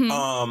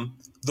 Mm-hmm.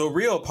 The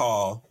real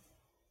Paul,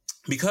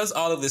 because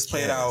all of this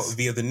played out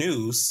via the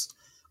news,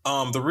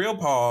 the real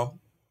Paul,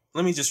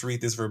 let me just read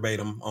this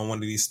verbatim on one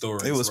of these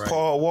stories. It was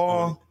Paul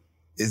Wall.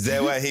 Is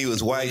that why he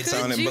was white,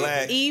 sounding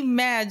black?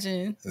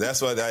 Imagine. That's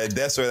where the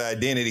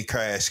identity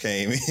crash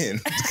came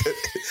in.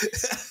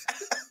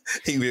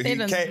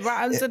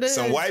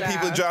 Some white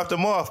people dropped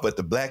him off, but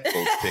the black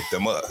folks picked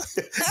him up.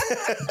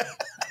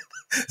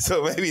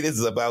 So maybe this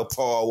is about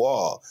Paul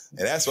Wall,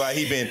 and that's why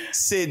he been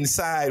sitting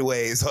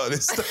sideways all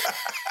this time.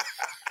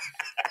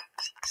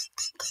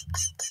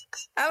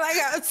 I like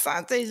how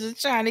Sante's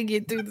just trying to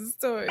get through the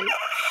story.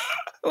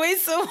 Wait,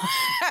 so what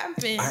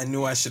happened? I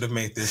knew I should have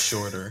made this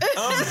shorter.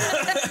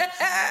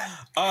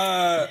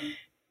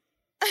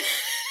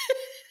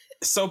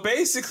 So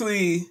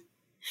basically,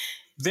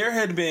 there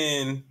had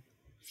been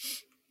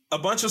a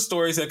bunch of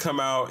stories that come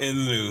out in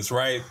the news,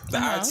 right? The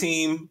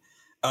I-Team,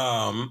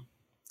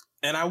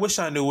 and I wish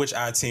I knew which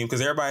I-Team,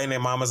 because everybody and their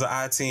mama's an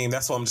I-Team.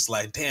 That's why I'm just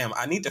like, damn,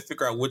 I need to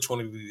figure out which one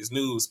of these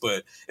news.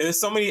 But there's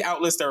so many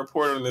outlets that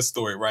reported on this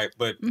story, right?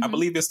 But I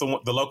believe it's the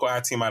local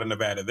I-Team out of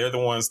Nevada. They're the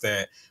ones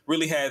that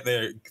really had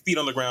their feet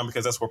on the ground,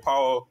 because that's where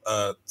Paul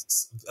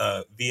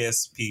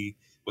VSP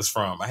was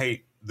from. I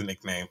hate the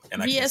nickname.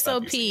 And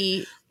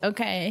VSOP,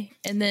 okay.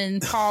 And then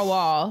Paul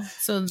Wall.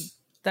 So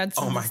that's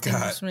oh my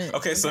God.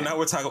 Okay, so now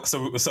we're talking.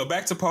 So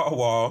back to Paul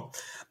Wall.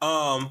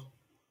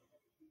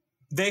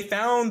 They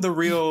found the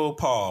real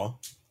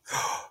Paul.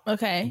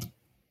 Okay.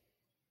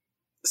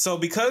 So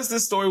because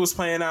this story was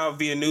playing out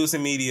via news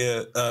and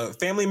media,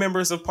 family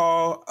members of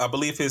Paul, I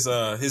believe his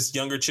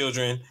younger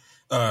children,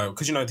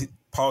 because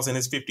Paul's in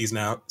his 50s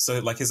now, so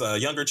like his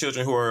younger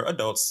children who are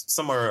adults,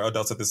 some are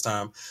adults at this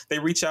time, they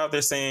reach out,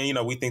 they're saying,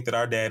 we think that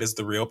our dad is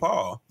the real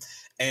Paul.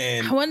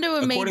 And I wonder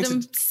what made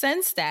them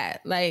sense that,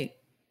 like.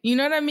 You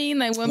know what I mean?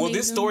 Like,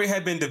 this story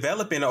had been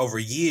developing over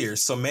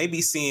years, so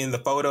maybe seeing the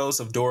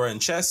photos of Dora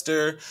and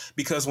Chester,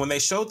 because when they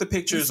showed the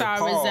pictures of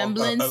Paul, of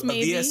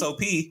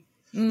VSOP,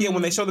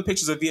 when they showed the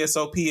pictures of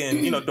VSOP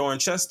and Dora and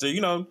Chester,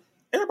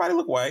 everybody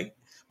looked white,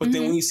 but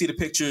then when you see the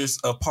pictures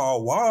of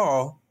Paul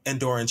Wall and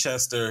Dora and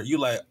Chester, you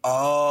like,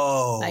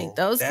 oh, like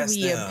those could be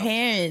your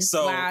parents.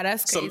 So, wow,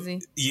 that's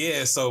crazy.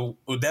 So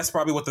that's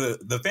probably what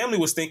the family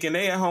was thinking.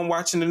 They at home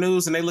watching the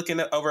news and they looking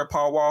over at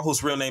Paul Wall,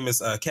 whose real name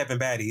is Kevin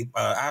Batty.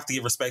 I have to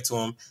give respect to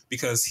him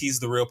because he's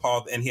the real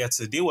Paul and he had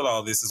to deal with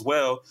all this as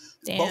well.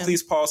 Damn. Both of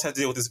these Pauls had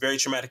to deal with this very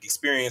traumatic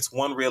experience.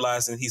 One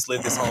realizing he's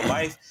lived his whole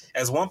life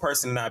as one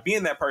person and not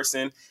being that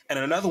person, and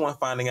another one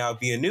finding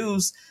out via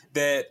news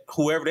that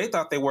whoever they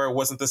thought they were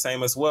wasn't the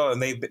same as well, and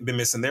they've been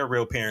missing their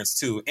real parents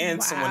too.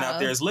 And someone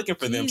out there is looking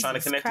for them, trying to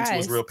connect them to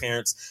his real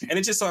parents. And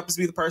it just so happens to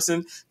be the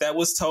person that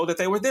was told that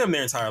they were them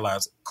their entire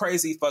lives.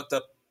 Crazy, fucked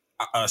up,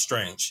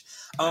 strange.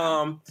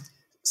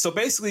 So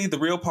basically, the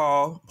real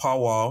Paul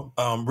Wall,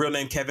 real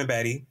name Kevin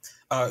Beatty,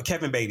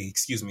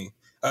 excuse me.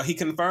 He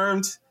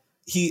confirmed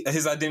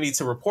his identity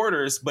to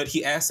reporters, but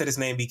he asked that his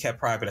name be kept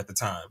private at the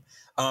time.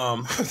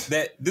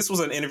 That this was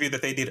an interview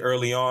that they did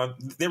early on.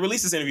 They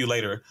released this interview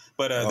later,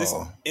 but this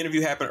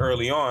interview happened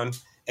early on,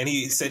 and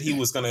he said he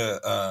was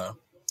gonna.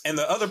 And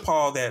the other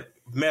Paul that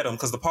met him,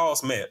 because the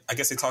Pauls met, I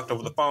guess they talked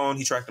over the phone.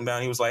 He tracked him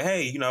down. He was like,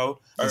 "Hey,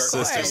 sister,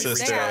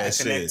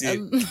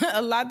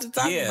 a lot to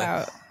talk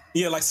about."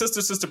 Yeah, like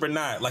sister, but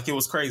not. Like, it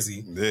was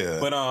crazy. Yeah.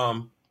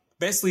 But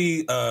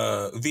basically,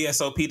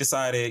 VSOP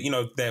decided,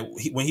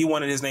 that when he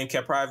wanted his name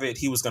kept private,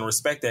 he was going to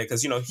respect that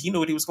because, he knew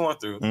what he was going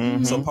through.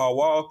 Mm-hmm. So Paul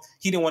Wall,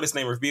 he didn't want his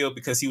name revealed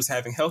because he was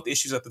having health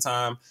issues at the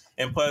time.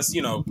 And plus,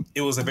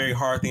 it was a very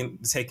hard thing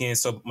to take in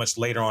so much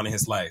later on in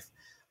his life.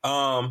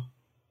 A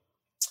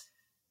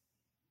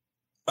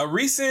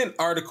recent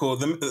article,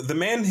 the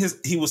man,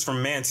 he was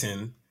from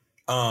Manton,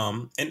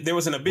 and there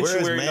was an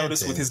obituary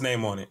notice with his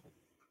name on it.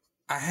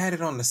 I had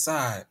it on the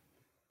side.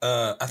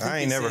 I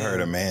ain't never heard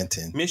of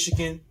Manton.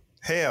 Michigan?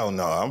 Hell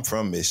no, I'm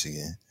from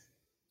Michigan.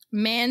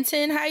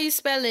 Manton, how you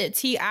spell it?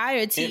 T-I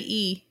or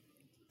T-E?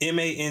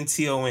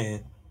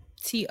 Manton.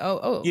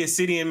 T-O-O. Yeah,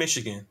 city in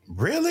Michigan.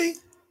 Really?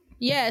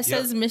 Yeah, it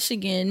says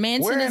Michigan.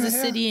 Manton is a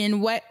city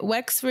in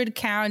Wexford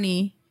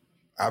County.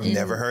 I've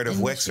never heard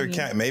of Wexford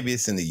County. Maybe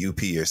it's in the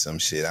UP or some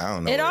shit. I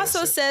don't know. It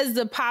also says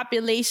the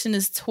population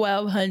is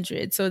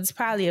 1,200, so it's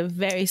probably a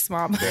very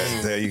small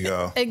place. There you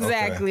go.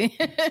 Exactly.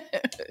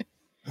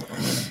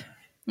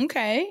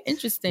 Okay,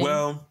 interesting.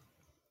 Well,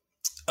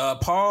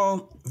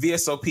 Paul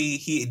VSOP,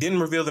 he didn't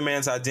reveal the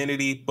man's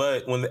identity,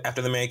 but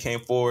after the man came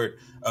forward,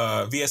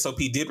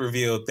 VSOP did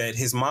reveal that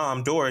his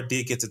mom, Dora,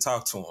 did get to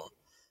talk to him.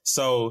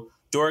 So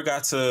Dora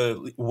got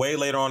to, way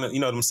later on,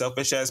 them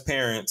selfish ass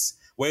parents,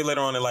 way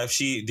later on in life,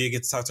 she did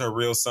get to talk to her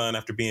real son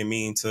after being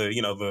mean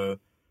to,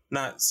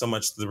 not so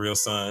much the real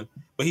son,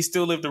 but he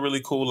still lived a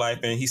really cool life,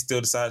 and he still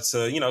decided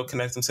to,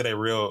 connect them to their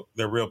real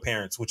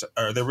parents,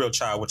 their real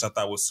child, which I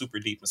thought was super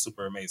deep and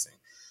super amazing.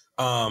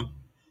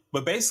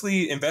 But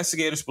basically,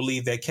 investigators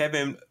believe that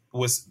Kevin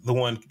was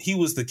he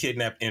was the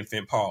kidnapped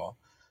infant Paul.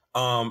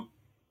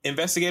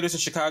 Investigators in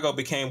Chicago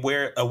became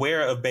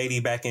aware of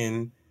Beatty back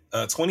in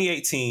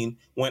 2018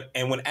 when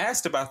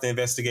asked about the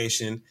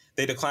investigation,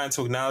 they declined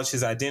to acknowledge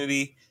his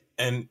identity,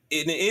 and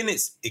in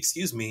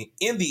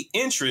the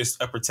interest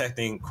of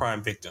protecting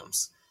crime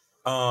victims.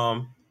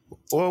 Well,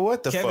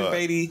 what the Kevin fuck?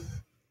 Beatty.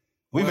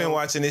 We've been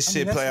watching this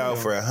shit play out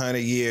for 100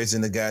 years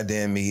in the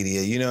goddamn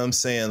media. You know what I'm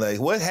saying? Like,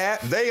 what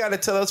happened? They got to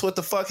tell us what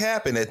the fuck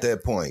happened at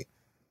that point,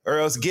 or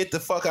else get the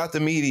fuck out the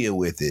media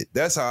with it.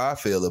 That's how I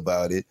feel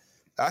about it.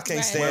 I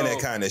can't stand that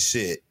kind of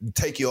shit.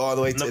 Take you all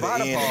the way to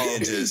Nevada the end Paul, and then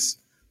just.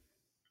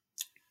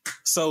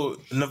 So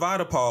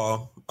Nevada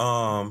Paul,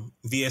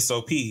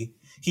 VSOP,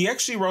 he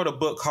actually wrote a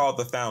book called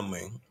The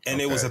Foundling, and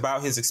it was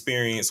about his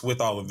experience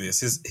with all of this.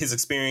 His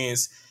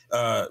experience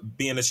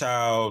being a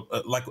child,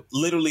 like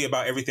literally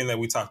about everything that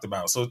we talked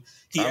about. So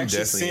I'm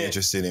definitely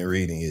interested in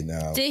reading it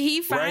now. Did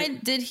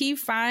he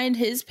find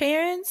his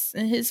parents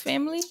and his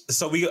family?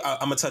 So I'm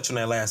gonna touch on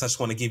that last. I just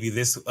want to give you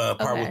this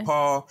part with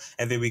Paul,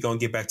 and then we're gonna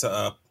get back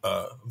to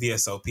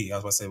VSOP. I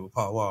was about to say with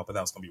Paul Wall, but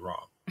that was gonna be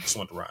wrong. Just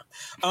want to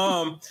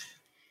rhyme.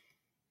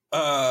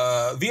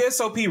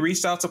 VSOP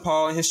reached out to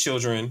Paul and his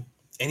children,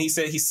 and he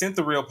said he sent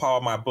the real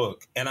Paul my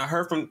book. And I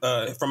heard from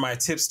my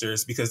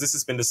tipsters, because this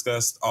has been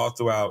discussed all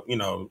throughout,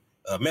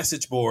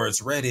 message boards,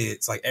 Reddit,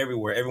 it's like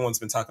everywhere. Everyone's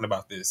been talking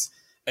about this,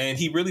 and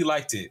he really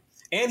liked it,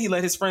 and he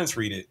let his friends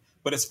read it.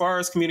 But as far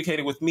as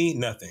communicating with me,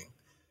 nothing.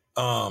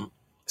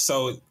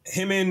 So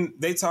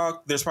they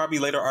talked. There's probably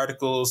later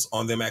articles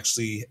on them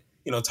actually,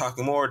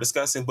 talking more,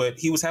 discussing. But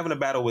he was having a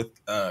battle with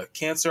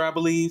cancer, I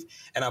believe,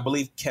 and I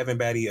believe Kevin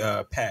Beatty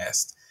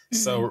passed.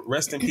 So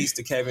rest in peace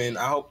to Kevin.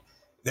 I hope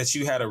that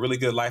you had a really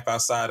good life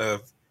outside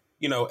of,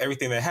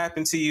 everything that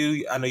happened to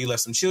you. I know you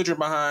left some children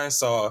behind.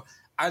 So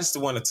I just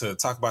wanted to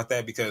talk about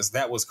that because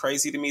that was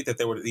crazy to me that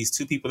there were these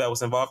two people that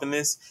was involved in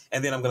this.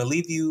 And then I'm going to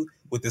leave you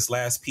with this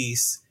last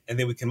piece, and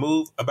then we can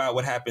move about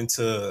what happened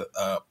to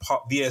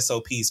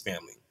VSOP's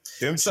family.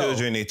 Them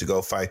children need to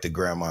go fight the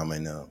grandmama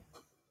now.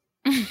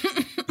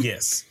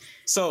 Yes.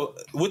 So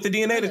with the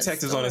DNA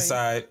detectives on his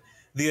side,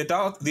 the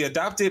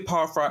adopted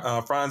Paul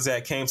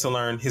Franzak came to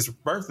learn his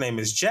birth name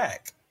is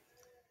Jack.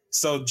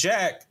 So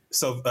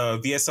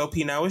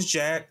VSOP now is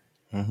Jack,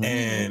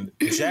 and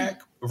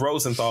Jack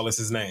Rosenthal is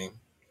his name.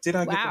 Did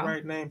I get the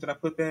right name? Did I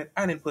put that?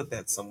 I didn't put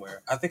that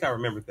somewhere. I think I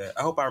remembered that.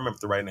 I hope I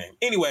remembered the right name.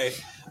 Anyway,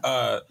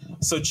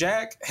 so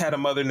Jack had a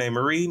mother named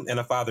Marie and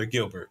a father,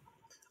 Gilbert.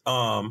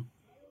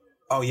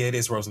 It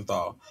is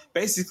Rosenthal.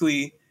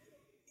 Basically,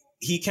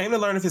 he came to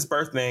learn of his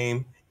birth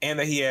name and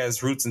that he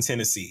has roots in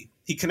Tennessee.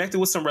 He connected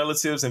with some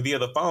relatives, and via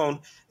the phone,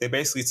 they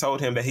basically told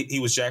him that he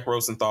was Jack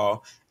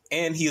Rosenthal.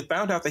 And he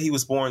found out that he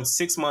was born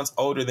 6 months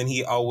older than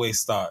he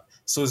always thought.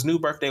 So his new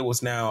birthday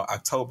was now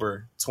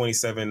October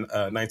 27,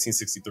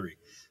 1963.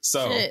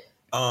 So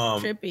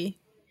trippy.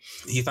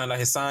 He found out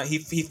his sign.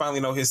 He finally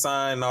know his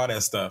sign and all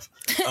that stuff.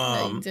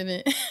 No, you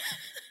didn't.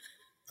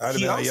 I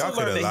don't know. Y'all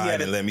could have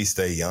lied and let me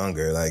stay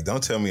younger. Like,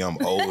 don't tell me I'm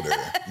older.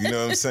 You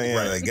know what I'm saying?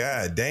 Right. Like,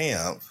 God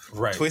damn.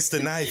 Right. Twist the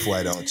knife,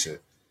 why don't you?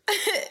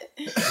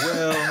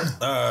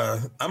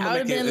 Well, I'm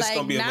gonna make it. It's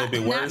gonna be a little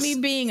bit worse. Not me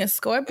being a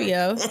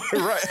Scorpio.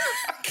 Right.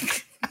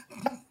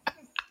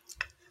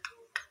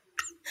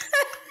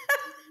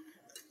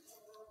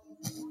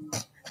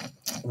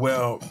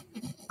 Well,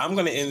 I'm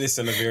gonna end this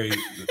in a very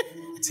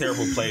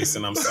terrible place,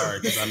 and I'm sorry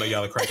because I know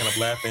y'all are cracking up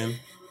laughing.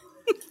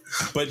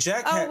 But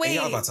Jack, wait.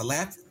 y'all about to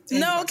laugh?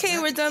 No, okay,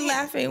 we're done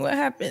laughing. What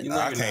happened? No,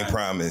 I can't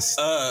promise.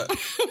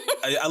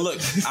 Look,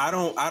 I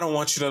don't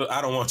want you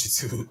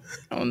to.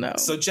 Oh no.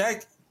 So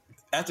Jack,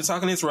 after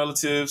talking to his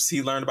relatives,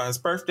 he learned about his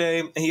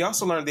birthday, and he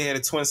also learned they had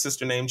a twin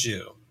sister named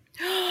Jill.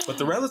 But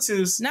the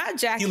relatives, not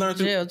Jack he learned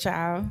and Jill,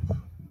 child.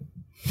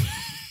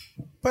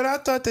 But I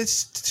thought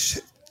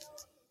that.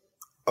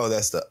 Oh,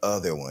 that's the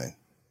other one.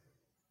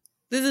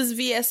 This is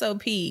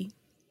VSOP.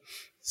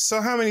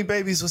 So how many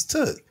babies was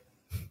took?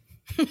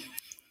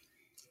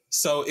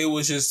 So it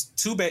was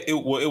just it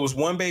was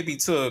one baby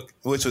took,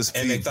 which was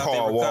and they thought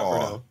Paul they recovered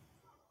Wall.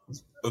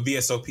 him.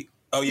 VSOP.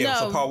 Oh yeah, no.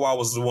 So Paul Wall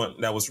was the one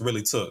that was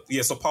really took.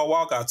 Yeah, so Paul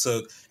Wall got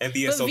took, and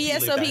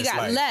VSOP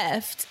got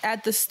left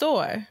at the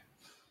store.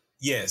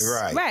 Yes,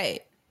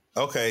 right.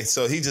 Okay,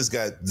 so he just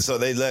got. So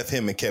they left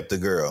him and kept the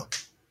girl.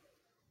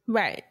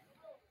 Right.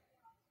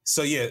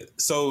 So yeah,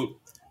 so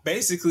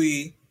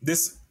basically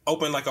this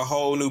opened like a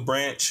whole new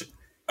branch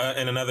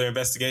in another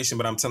investigation.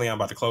 But I'm telling you, I'm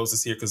about to close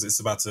this here because it's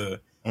about to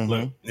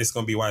look. It's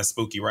going to be why it's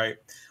spooky, right?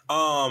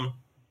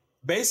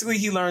 Basically,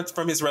 he learned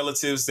from his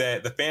relatives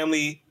that the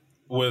family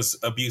was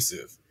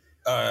abusive.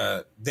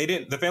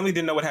 The family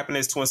didn't know what happened to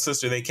his twin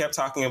sister. They kept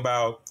talking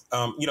about,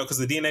 because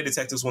the DNA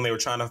detectives, when they were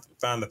trying to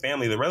find the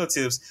family, the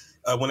relatives,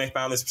 when they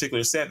found this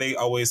particular set, they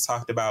always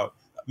talked about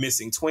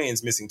missing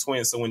twins.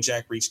 So when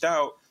Jack reached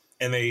out,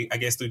 and they, I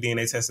guess through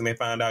DNA testing, they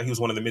found out he was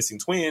one of the missing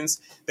twins.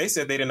 They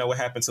said they didn't know what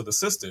happened to the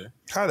sister.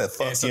 How the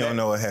fuck you don't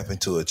know what happened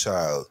to a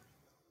child?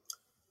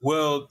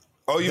 Well,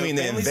 you mean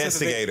the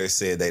investigators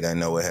said they didn't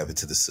know what happened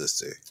to the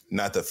sister,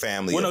 not the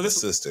family of the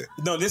sister?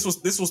 No, this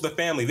was the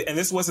family, and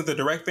this wasn't the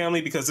direct family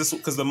because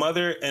the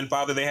mother and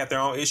father, they had their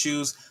own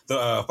issues.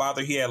 The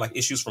father, he had like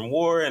issues from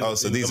war, and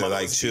so these are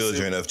like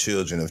children of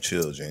children of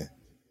children.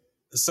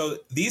 So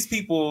these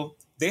people,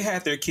 they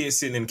had their kids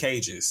sitting in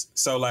cages.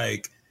 So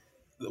like,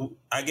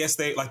 I guess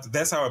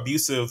that's how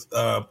abusive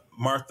not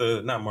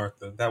Martha,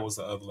 that was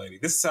the other lady.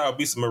 This is how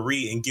abusive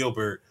Marie and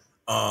Gilbert,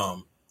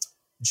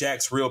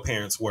 Jack's real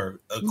parents were,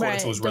 according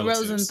to his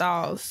relatives. The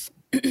Rosenthal's.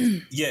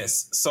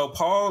 Yes. So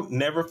Paul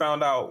never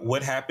found out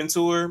what happened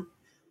to her,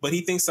 but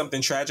he thinks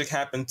something tragic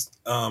happened.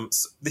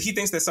 He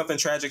thinks that something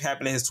tragic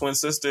happened to his twin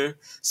sister.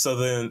 So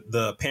then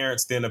the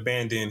parents then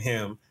abandoned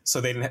him. So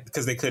they didn't,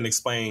 because they couldn't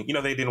explain.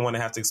 They didn't want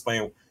to have to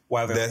explain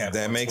why they had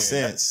that makes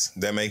sense.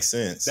 That makes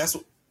sense.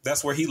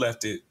 That's where he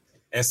left it,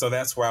 and so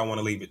that's where I want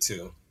to leave it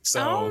too.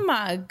 So, oh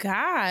my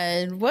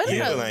God, what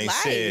a life!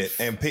 Shit.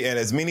 And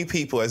as many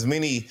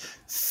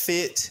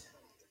fit,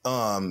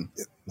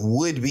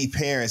 would-be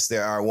parents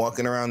that are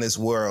walking around this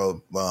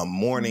world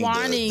wanting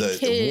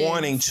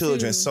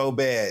children so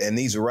bad, and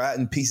these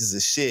rotten pieces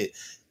of shit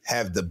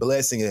have the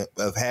blessing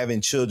of having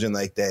children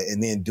like that,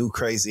 and then do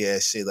crazy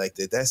ass shit like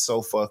that. That's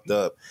so fucked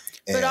up.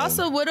 But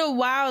also, what a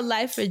wild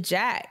life for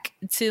Jack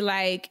to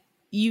like.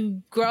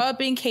 You grow up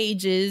in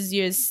cages.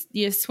 Your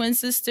twin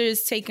sister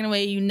is taken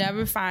away. You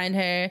never find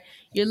her.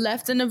 You're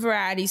left in a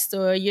variety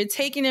store. You're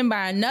taken in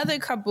by another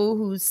couple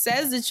who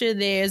says that you're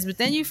theirs, but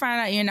then you find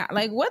out you're not.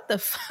 Like, what the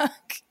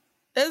fuck?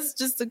 That's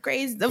just a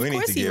crazy. We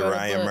need to get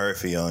Ryan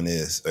Murphy on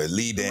this, or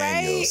Lee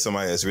Daniels, right?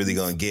 Somebody that's really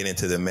going to get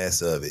into the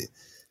mess of it.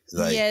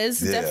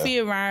 It's definitely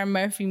a Ryan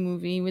Murphy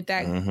movie with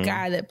that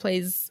guy that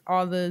plays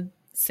all the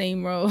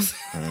same roles.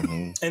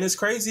 And it's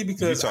crazy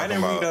because I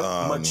didn't read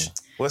up much.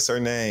 What's her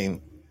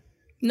name?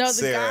 No,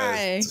 the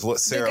guy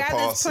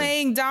that's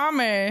playing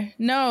Dahmer.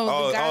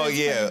 No, the guy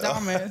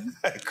that's playing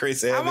Dahmer.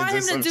 Chris Evans. I want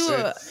him to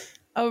do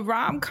a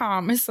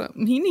rom-com or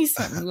something. He needs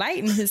something light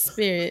in his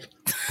spirit.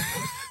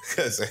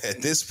 Because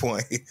at this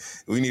point,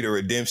 we need a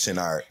redemption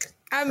arc.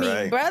 I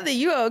mean, brother,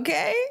 you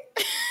okay?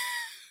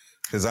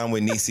 Because I'm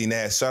with Niecy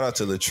Nash. Shout out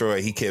to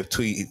LaTroy. He kept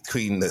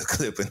tweeting the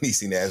clip of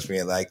Niecy Nash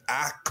being like,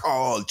 "I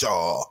called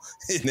y'all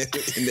in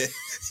that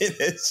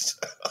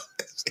show."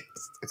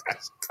 I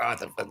called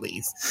the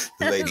police.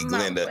 Lady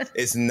Glenda.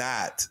 It's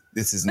not.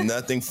 This is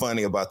nothing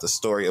funny about the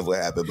story of what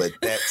happened, but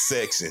that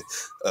section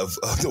of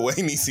the way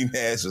Niecy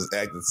Nash was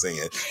acting,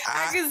 saying,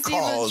 I can see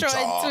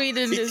LaTroy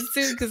tweeting this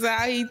too, because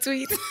how he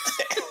tweets.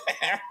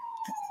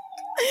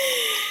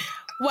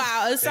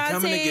 Wow,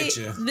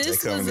 Asante,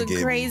 this was a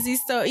crazy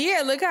story.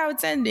 Yeah, look how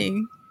it's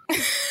ending.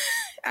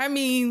 I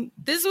mean,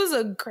 this was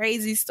a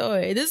crazy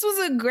story. This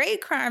was a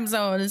great crime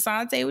zone,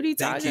 Asante. What are you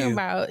talking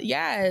about?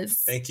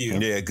 Yes. Thank you.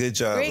 Yeah, good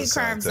job, great Asante.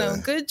 Crime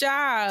zone. Good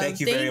job. Thank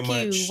you very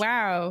much.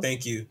 Wow.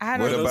 Thank you.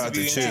 What about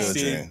the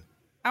children?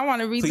 I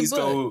want to read the book. Please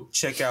go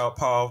check out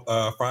Paul.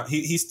 Paul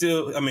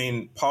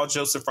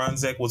Joseph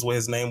Franzek was what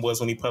his name was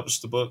when he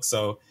published the book.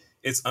 So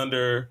it's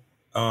under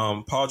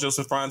Paul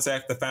Joseph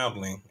Franzek, The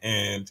Foundling.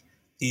 And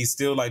he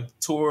still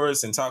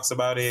tours and talks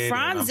about it.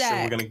 Franzek. And I'm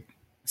sure we're gonna.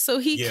 So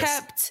he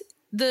kept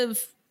the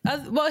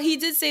Well, he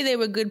did say they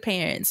were good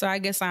parents, so I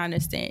guess I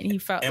understand. He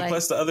felt and like,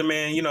 plus the other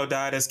man,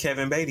 died as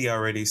Kevin Beatty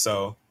already.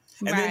 So,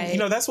 and right.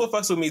 then that's what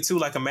fucks with me too.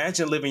 Like,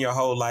 imagine living your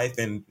whole life,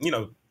 and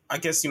I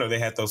guess they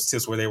had those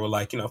tips where they were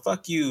like,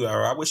 fuck you,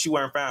 or I wish you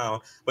weren't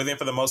found. But then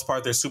for the most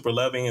part, they're super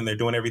loving and they're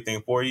doing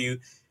everything for you.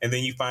 And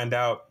then you find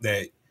out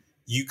that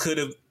you could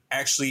have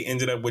actually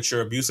ended up with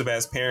your abusive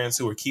ass parents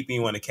who were keeping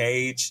you in a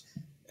cage.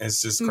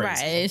 It's just crazy.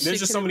 Right. There's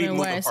just so many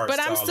moving parts. But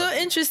I'm still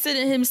interested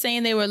in him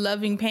saying they were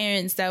loving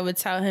parents that would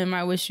tell him,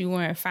 I wish you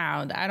weren't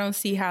found. I don't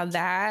see how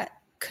that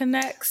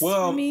connects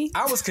for me.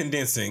 I was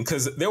condensing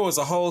because there was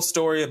a whole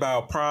story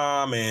about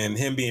prom and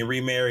him being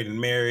remarried and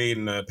married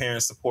and the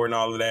parents' support and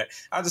all of that.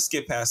 I just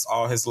skipped past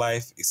all his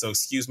life, so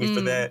excuse me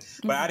for that.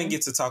 But I didn't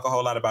get to talk a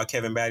whole lot about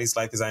Kevin Beatty's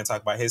life because I didn't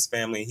talk about his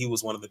family. He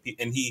was one of the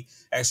people, and he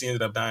actually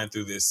ended up dying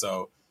through this.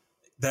 So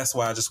that's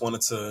why I just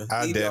wanted to.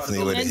 I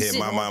definitely would have hit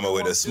my mama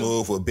with a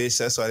smooth, well, bitch,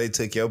 that's why they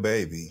took your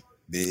baby.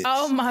 Bitch.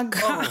 Oh my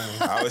God.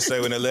 I always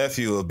say when they left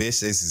you, a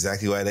bitch, that's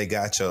exactly why they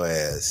got your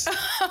ass.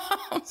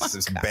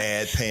 It's a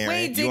bad parent.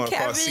 Wait, you want to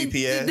call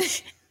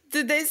CPS?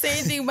 Did they say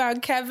anything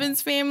about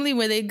Kevin's family?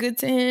 Were they good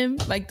to him?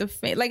 Like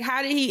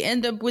how did he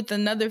end up with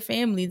another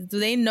family? Do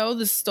they know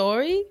the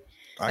story?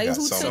 I got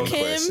so many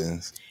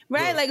questions.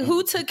 Right, like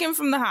who took him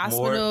from the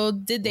hospital?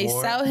 Did they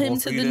sell him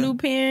to the new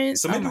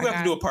parents? So maybe we have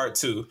to do a part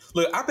 2.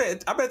 Look, I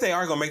bet they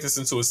are gonna make this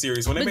into a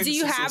series. When they make do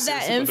you have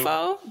that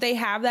info? They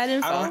have that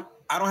info?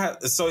 I don't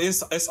have. So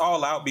it's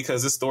all out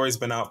because this story's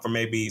been out for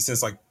maybe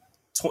since like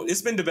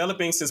it's been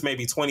developing since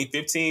maybe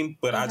 2015.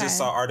 But I just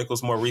saw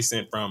articles more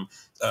recent from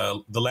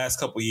the last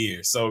couple of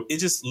years. So it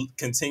just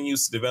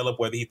continues to develop.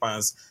 Whether he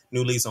finds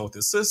new leads on with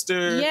his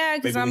sister,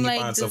 because maybe he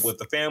finds up with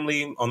the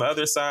family on the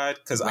other side.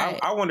 Because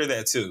I wonder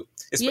that too.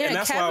 And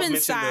that's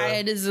Kevin's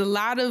side is a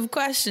lot of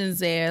questions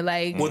there.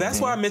 Like, well,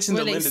 that's why I mentioned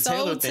the Linda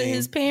Taylor thing. To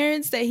his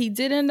parents that he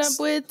did end up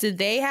with. Did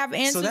they have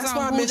answers so that's on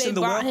why who I mentioned they the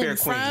bought welfare him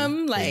queen.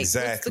 From? Like,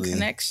 exactly. What's the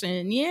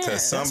connection? Yeah,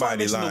 because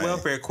somebody lied. The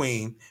welfare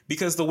queen,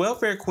 because the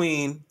welfare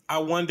queen. I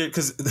wondered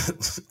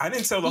because I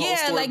didn't tell the whole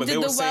story, like, but did they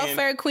were the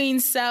welfare queen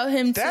sell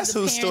him? That's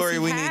to the whose story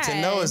we need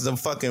to know is the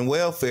fucking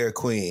welfare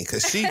queen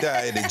because she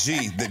died a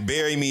G. That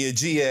bury me a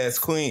G ass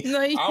queen. No,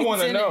 I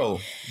want to know,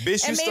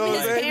 bitch. You stole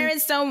baby?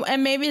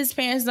 And maybe his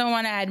parents don't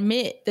want to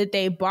admit that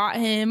they bought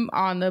him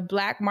on the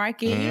black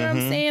market. You know what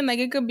I'm saying? Like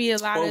it could be a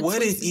lot of. But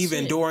what if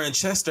even Dora and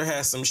Chester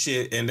had some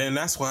shit, and then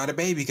that's why the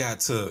baby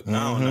got took? I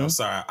don't know.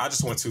 Sorry, I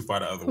just went too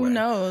far the other way. Who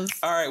knows?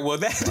 All right, well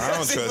I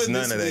don't trust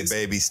none of that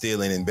baby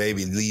stealing and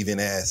baby leaving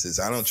asses.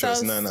 I don't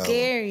trust none of them.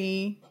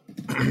 Scary.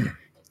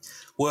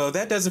 Well,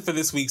 that does it for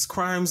this week's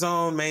Crime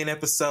Zone main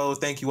episode.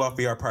 Thank you all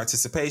for your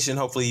participation.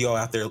 Hopefully y'all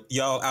out there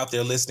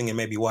listening and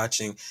maybe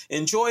watching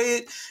enjoy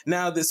it.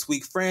 Now this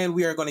week, friend,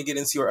 we are going to get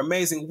into your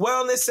amazing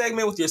wellness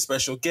segment with your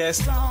special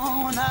guest.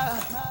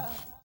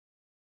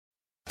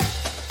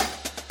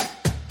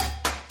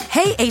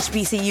 Hey,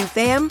 HBCU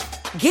fam.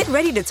 Get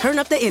ready to turn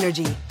up the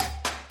energy.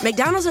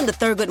 McDonald's and the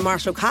Thurgood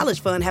Marshall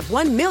College Fund have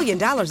 $1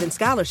 million in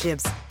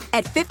scholarships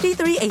at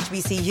 53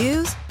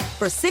 HBCUs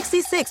for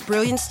 66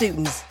 brilliant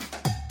students.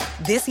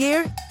 This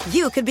year,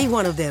 you could be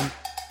one of them.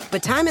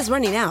 But time is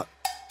running out.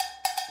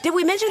 Did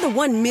we mention the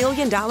 $1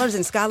 million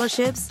in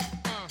scholarships?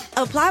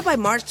 Apply by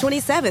March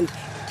 27th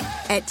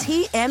at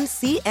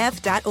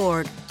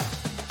tmcf.org.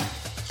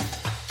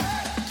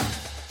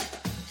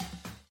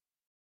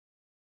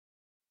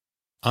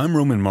 I'm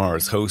Roman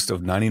Mars, host of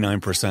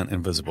 99%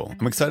 Invisible.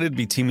 I'm excited to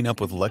be teaming up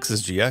with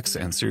Lexus GX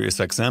and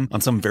SiriusXM on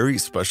some very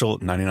special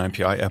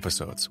 99PI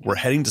episodes. We're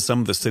heading to some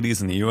of the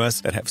cities in the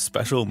U.S. that have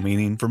special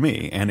meaning for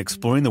me and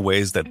exploring the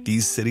ways that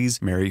these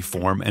cities marry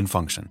form and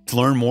function. To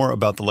learn more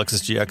about the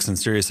Lexus GX and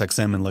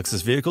SiriusXM and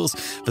Lexus vehicles,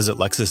 visit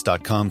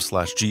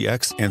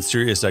lexus.com/GX and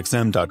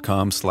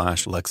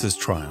SiriusXM.com/Lexus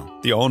Trial.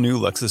 The all-new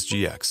Lexus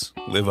GX.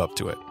 Live up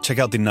to it. Check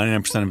out the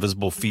 99%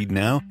 Invisible feed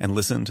now and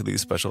listen to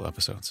these special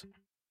episodes.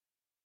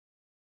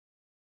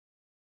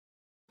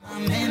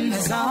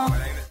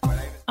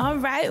 All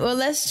right, well,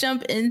 let's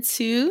jump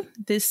into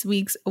this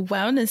week's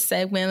wellness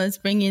segment. Let's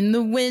bring in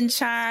the wind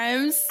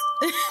chimes.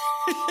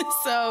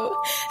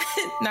 So,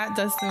 not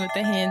Dustin with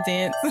the hand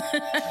dance.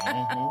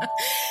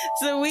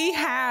 So we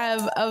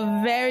have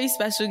a very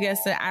special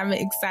guest that I'm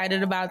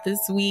excited about this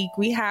week.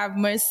 We have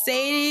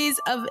Mercedes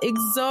of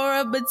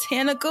Ixora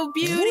Botanical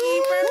Beauty.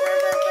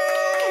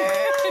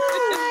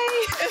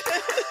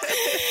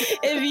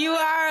 If you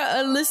are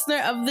a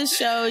listener of the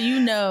show, you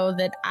know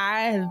that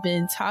I have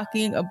been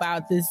talking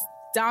about this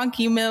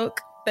donkey milk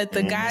that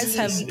the guys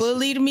have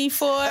bullied me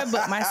for,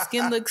 but my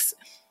skin looks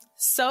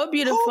so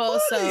beautiful.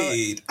 So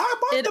it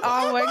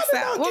all works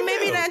out. Well,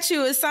 maybe not you.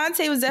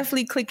 Asante was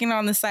definitely clicking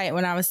on the site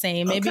when I was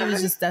saying maybe it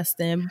was just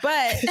Dustin,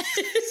 but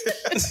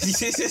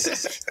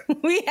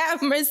we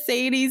have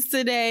Mercedes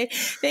today.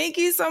 Thank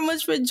you so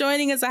much for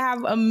joining us. I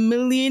have a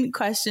million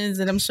questions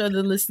and I'm sure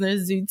the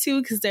listeners do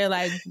too, because they're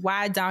like,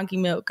 why donkey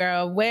milk,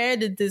 girl? Where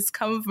did this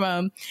come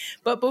from?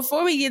 But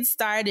before we get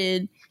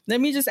started,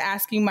 let me just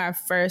ask you my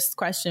first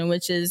question,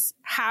 which is,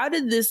 how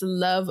did this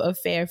love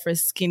affair for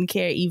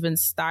skincare even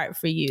start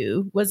for you?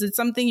 you? Was it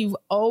something you've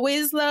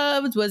always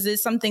loved? Was it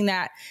something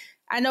that,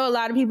 I know a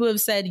lot of people have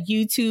said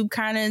YouTube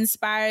kind of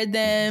inspired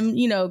them,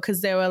 you know,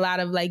 because there were a lot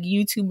of like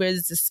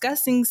YouTubers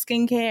discussing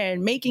skincare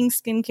and making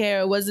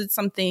skincare. Or was it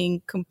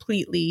something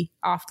completely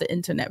off the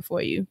internet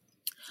for you?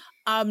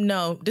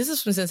 No, this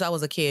is from since I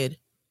was a kid.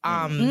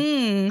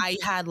 I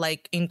had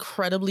like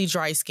incredibly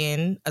dry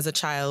skin as a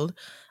child.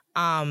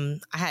 I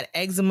had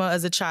eczema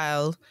as a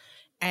child.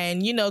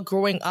 And, you know,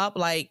 growing up,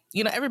 like,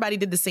 you know, everybody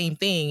did the same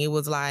thing. It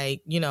was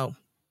like, you know,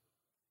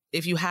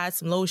 if you had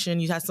some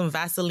lotion, you had some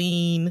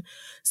Vaseline,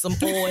 some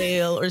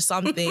oil or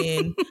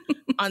something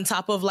on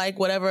top of like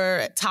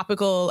whatever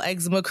topical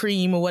eczema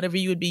cream or whatever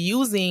you would be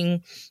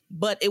using.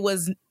 But it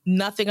was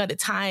nothing at the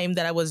time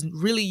that I was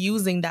really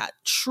using that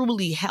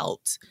truly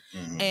helped.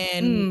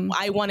 And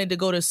I wanted to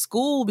go to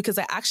school because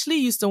I actually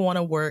used to want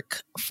to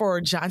work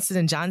for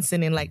Johnson &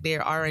 Johnson in like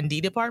their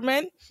R&D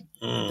department.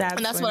 And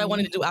that's what I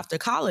wanted to do after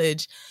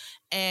college.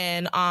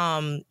 And,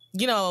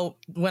 you know,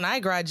 when I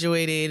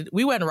graduated,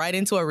 we went right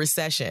into a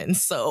recession.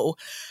 So,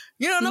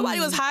 you know, nobody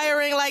was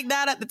hiring like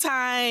that at the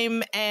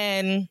time.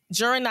 And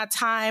during that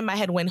time, I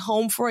had went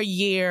home for a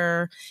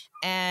year.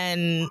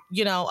 And,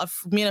 you know,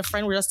 me and a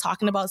friend were just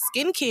talking about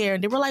skincare.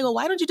 And they were like, well,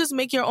 why don't you just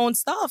make your own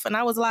stuff? And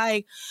I was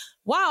like,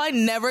 wow, I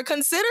never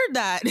considered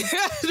that.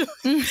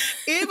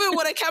 Even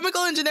with a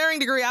chemical engineering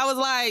degree, I was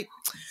like,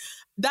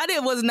 that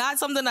it was not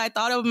something I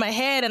thought of in my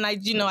head. And I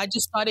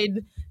just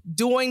started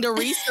doing the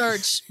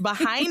research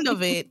behind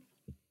of it.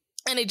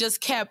 And it just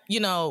kept, you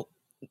know,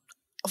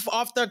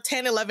 after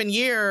 10, 11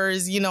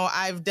 years, you know,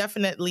 I've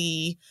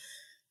definitely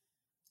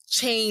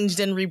changed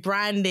and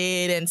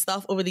rebranded and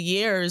stuff over the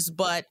years.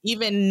 But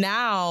even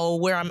now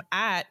where I'm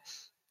at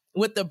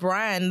with the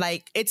brand,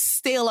 like it's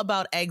still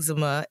about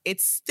eczema.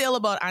 It's still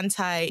about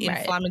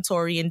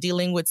anti-inflammatory and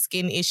dealing with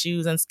skin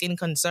issues and skin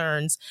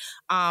concerns,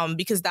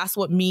 because that's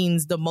what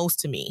means the most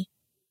to me.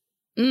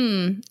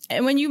 And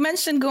when you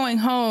mentioned going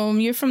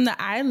home, you're from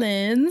the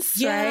islands,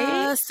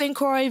 yeah, right? St.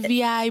 Croix,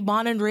 VI,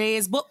 born and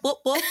raised. Boop, boop,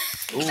 boop.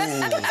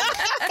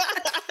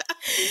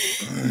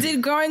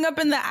 Did growing up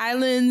in the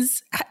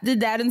islands,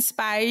 did that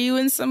inspire you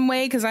in some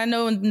way? Because I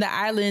know in the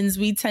islands,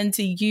 we tend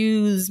to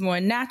use more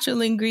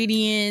natural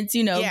ingredients.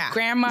 You know,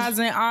 grandmas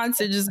and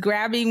aunts are just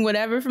grabbing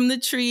whatever from the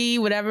tree,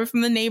 whatever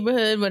from the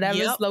neighborhood,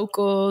 whatever's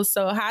local.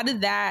 So how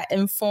did that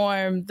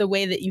inform the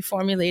way that you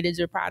formulated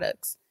your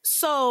products?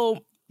 So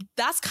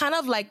that's kind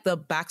of like the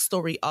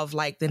backstory of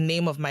like the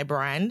name of my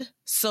brand.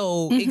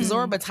 So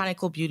Ixora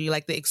Botanical Beauty,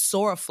 like the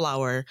Ixora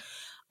flower,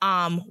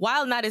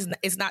 while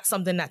it's not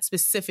something that's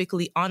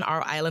specifically on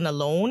our island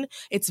alone,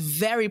 it's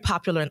very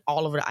popular in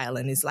all over the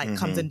island. It's like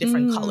comes in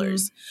different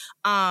colors.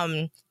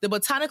 The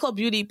botanical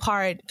beauty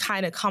part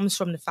kind of comes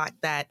from the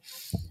fact that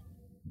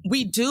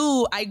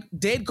I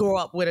did grow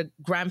up with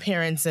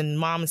grandparents and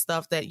mom and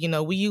stuff that, you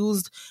know, we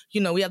used,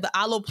 you know, we have the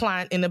aloe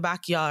plant in the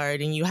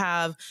backyard and you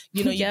have,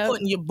 you know, you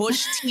put in your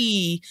bush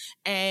tea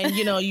and,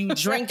 you know, you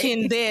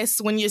drinking this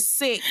when you're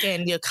sick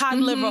and your cod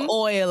liver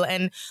oil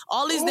and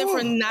all these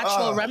different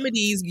natural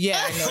remedies.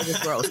 Yeah, I know, it was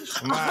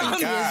gross. My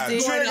God.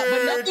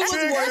 But nothing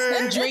was worse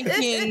than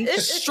drinking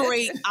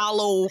straight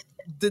aloe.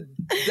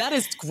 That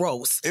is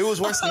gross. It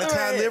was worse than the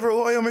cod liver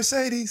oil,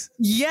 Mercedes.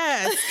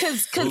 Yes,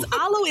 because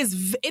aloe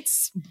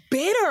it's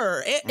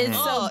bitter. It's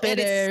so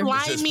bitter. It's slimy.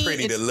 It's just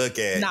pretty to look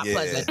at. Not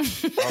pleasant.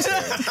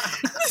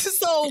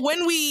 So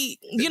when we,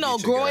 you know,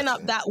 growing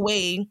up that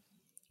way,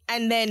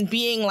 and then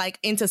being like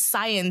into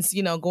science,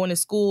 you know, going to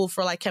school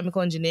for like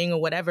chemical engineering or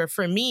whatever,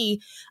 for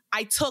me,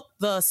 I took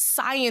the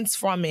science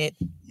from it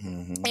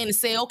and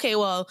say, okay,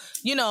 well,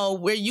 you know,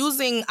 we're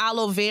using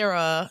aloe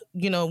vera,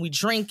 you know, we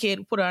drink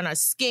it, put it on our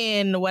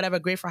skin or whatever,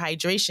 great for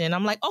hydration.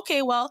 I'm like,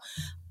 okay, well,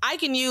 I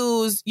can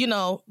use, you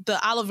know, the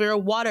aloe vera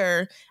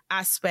water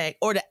aspect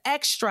or the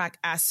extract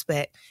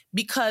aspect,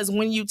 because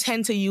when you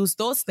tend to use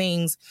those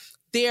things,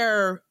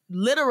 they're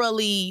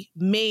literally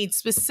made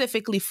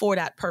specifically for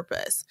that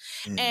purpose.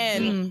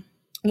 And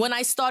when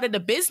I started the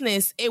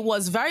business, it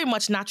was very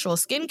much natural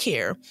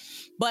skincare.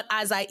 But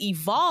as I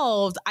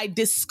evolved, I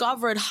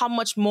discovered how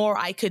much more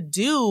I could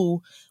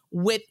do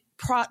with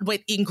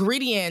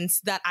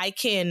ingredients that I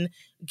can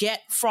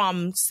get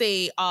from,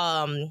 say,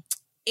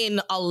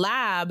 in a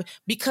lab,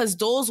 because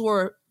those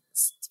were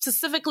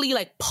specifically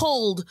like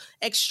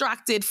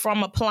extracted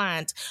from a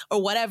plant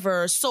or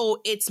whatever.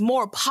 So it's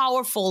more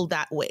powerful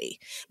that way.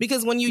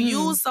 Because when you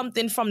use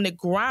something from the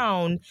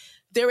ground,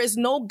 there is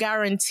no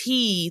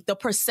guarantee the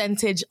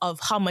percentage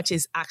of how much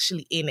is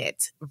actually in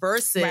it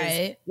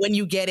versus when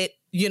you get it,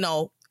 you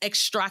know,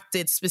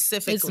 extracted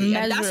specifically.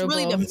 And that's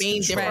really the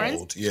main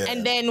difference. Yeah.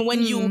 And then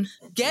when you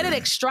get it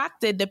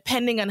extracted,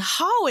 depending on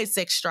how it's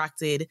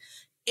extracted,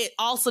 it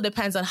also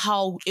depends on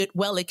how it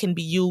can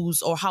be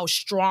used or how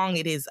strong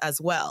it is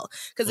as well.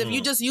 Because if you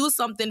just use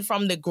something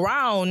from the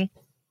ground,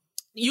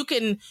 you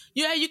can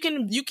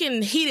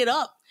heat it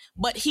up,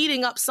 but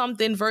heating up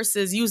something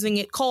versus using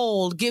it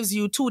cold gives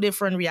you two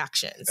different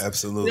reactions.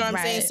 Absolutely. You know what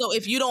I'm saying? So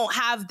if you don't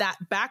have that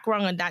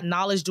background and that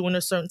knowledge doing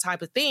a certain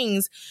type of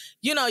things,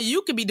 you know,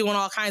 you could be doing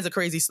all kinds of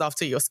crazy stuff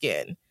to your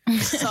skin.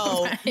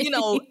 So,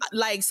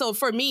 so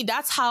for me,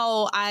 that's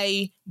how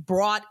I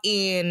brought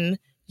in,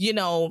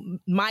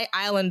 my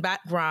island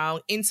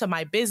background into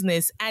my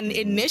business. And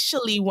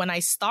initially when I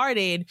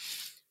started,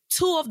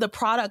 2 of the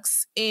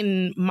products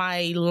in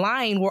my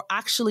line were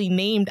actually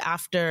named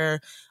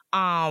after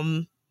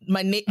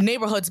my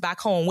neighborhoods back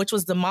home, which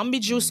was the Mambi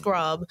Juice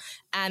Scrub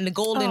and the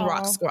Golden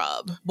Rock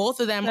Scrub. Both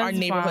of them are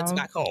neighborhoods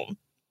back home.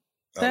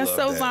 That's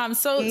so fun.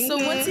 So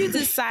once you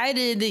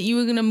decided that you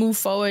were going to move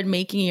forward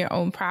making your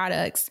own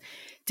products,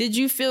 did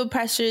you feel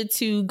pressure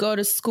to go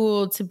to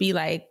school to be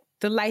like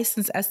the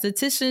licensed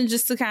esthetician,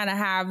 just to kind of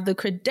have the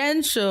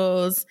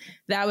credentials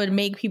that would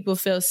make people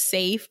feel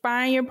safe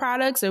buying your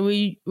products? Or were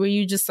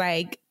you just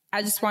like,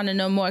 I just want to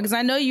know more? Because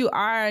I know you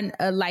are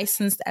a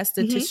licensed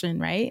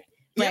esthetician, right?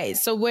 Yep. Right.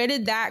 So where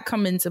did that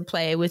come into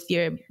play with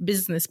your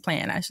business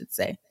plan, I should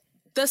say?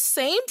 The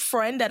same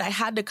friend that I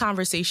had the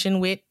conversation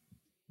with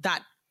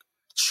that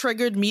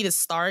triggered me to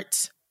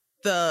start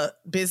the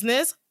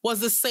business was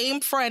the same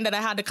friend that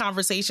I had the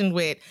conversation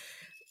with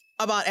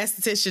about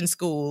esthetician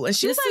school. And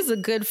she was like, is a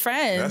good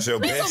friend. That's your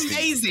bestie. It's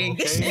amazing.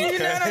 Okay. You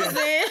know what I'm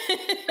saying?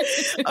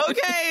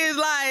 Okay,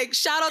 like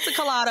shout out to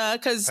Kalada,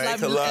 because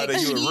Kalada,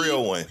 you a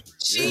real one.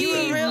 She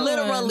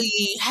literally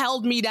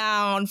held me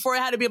down for it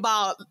had to be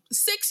about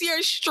 6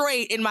 years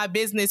straight in my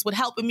business, with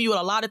helping me with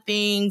a lot of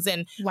things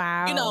and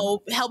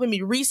helping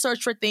me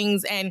research for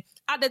things. And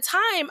at the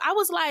time, I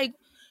was like,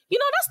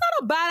 that's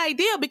not a bad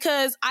idea,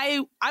 because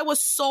I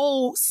was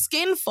so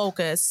skin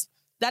focused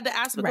that the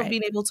aspect of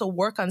being able to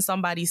work on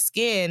somebody's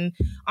skin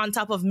on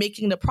top of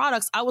making the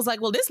products, I was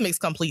like, well, this makes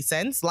complete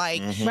sense.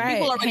 Like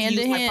people already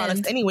use my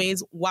products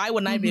anyways. Why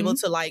wouldn't I be able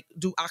to like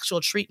do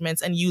actual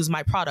treatments and use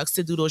my products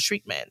to do those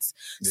treatments?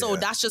 So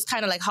that's just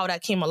kind of like how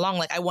that came along.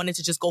 Like I wanted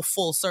to just go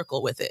full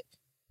circle with it.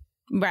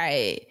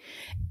 Right.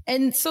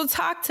 And so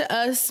talk to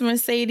us,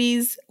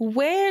 Mercedes,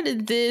 where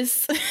did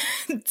this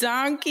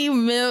donkey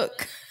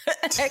milk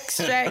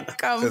extract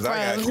come from? Because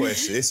I got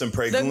questions. It's some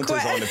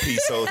preguntas on the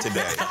piso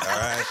today. All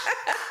right.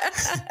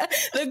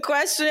 The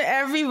question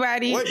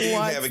everybody wants to know.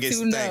 What do you have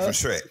against the thing from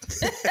Shrek?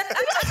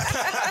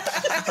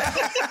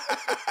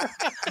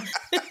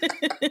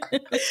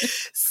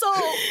 So,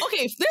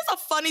 okay, there's a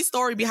funny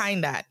story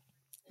behind that.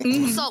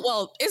 So,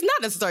 well, it's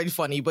not necessarily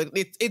funny, but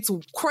it's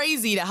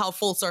crazy to how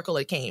full circle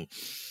it came.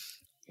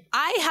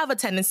 I have a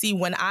tendency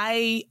when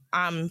I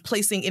am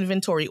placing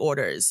inventory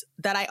orders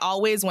that I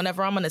always,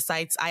 whenever I'm on the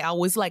sites, I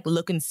always like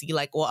look and see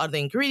like what other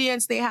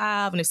ingredients they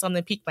have. And if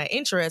something piqued my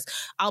interest,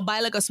 I'll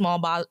buy like a small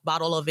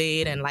bottle of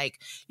it and like,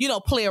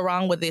 play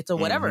around with it or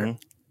whatever.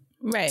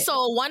 Right.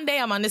 So one day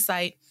I'm on the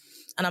site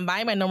and I'm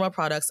buying my normal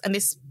products and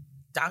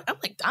I'm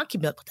like, donkey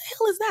milk, what the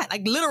hell is that?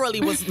 Like literally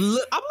I'm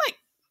like,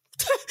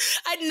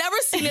 I'd never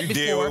seen it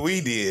before. You did what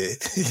we did.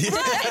 Right,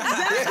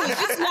 exactly.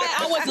 That's why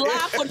I was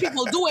laugh when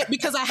people do it,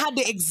 because I had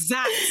the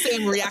exact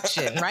same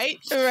reaction, right?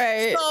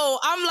 Right. So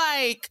I'm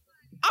like,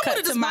 I'm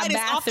going to just buy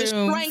this off the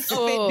strength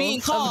of it being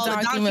called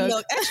a donkey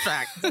milk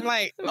extract. I'm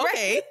like,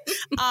 okay.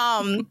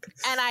 And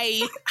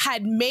I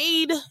had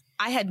made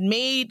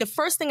the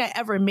first thing I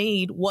ever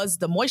made was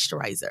the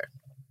moisturizer.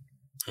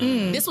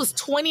 This was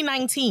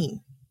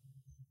 2019.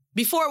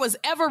 Before it was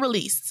ever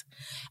released.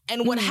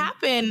 And what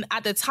happened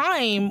at the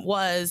time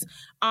was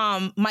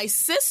my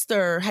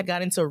sister had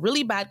got into a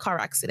really bad car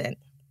accident.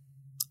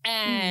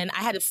 And I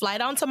had to fly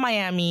down to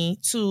Miami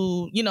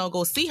to,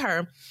 go see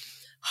her.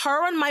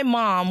 Her and my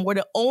mom were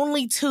the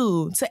only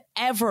two to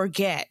ever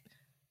get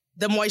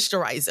the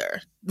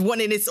moisturizer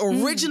when in its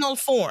original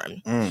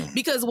form.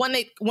 Because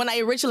when I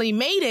originally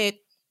made it,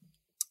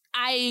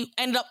 I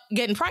ended up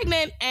getting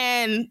pregnant,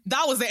 and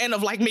that was the end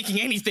of like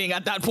making anything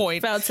at that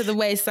point. Fell to the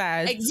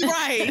wayside.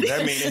 Right.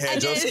 That means it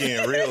had your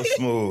skin real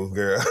smooth,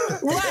 girl.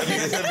 Right.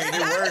 that means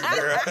it worked,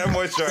 girl. That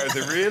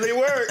moisturizer really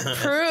worked.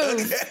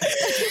 Proof.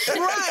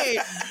 Right.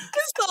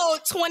 So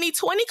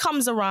 2020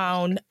 comes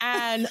around,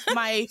 and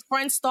my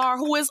friend Star,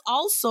 who is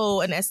also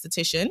an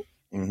esthetician,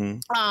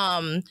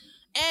 and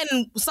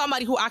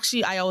somebody who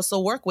actually I also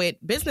work with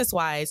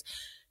business-wise,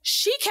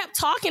 she kept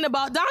talking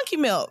about donkey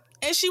milk.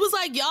 And she was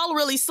like, y'all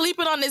really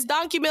sleeping on this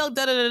donkey milk,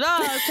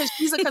 because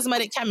she's a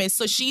cosmetic chemist.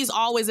 So she's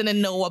always in the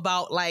know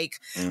about like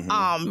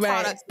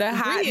products. The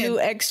hot new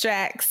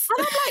extracts.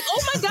 And I'm like,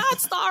 oh my God,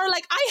 Star,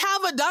 like I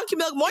have a donkey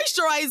milk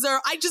moisturizer.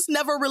 I just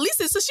never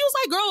released it. So she was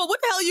like, girl, what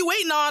the hell are you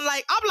waiting on?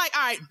 Like, I'm like,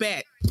 all right,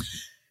 bet.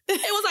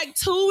 It was like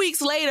 2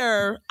 weeks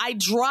later, I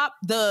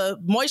dropped the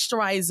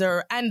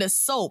moisturizer and the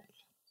soap.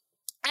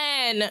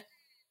 And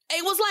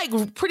it was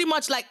like pretty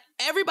much like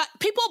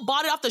people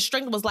bought it off the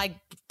strength. It was like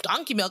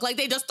donkey milk. Like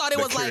they just thought it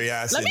was like,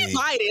 let me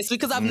buy this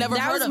because I've never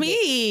heard of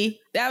it.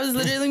 That was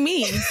literally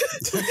me. And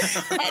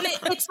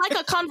it's like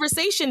a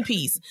conversation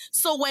piece.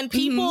 So when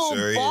people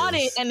bought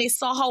it and they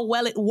saw how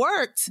well it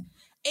worked,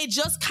 it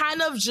just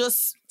kind of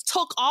just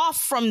took off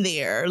from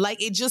there.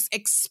 Like it just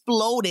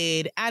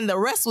exploded, and the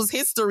rest was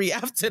history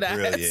after that.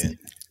 Brilliant.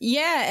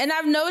 Yeah, and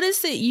I've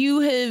noticed that you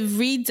have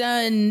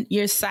redone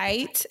your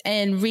site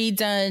and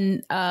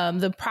redone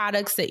the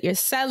products that you're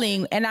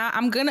selling. And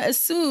I'm going to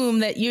assume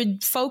that you're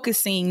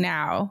focusing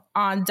now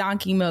on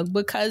donkey milk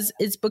because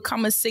it's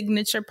become a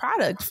signature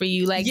product for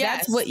you. Like,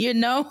 that's what you're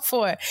known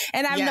for.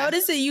 And I've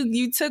noticed that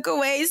you took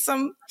away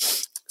some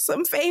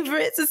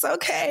favorites. It's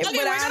okay, but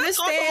I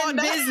understand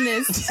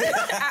business.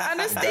 I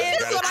understand.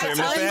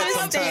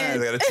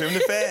 Gotta trim the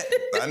fat.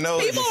 I know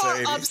people what are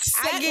you're saying.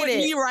 upset with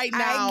me right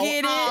now. I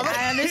get it.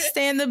 I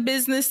understand the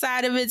business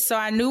side of it, so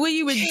I knew what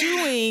you were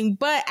doing.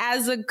 But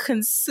as a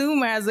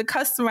consumer, as a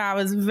customer, I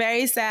was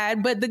very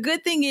sad. But the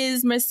good thing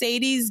is,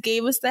 Mercedes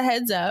gave us the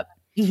heads up,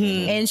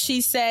 and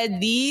she said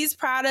these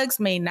products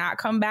may not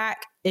come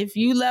back. If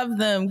you love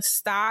them,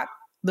 stock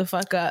the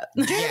fuck up.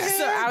 So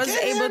I was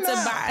able to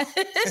buy.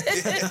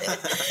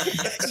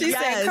 She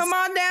said, come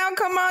on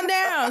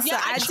down. So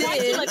I tried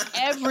did. to let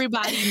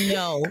everybody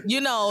know,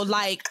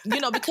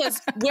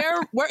 because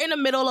we're in the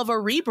middle of a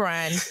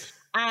rebrand,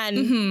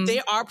 and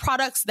there are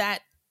products that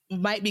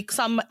might be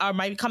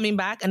coming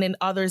back, and then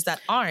others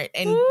that aren't.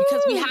 And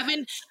because we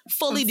haven't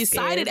fully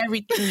decided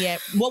everything yet,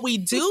 what we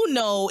do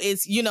know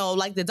is,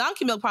 like the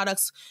donkey milk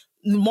products,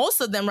 most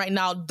of them right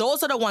now,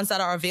 those are the ones that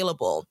are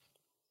available.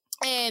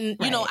 And,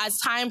 as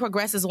time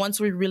progresses, once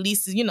we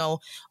release,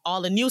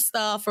 all the new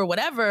stuff or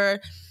whatever,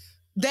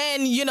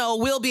 then,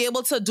 we'll be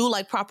able to do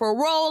like proper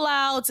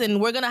rollouts, and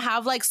we're going to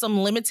have like some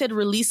limited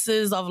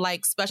releases of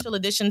like special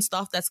edition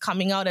stuff that's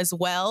coming out as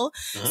well.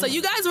 So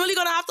you guys really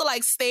going to have to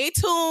like stay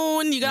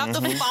tuned. You're going to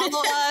have to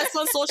follow us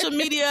on social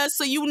media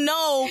so you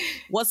know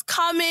what's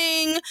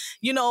coming,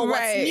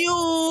 what's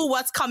new,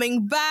 what's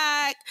coming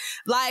back.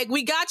 Like,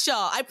 we got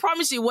y'all. I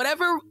promise you,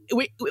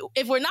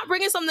 if we're not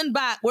bringing something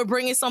back, we're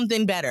bringing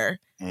something better.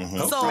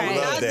 So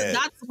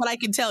that's what I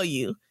can tell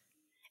you.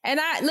 And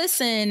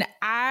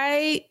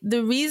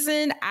the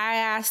reason I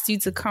asked you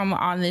to come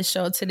on this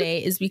show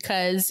today is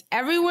because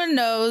everyone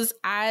knows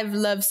I've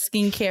loved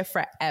skincare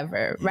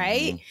forever,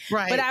 right?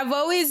 Right. But I've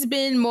always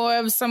been more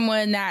of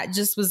someone that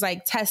just was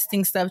like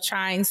testing stuff,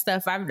 trying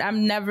stuff. I've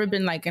never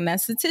been like an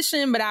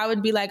esthetician, but I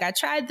would be like, I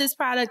tried this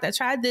product, I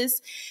tried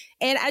this.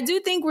 And I do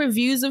think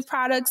reviews of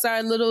products are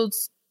a little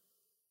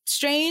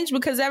strange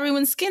because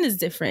everyone's skin is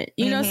different,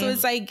 so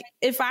it's like,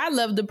 if I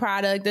love the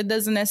product, that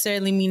doesn't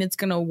necessarily mean it's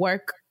going to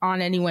work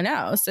on anyone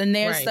else. And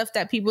there's stuff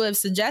that people have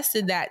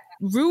suggested that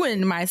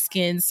ruined my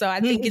skin. So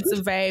I think it's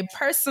a very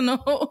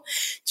personal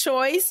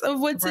choice of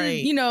what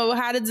to,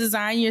 how to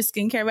design your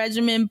skincare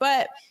regimen.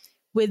 But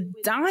with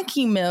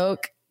donkey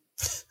milk,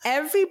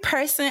 every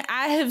person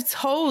I have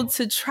told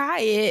to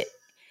try it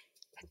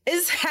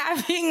is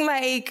having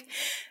like,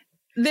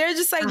 they're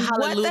just like,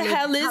 what the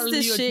hell is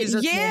this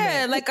shit?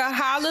 Yeah, like a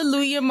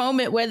hallelujah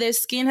moment where their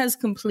skin has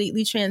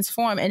completely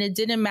transformed. And it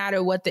didn't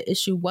matter what the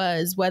issue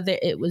was, whether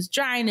it was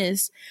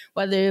dryness,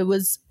 whether it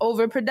was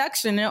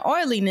overproduction and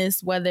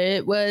oiliness, whether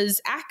it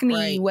was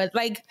acne,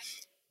 like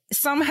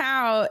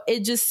somehow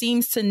it just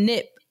seems to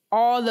nip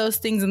all those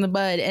things in the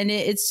bud. And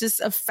it's just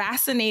a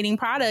fascinating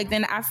product.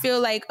 And I feel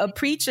like a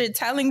preacher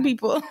telling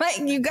people, like,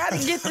 you got to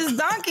get this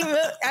donkey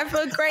milk. I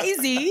feel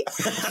crazy,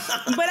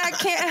 but I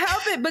can't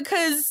help it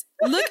because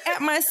look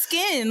at my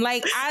skin.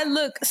 Like, I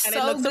look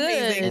so good.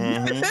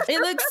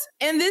 It looks,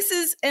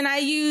 and I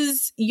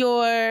use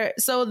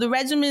so the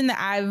regimen that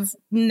I've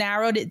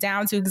narrowed it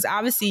down to, because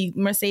obviously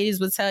Mercedes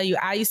would tell you,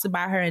 I used to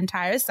buy her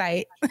entire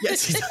site.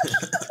 Yes.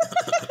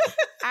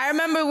 I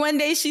remember one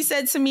day she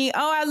said to me,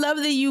 oh, I love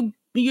that you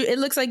it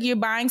looks like you're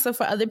buying stuff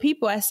for other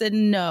people. I said,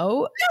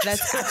 no,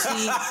 that's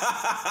actually.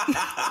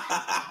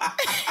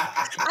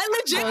 I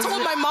legit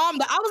told my mom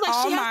that I was like,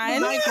 she has to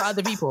be buying for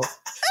other people.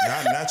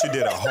 Not you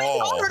did a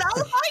haul.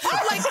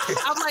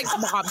 I'm like,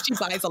 Mom, she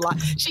buys a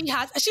lot. She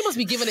must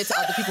be giving it to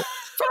other people.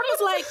 I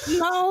was like,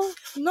 no,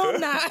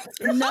 not.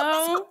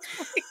 No.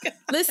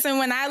 Listen,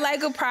 when I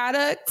like a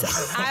product,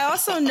 I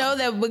also know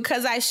that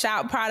because I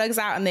shout products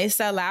out and they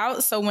sell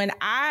out. So when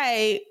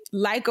I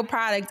like a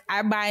product,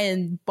 I buy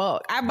in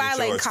bulk. I buy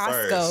like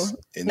Costco.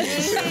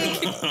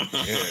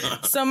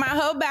 So my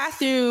whole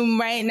bathroom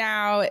right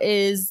now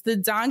is the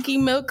donkey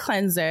milk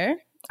cleanser.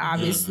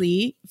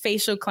 Obviously,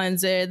 facial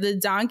cleanser, the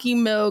donkey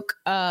milk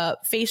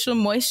facial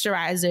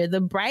moisturizer,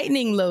 the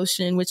brightening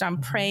lotion, which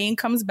I'm praying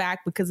comes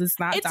back because it's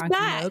not donkey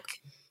milk.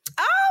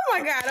 Oh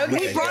my God.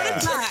 Okay. We brought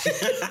it back.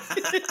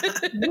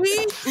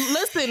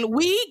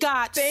 We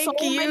got so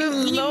many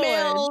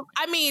emails. Lord.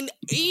 I mean,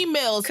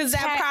 emails. Because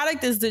that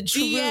product is the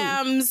truth.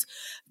 DMs.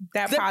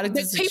 That product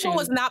is the truth. People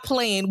was not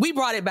playing. We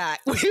brought it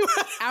back.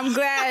 I'm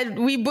glad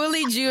we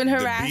bullied you and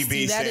harassed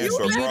you. That is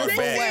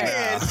beautiful work.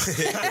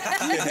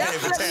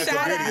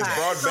 Shout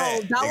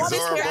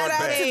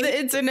out to the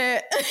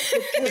internet.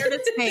 It's here to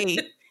stay.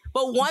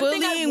 But one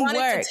thing I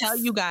wanted to tell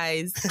you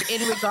guys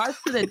in regards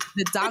to the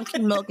donkey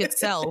milk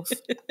itself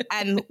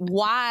and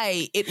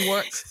why it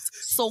works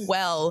so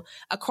well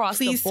across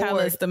the board. Please tell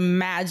us the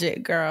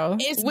magic, girl.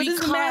 What is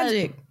the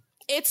magic?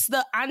 It's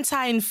the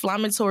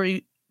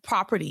anti-inflammatory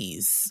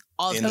properties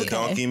of in the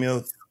donkey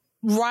milk.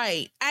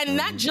 Right. And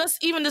not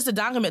just the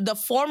donkey milk. The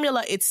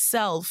formula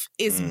itself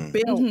is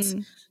built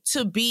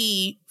to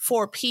be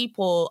for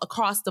people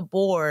across the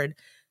board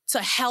to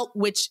help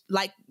with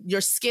like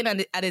your skin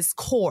at its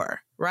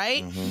core,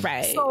 right?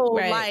 Right. So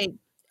like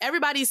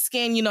everybody's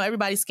skin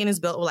is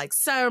built with like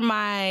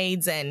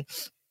ceramides and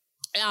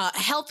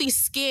healthy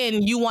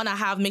skin. You want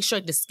to make sure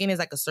the skin is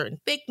like a certain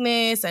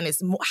thickness and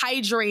it's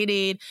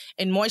hydrated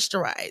and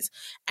moisturized.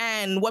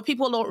 And what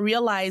people don't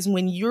realize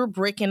when you're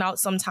breaking out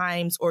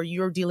sometimes, or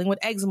you're dealing with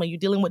eczema, you're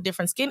dealing with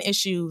different skin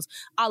issues,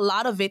 a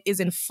lot of it is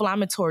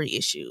inflammatory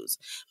issues.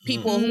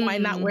 People who might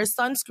not wear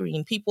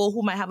sunscreen, people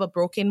who might have a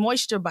broken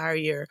moisture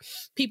barrier,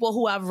 people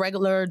who have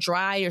regular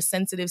dry or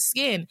sensitive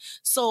skin.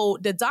 So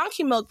the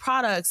donkey milk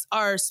products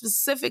are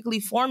specifically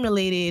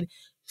formulated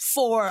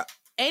for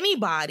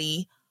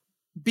anybody,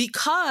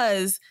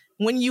 because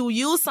when you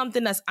use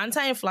something that's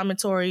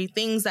anti-inflammatory,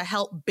 things that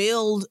help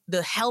build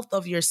the health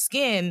of your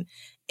skin,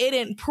 it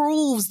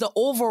improves the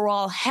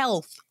overall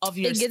health of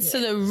your skin. It gets to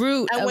the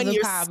root of the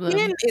problem. And when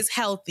your skin is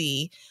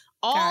healthy,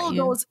 all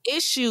those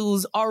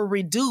issues are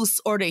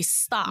reduced or they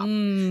stop.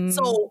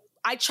 So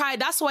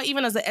that's why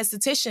even as an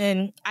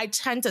esthetician, I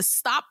tend to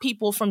stop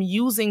people from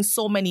using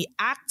so many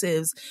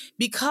actives,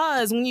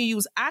 because when you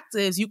use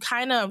actives, you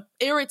kind of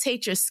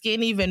irritate your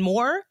skin even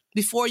more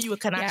before you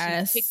can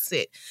actually fix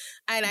it.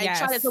 And I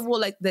try to tell people,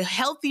 like, the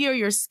healthier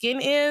your skin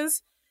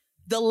is,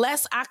 the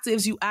less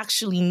actives you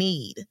actually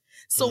need.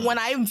 So when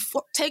I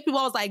take people,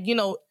 I was like,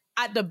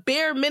 at the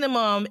bare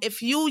minimum,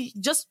 if you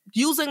just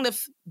using the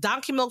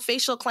donkey milk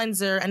facial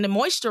cleanser and the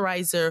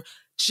moisturizer,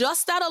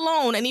 just that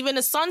alone, and even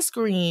the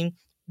sunscreen,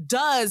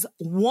 does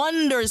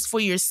wonders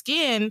for your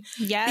skin.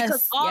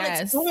 Because all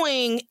it's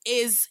doing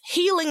is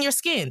healing your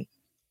skin.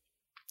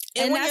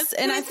 And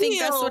I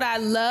think that's what I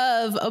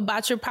love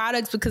about your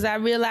products, because I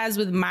realize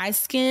with my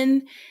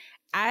skin,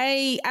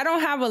 I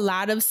don't have a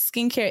lot of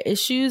skincare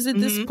issues at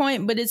this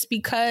point, but it's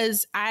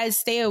because I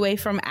stay away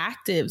from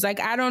actives. Like,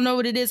 I don't know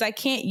what it is. I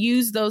can't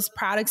use those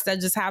products that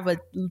just have a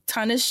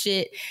ton of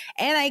shit,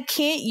 and I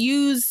can't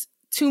use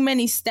too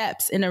many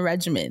steps in a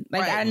regimen.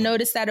 Like, I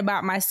noticed that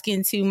about my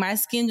skin too. My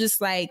skin just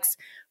likes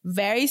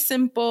very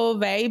simple,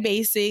 very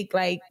basic,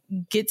 like,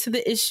 get to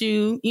the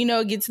issue,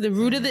 get to the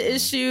root of the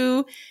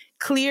issue.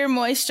 Clear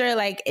moisture,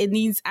 like, it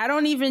needs. I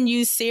don't even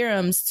use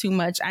serums too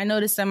much. I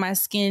notice that my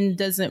skin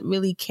doesn't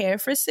really care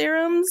for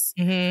serums.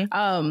 Mine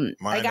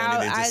like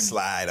they just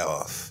slide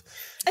off.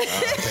 I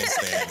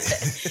can't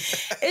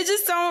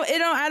stand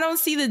it. I don't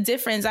see the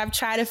difference. I've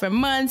tried it for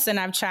months, and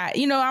I've tried,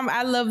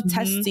 I love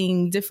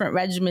testing different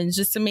regimens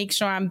just to make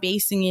sure I'm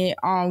basing it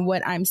on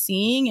what I'm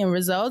seeing and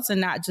results,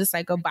 and not just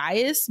like a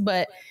bias.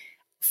 But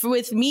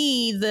with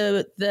me,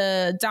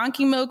 the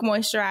donkey milk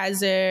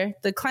moisturizer,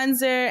 the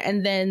cleanser,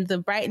 and then the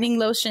brightening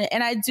lotion.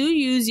 And I do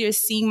use your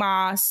sea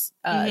moss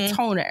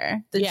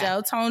toner, the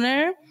gel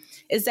toner.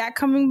 Is that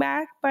coming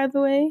back, by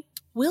the way?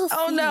 We'll see.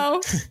 Oh no.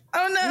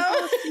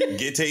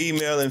 Get to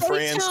emailing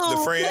friends.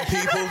 The friend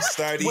people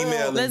start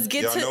emailing. Let's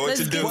get y'all to know what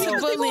to do. People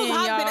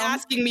have been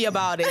asking me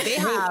about it. They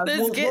have.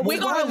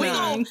 We're gonna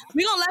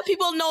let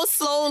people know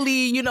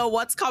slowly,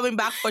 what's coming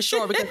back for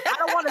sure. Because I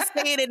don't want to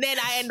say it and then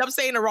I end up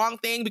saying the wrong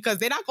thing, because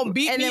they're not gonna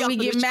beat me up. And then we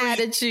get mad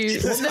at you.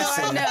 No,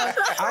 I know.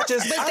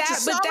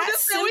 That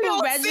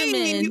simple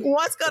regimen.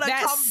 What's gonna come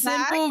back?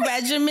 That simple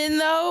regimen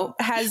though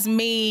has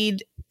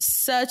made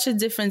such a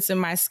difference in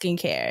my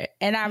skincare,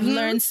 and I've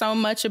learned so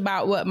much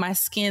about what my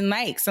skin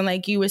likes. And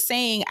like you were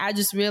saying, I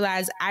just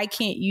realized I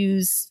can't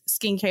use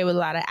skincare with a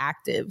lot of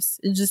actives.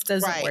 It just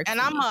doesn't work.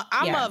 And I'm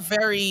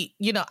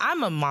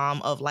a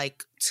mom of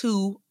like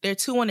two. They're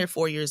 2 and they're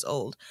 4 years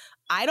old.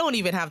 I don't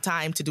even have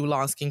time to do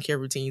long skincare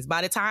routines.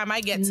 By the time I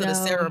get to the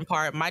serum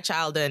part, my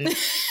child done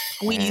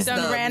squeezed the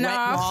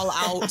retinol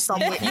out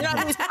somewhere. You know what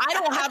I mean? I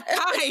don't have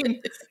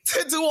time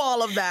to do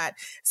all of that.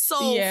 So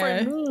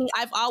for me,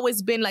 I've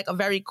always been like a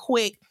very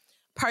quick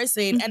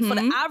person. And for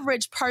the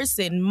average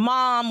person,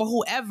 mom or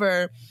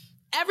whoever,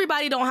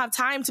 everybody don't have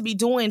time to be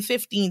doing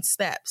 15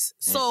 steps.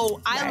 So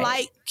I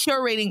like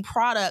curating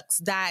products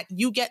that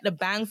you get the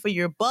bang for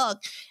your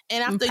buck.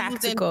 And after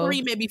using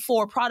 3, maybe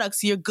 4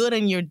 products, you're good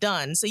and you're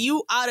done. So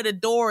you out of the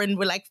door in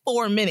like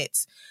 4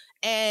 minutes.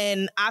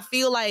 And I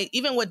feel like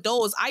even with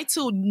those, I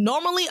too,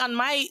 normally on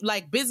my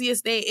like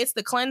busiest day, it's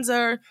the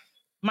cleanser,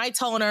 my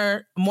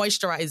toner,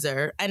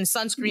 moisturizer, and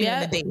sunscreen in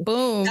the day.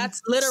 Boom.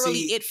 That's literally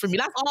it for me.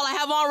 That's all I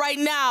have on right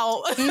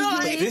now.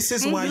 Like, this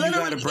is why you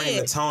got to bring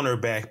the toner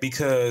back,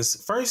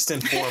 because first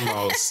and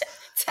foremost,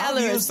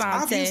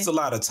 I've used a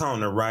lot of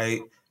toner,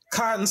 right?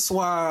 Cotton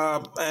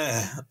swab,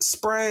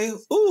 spray,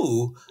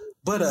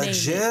 but a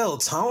gel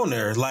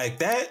toner, like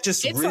that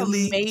just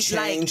really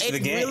changed the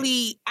game.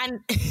 Really, and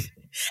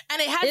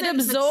And it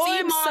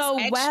absorbs so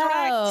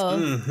well.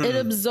 Mm-hmm. It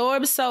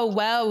absorbs so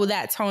well with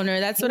that toner.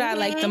 That's what I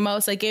like the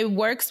most. Like, it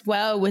works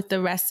well with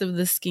the rest of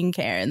the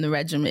skincare and the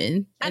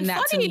regimen. And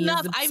that, funny to me,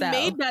 enough, I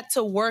made that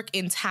to work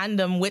in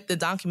tandem with the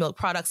Donkey Milk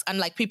products, and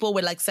like people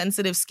with like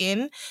sensitive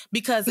skin,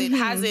 because it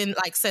has in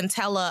like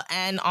centella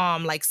and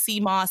like sea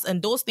moss,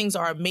 and those things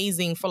are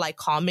amazing for like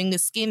calming the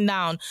skin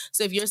down.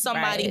 So if you're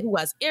somebody who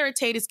has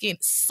irritated skin,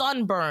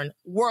 sunburn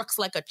works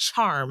like a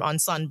charm on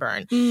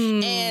sunburn.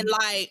 And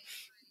like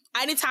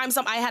anytime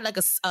I had like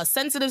a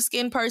sensitive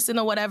skin person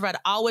or whatever, I'd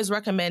always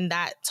recommend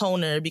that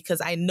toner,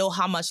 because I know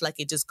how much like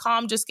it just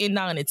calmed your skin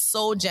down, and it's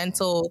so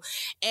gentle.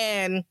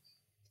 And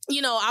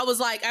you know, I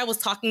was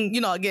talking,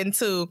 you know, again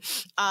to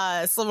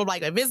some of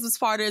like my business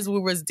partners. We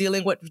was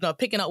dealing with, you know,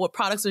 picking up what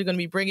products we're going to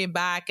be bringing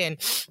back, and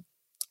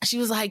she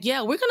was like,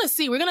 yeah, we're going to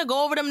see. We're going to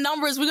go over them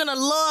numbers. We're going to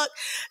look.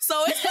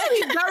 So it's going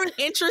to be very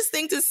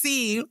interesting to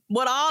see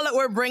what all that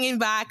we're bringing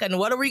back, and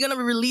what are we going to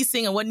be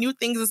releasing, and what new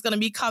things is going to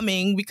be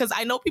coming, because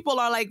I know people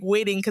are like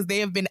waiting because they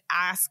have been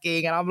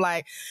asking, and I'm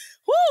like,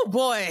 whoo,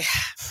 boy.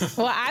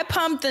 Well, I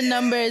pumped the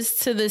numbers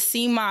to the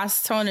sea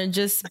moss toner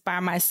just by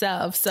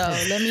myself. So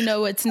let me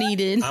know what's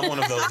needed. I'm one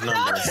of those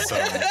numbers. So.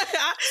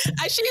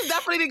 She's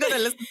definitely going to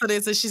listen to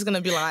this, and she's going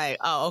to be like,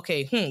 oh,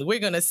 okay, we're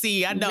going to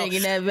see. I know.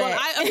 But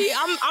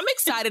I'm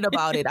excited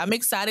about it. I'm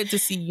excited to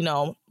see, you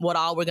know, what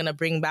all we're going to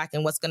bring back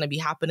and what's going to be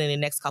happening in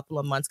the next couple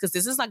of months, because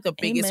this is like the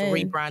biggest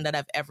rebrand that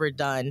I've ever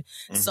done.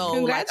 So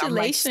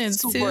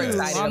congratulations like, I'm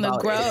like, on the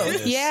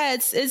growth.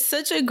 Yes. Yeah, it's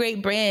such a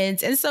great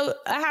brand. And so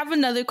I have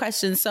another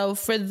question. So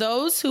for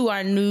those who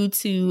are new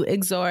to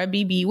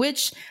IxoraBB,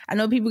 which I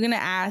know people are going to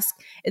ask,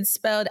 it's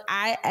spelled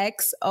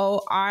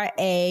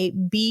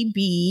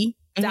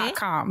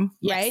IxoraBB.com,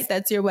 right?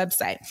 That's your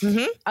website.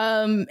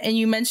 And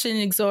you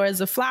mentioned Ixora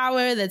is a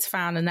flower that's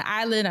found on the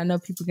island. I know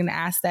people are going to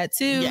ask that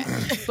too. Yeah.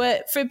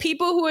 But for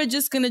people who are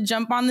just going to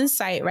jump on the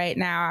site right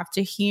now after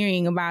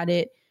hearing about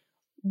it,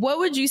 what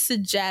would you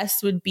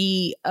suggest would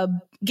be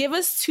give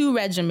us two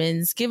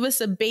regimens? Give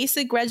us a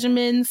basic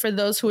regimen for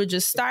those who are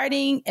just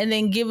starting, and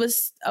then give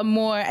us a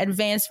more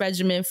advanced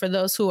regimen for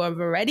those who have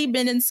already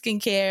been in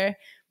skincare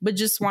but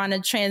just want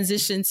to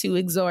transition to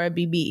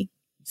IxoraBB.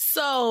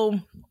 So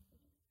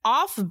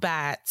off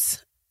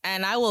bat,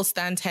 and I will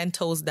stand 10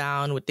 toes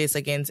down with this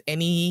against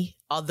any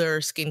other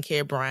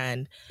skincare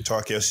brand.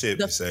 Talk your shit,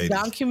 the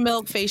Donkey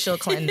Milk Facial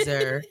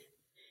Cleanser,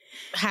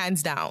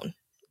 hands down.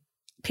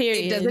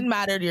 Period. It doesn't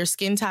matter your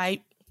skin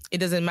type. It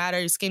doesn't matter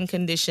your skin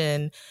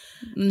condition.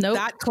 Nope.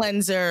 That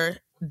cleanser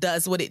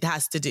does what it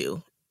has to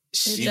do.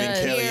 She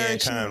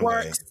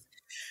works.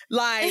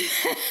 Like,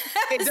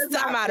 it does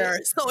not matter.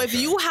 So if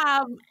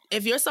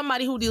you're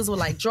somebody who deals with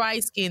like dry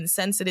skin,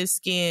 sensitive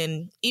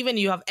skin, even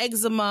you have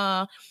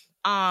eczema,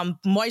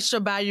 moisture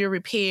barrier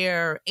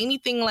repair,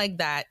 anything like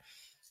that,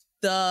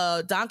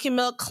 the Donkey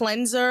Milk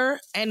Cleanser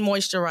and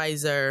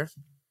Moisturizer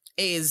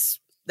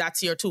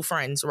that's your two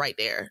friends right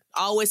there.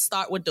 Always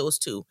start with those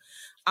two.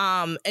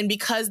 And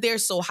because they're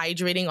so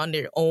hydrating on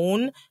their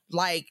own,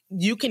 like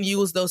you can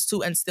use those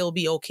two and still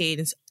be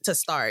okay to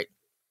start.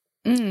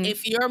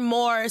 If you're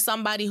more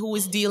somebody who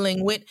is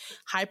dealing with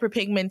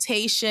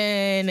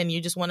hyperpigmentation and you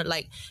just want to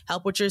like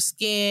help with your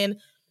skin,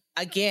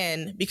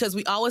 again, because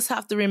we always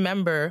have to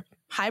remember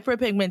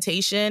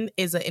hyperpigmentation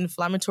is an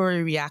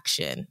inflammatory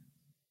reaction.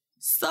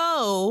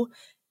 So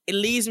it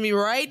leads me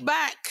right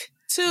back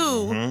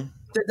to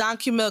the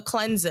Donkey Milk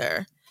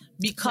Cleanser,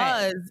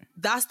 because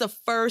that's the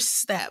first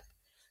step.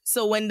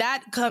 So when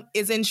that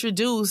is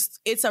introduced,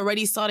 it's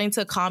already starting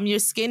to calm your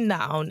skin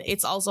down.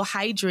 It's also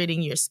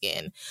hydrating your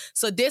skin.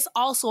 So this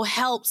also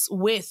helps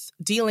with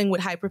dealing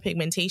with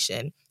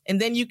hyperpigmentation. And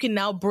then you can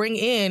now bring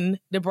in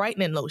the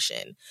brightening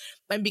lotion.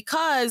 And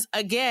because,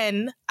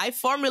 again, I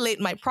formulate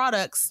my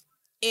products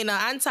in an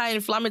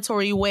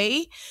anti-inflammatory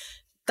way,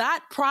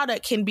 that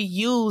product can be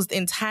used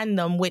in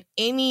tandem with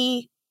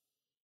any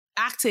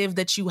active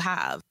that you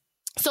have.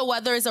 So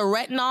whether it's a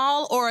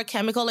retinol or a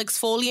chemical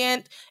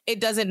exfoliant, it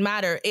doesn't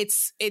matter.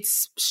 It's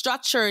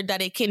structured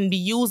that it can be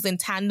used in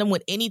tandem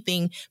with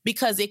anything,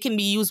 because it can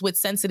be used with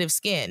sensitive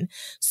skin.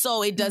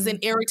 So it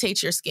doesn't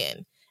irritate your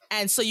skin.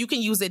 And so you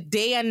can use it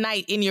day and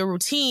night in your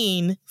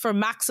routine for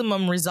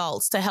maximum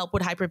results to help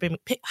with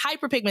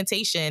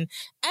hyperpigmentation.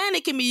 And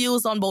it can be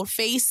used on both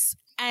face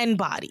and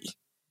body.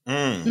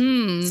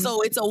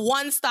 So it's a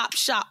one-stop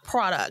shop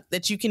product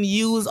that you can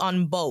use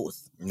on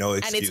both. No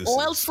excuses. And it's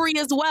oil-free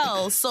as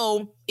well.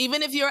 So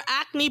even if you're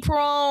acne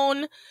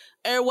prone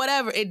or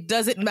whatever, it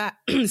doesn't matter.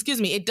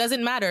 It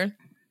doesn't matter.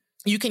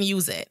 You can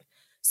use it.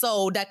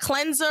 So that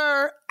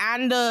cleanser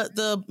and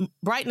the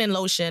brightening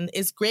lotion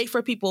is great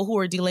for people who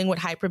are dealing with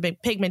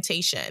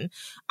hyperpigmentation.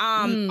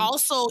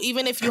 Also,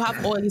 even if you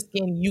have oily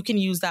skin, you can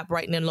use that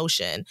brightening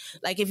lotion.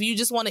 Like if you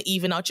just want to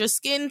even out your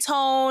skin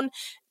tone,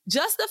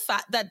 just the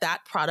fact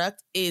that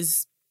product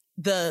is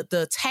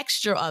the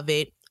texture of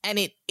it, and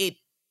it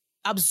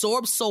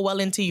absorbs so well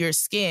into your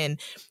skin,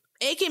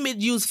 it can be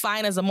used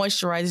fine as a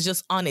moisturizer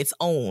just on its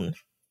own,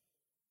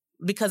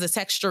 because the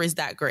texture is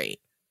that great.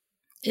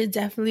 It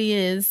definitely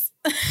is.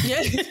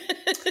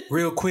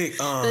 Real quick,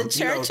 the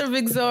Church of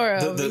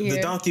Ixora. The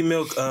Donkey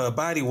Milk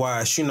body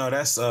wash.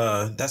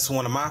 That's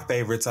one of my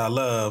favorites. I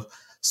love.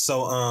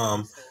 So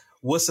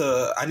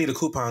I need a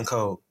coupon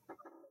code.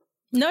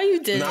 No,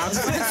 you didn't. No,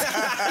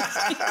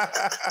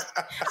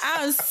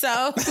 I'm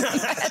so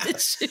mad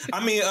at you.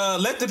 I mean,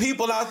 let the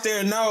people out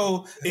there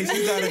know if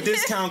you got a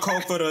discount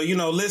code for the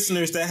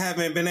listeners that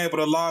haven't been able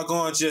to log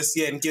on just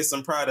yet and get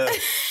some product.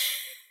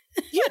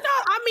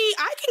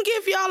 I can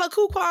give y'all a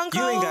coupon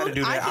code. You ain't got to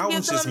do that. I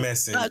was just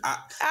messing.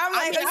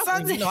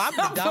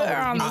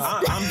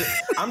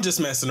 I'm just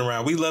messing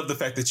around. We love the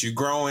fact that you're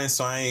growing,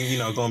 so I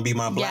ain't, going to be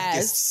my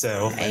blackest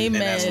self. Amen. And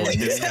that's what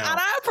discount. And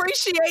I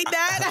appreciate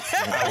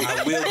that.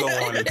 I will go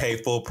on and pay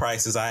full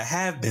prices. I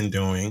have been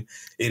doing.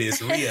 It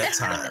is re-up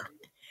time.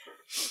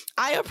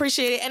 I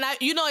appreciate it. And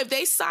if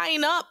they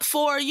sign up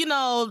for,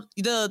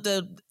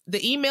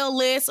 the email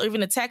list or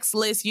even the text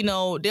list,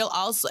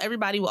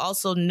 everybody will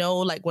also know,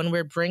 like, when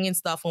we're bringing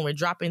stuff, when we're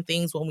dropping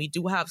things, when we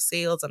do have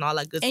sales and all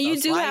that good stuff. And you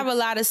do have a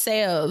lot of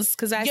sales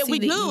because I see we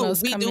the do.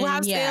 emails We come do in.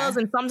 have sales,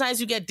 and sometimes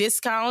you get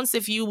discounts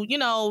if you,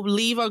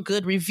 leave a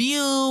good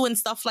review and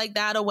stuff like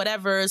that or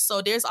whatever.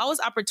 So there's always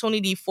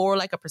opportunity for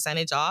like a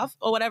percentage off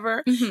or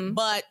whatever. Mm-hmm.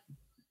 But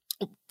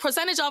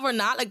percentage off or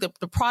not, like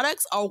the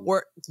products are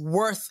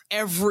worth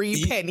every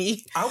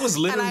penny. I was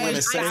literally going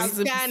to say, I'm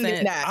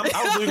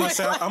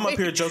up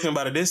here joking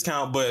about a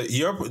discount, but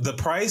the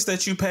price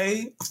that you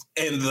pay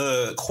and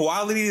the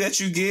quality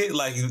that you get,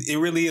 like, it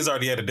really is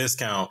already at a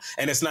discount,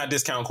 and it's not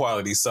discount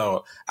quality.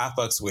 So I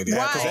fucks with it.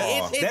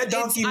 Right. That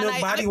Donkey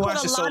Milk body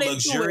wash is so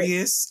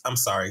luxurious. I'm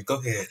sorry. Go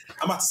ahead.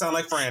 I'm about to sound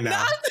like Fran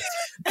now.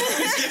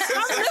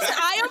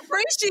 I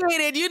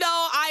appreciate it.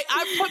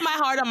 I put my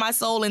heart and my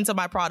soul into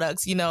my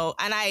products, and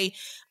I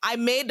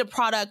made the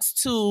products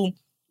to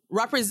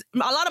represent. A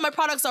lot of my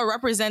products are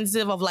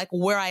representative of like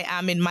where I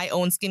am in my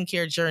own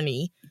skincare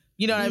journey.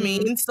 You know what I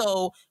mean?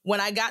 So when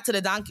I got to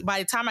by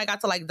the time I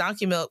got to like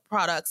Donkey Milk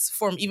products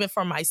even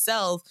for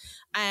myself,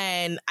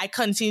 and I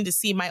continued to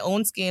see my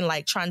own skin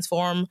like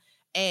transform,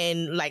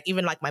 and like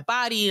even like my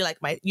body, like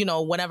my,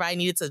 whenever I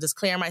needed to just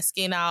clear my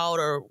skin out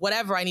or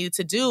whatever I needed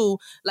to do,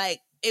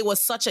 like, it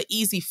was such an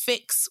easy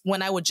fix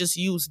when I would just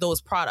use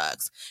those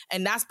products.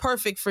 And that's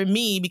perfect for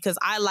me because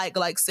I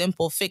like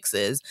simple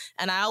fixes.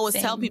 And I always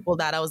tell people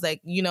that I was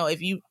like,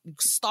 if you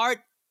start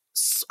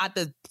at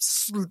the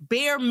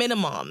bare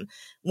minimum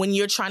when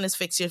you're trying to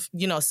fix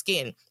your,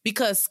 skin,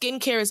 because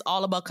skincare is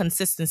all about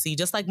consistency,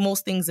 just like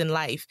most things in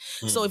life.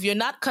 So if you're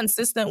not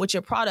consistent with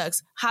your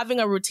products, having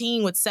a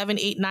routine with 7,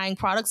 8, 9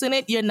 products in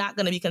it, you're not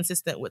going to be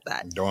consistent with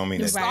that. Don't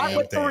mean start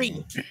with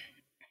 3.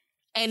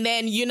 And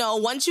then,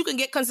 once you can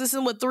get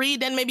consistent with 3,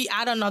 then maybe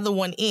add another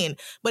one in.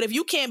 But if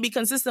you can't be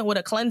consistent with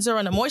a cleanser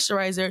and a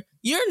moisturizer,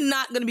 you're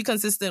not going to be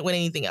consistent with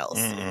anything else.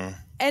 Mm-mm.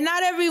 And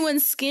not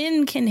everyone's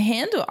skin can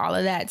handle all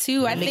of that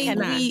too. I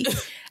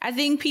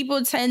think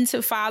people tend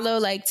to follow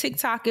like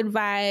TikTok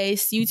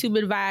advice, YouTube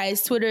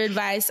advice, Twitter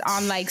advice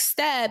on like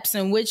steps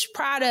and which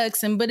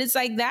products. But it's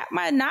like that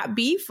might not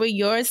be for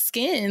your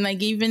skin.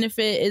 Like even if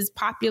it is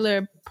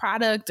popular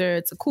product or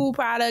it's a cool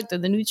product or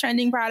the new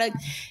trending product.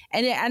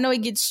 And I know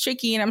it gets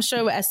tricky, and I'm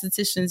sure with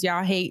estheticians,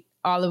 y'all hate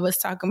all of us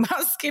talking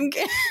about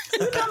skincare.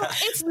 No,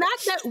 it's not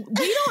that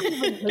we don't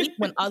even hate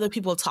when other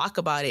people talk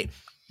about it.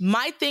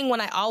 My thing,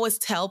 when I always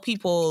tell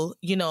people,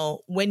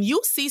 when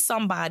you see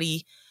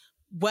somebody,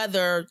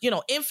 whether,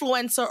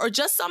 influencer or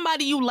just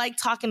somebody you like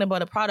talking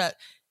about a product,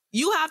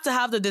 you have to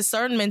have the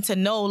discernment to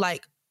know,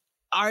 like,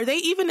 are they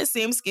even the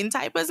same skin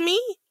type as me?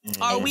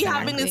 Are we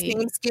having the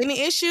same skin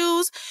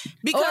issues?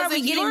 Because are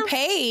we getting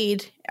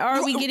paid?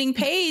 Are we getting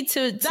paid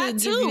to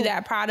give you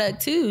that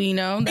product too?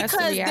 That's because the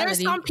reality.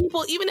 There's some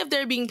people, even if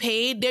they're being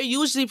paid, they're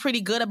usually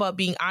pretty good about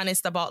being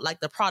honest about like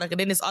the product. And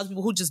then there's other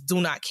people who just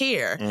do not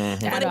care.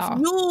 Mm-hmm. But if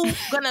you're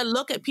gonna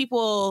look at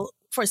people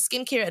for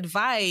skincare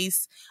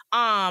advice,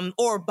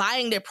 or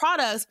buying their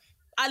products,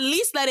 at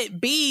least let it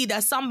be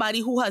that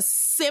somebody who has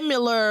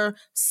similar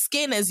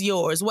skin as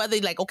yours, whether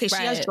like, okay,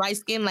 she has dry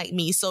skin like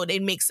me, so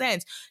it makes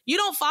sense. You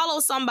don't follow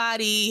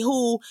somebody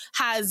who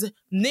has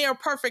near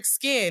perfect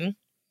skin,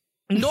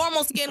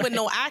 normal skin with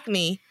no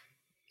acne,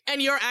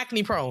 and you're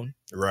acne prone.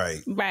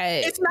 Right.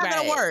 It's not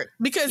going to work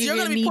because you're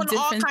going to be putting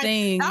all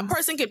kinds. That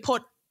person can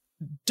put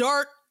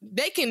dirt.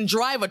 They can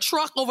drive a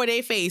truck over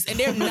their face and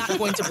they're not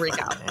going to break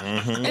out.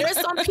 Mm-hmm. There's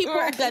some people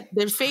that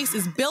their face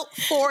is built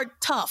for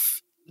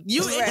tough. It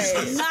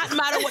does not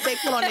matter what they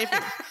put on their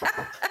face.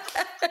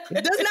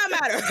 It does not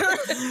matter.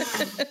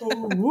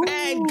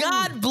 And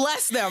God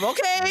bless them,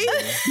 okay?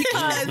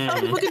 Because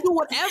some people can do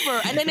whatever.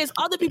 And then there's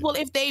other people,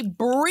 if they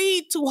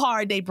breathe too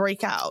hard, they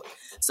break out.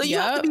 So you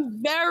have to be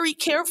very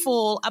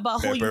careful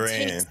about who you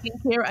take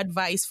skincare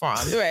advice from.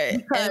 Right.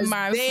 Because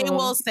they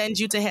will send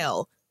you to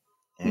hell.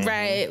 Mm-hmm.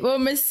 Right. Well,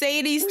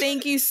 Mercedes,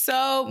 thank you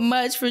so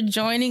much for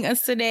joining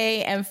us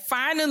today and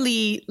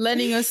finally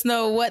letting us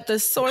know what the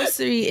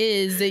sorcery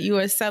is that you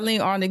are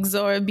selling on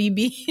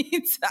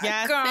IxoraBB.com.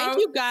 Yes, thank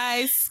you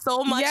guys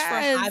so much for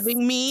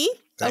having me.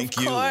 Thank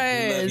you. you. Of course.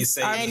 We love you,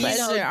 Sadie. Our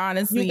pleasure,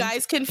 honestly. You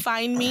guys can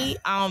find me.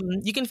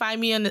 You can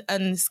find me on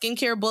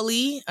Skincare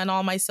Bully on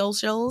all my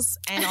socials,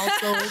 and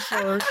also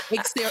for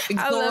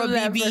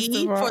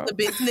IxoraBB for the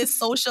business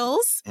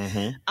socials.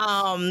 I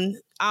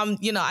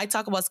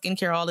talk about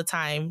skincare all the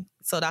time.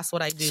 So that's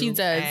what I do. She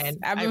does. And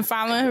I've been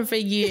following her for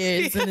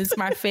years, and it's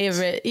my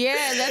favorite.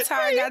 Yeah, that's how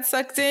I got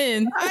sucked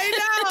in.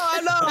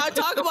 I know. I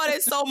talk about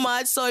it so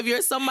much. So if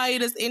you're somebody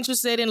that's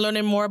interested in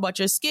learning more about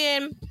your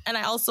skin, and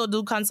I also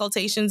do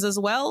consultations as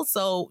well.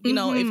 So,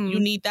 if you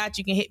need that,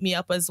 you can hit me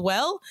up as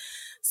well.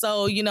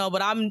 So,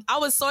 but I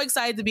was so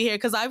excited to be here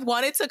because I've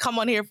wanted to come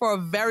on here for a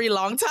very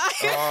long time.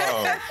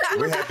 Oh,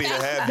 we're happy to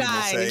have you,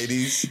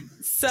 Mercedes.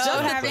 So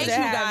happy to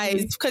have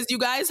you because you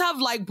guys have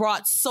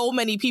brought so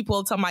many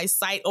people to my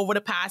site over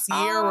the past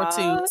year or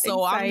two.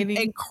 So exciting.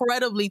 I'm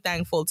incredibly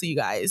thankful to you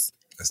guys.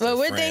 Well,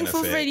 we're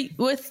thankful for you.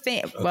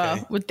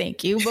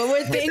 Thank you. But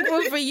we're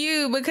thankful for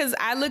you because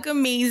I look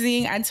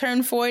amazing. I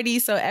turned 40,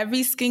 so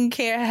every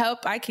skincare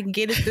help I can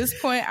get at this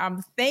point,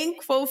 I'm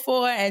thankful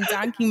for. And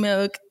Donkey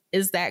Milk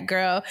is that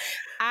girl.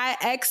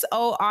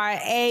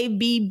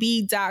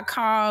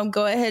 IxoraBB.com.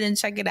 Go ahead and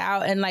check it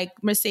out. And like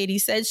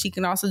Mercedes said, she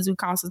can also do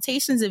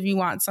consultations if you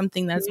want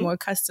something that's more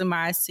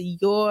customized to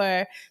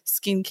your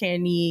skincare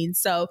needs.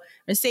 So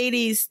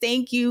Mercedes,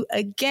 thank you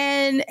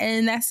again.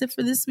 And that's it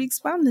for this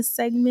week's wellness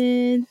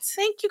segment.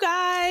 Thank you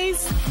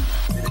guys.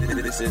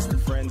 This is the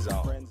Friend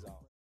Zone.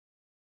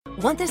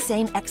 Want the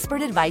same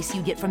expert advice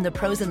you get from the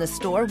pros in the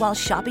store while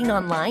shopping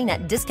online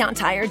at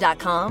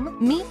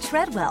DiscountTire.com? Meet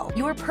Treadwell,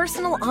 your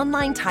personal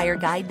online tire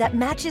guide that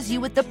matches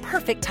you with the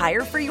perfect tire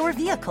for your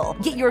vehicle.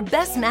 Get your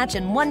best match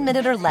in 1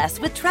 minute or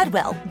less with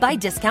Treadwell by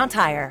Discount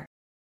Tire.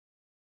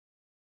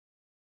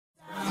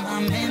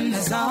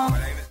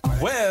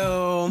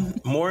 Well,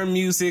 more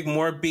music,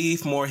 more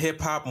beef, more hip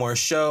hop, more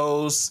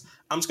shows.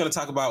 I'm just going to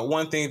talk about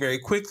one thing very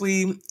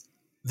quickly.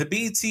 The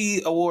BET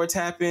Awards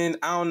happened.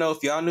 I don't know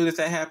if y'all knew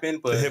that happened,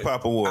 but the Hip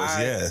Hop Awards,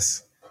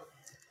 yes.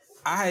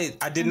 I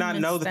did not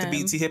know that the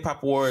BET Hip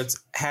Hop Awards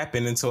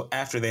happened until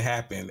after they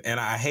happened, and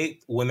I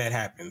hate when that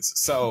happens.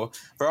 So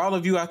for all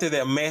of you out there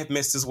that may have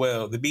missed as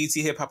well, the BET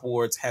Hip Hop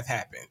Awards have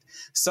happened.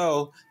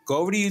 So go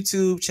over to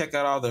YouTube, check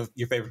out all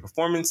your favorite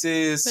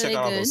performances, check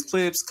out all those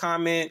clips,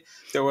 comment.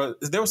 There were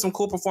some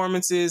cool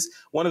performances.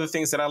 One of the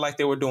things that I like,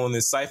 they were doing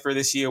this cypher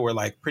this year where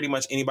pretty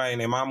much anybody and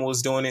their mama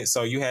was doing it.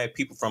 So you had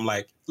people from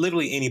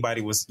literally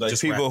anybody was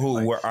just people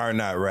rapping, who are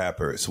not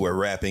rappers were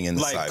rapping in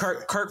the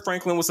cypher. Kirk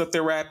Franklin was up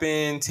there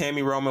rapping.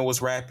 Tammy Roman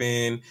was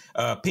rapping.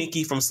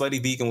 Pinky from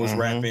Slutty Vegan was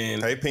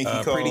rapping. Hey,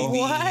 Pinky Cole. Pretty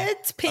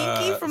what?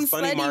 Pinky from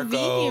Slutty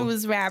Vegan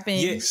was rapping.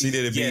 Yeah, she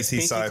did a BET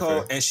cypher.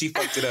 Cole, and she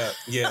fucked it up.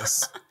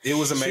 Yes. It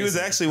was amazing. She was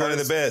actually one of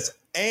the best.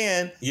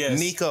 And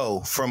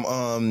Nico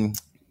from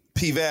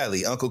P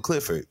Valley, Uncle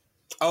Clifford.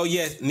 Oh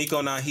yeah,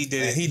 Nico. He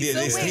did. And he did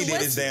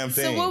his damn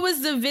thing. So what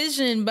was the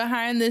vision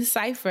behind this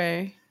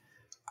cypher?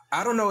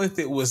 I don't know if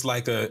it was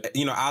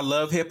I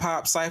love hip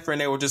hop cypher,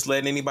 and they were just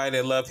letting anybody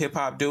that love hip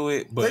hop do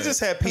it. But they just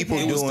had people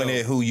doing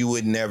it who you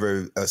would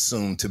never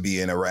assume to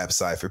be in a rap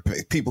cypher.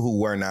 People who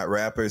were not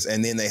rappers,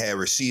 and then they had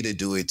Rashida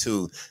do it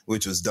too,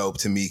 which was dope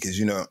to me because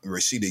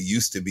Rashida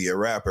used to be a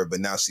rapper, but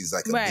now she's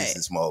like a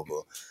business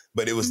mogul.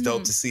 But it was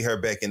dope to see her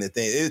back in the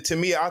thing. To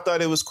me, I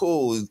thought it was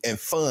cool and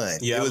fun.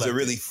 Yeah, it was a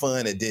really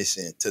fun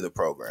addition to the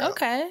program.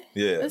 Okay.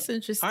 Yeah. That's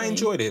interesting. I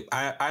enjoyed it.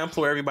 I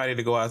implore everybody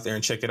to go out there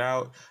and check it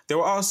out. There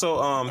were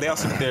also they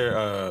also did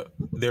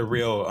their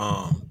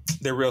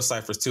real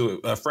ciphers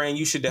too. Fran,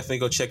 you should definitely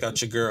go check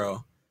out your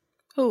girl.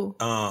 Who?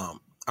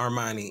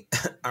 Armani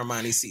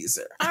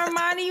Caesar.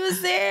 Armani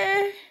was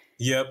there.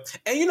 Yep.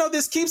 And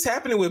this keeps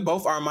happening with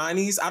both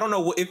Armanis. I don't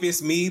know if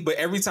it's me, but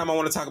every time I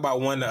want to talk about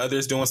one, the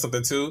other's doing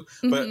something too.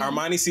 But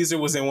Armani Caesar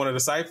was in one of the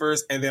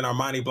ciphers, and then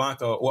Armani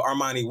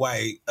Armani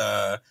White,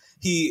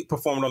 he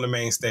performed on the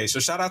main stage. So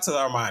shout out to the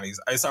Armanis.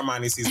 It's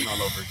Armani season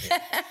all over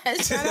again.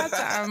 Shout out to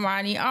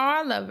Armani. Oh,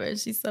 I love her.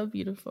 She's so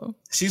beautiful.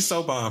 She's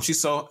so bomb.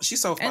 She's so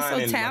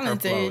fine and so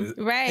talented.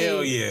 Right.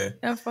 Hell yeah.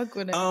 I fuck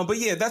with her. But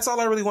yeah, that's all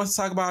I really want to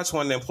talk about. I just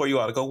wanted to implore you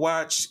all to go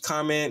watch,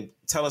 comment,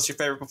 tell us your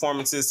favorite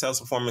performances. Tell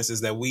us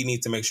performances that we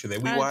need to make sure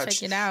that we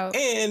watch. Check it out.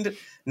 And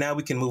now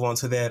we can move on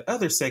to that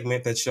other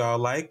segment that y'all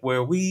like,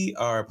 where we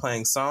are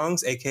playing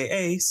songs,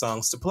 aka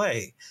songs to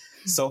play.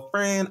 So,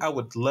 Fran, I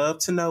would love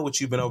to know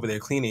what you've been over there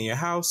cleaning your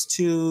house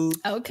to.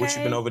 Okay. What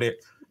you've been over there.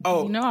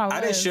 Oh,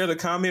 I didn't share the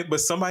comment,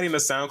 but somebody in the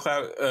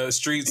SoundCloud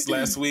streets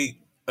last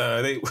week,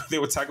 they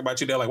were talking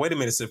about you. They're like, wait a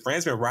minute, so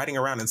Fran's been riding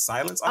around in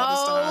silence all this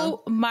time?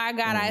 Oh my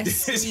God, I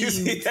Did you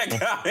see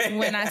that comment?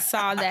 When I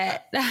saw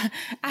that.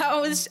 I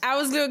was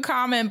going to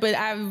comment, but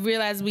I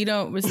realized we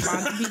don't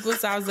respond to people,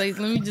 so I was like,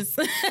 let me just...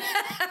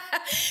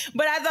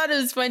 But I thought it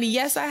was funny.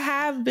 Yes, I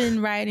have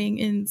been riding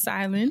in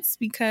silence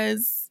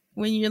because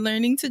when you're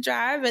learning to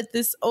drive at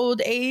this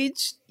old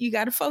age, you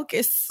got to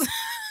focus.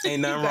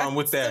 Ain't nothing wrong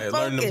with that.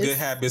 Learn them good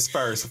habits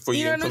first before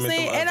you implement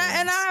them.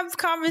 And I have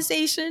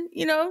conversation,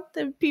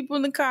 the people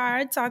in the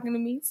car talking to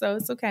me, so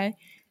it's okay.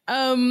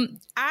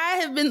 I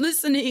have been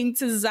listening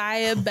to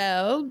Zaya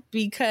Bell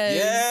because...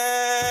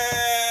 Yes!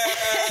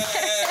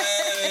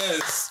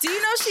 Do you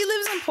know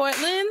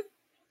Portland?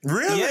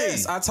 Really?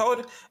 Yes, I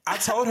told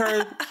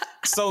her.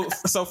 So,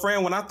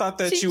 Fran, when I thought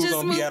that She you were just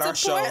going to be moved at our to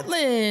show,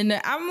 Portland.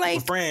 I'm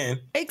like, Fran,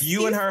 excuse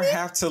you and her me?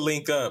 have to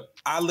link up.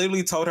 I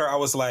literally told her, I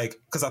was like,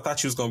 because I thought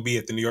she was going to be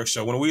at the New York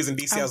show. When we was in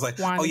DC, I was like,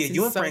 oh yeah,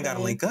 you and Fran got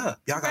to link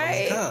up. Y'all got to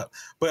link up.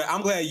 But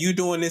I'm glad you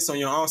doing this on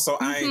your own. So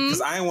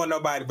because I ain't want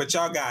nobody, but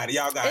y'all got it.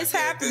 Y'all got it. It's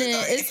happening.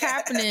 It's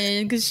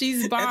happening because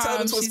she's bomb. And tell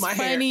her to twist She's my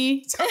funny.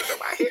 hair. Tell her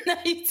my hair. No,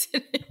 you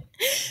didn't.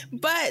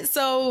 But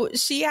so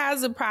she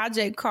has a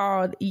project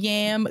called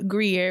Yam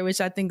Greer, which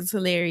I think is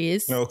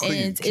hilarious. No,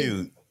 cute.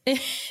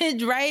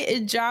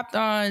 It dropped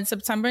on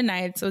September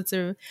 9th, so it's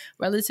a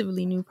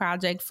relatively new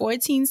project.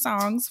 14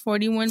 songs,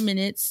 41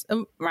 minutes,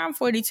 around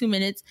 42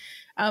 minutes.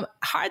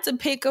 Hard to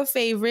pick a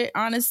favorite,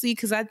 honestly,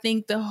 because I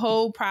think the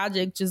whole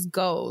project just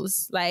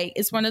goes. Like,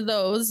 it's one of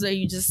those where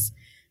you just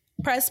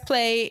press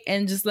play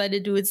and just let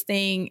it do its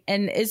thing.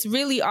 And it's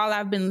really all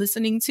I've been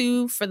listening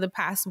to for the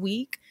past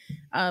week.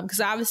 Because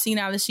obviously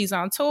now that she's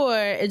on tour,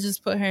 it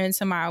just put her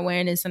into my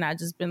awareness, and I've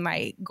just been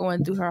like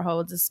going through her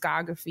whole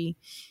discography.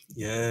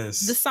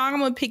 Yes. The song I'm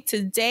gonna pick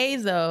today,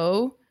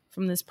 though,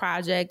 from this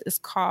project is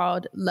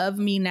called Love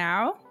Me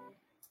Now,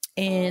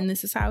 and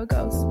this is how it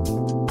goes.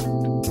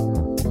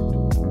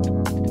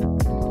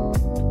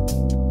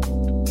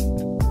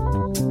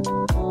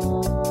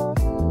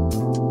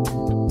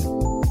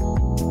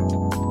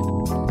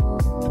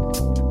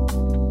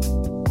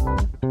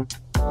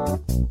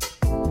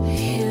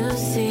 You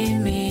see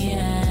me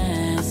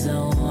as the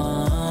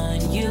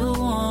one you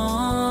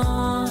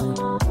want.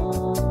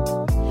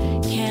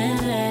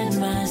 Can't let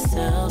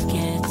myself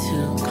get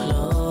too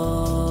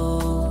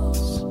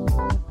close.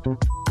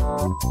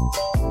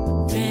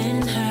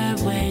 Been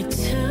hurt way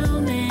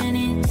too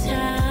many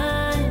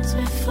times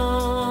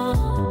before.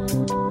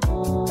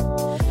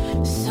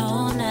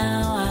 So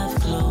now I've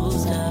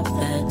closed up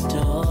that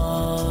door.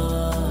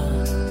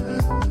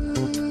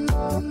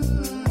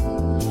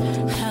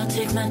 I'll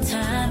take my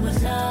time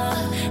with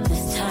love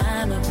this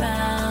time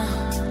around.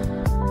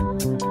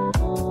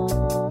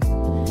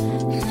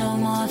 No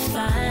more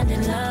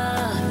finding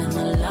love in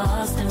the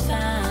lost and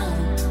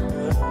found.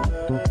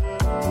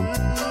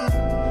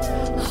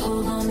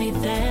 Who gon' be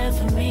there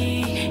for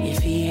me if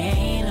he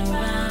ain't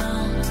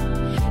around?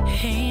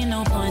 Ain't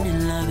no point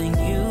in loving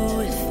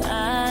you if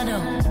I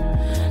don't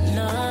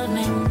love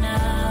me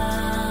now.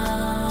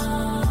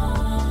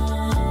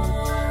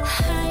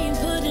 I ain't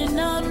putting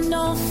up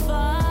no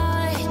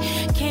fight.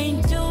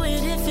 Can't do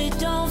it if it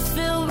don't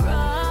feel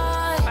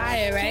right.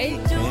 Fire, right?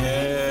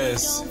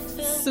 Yes.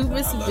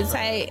 Super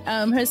tight.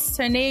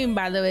 Her name,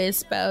 by the way, is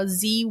spelled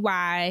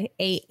ZYAHBELLE.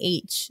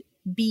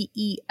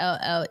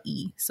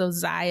 So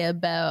Zaya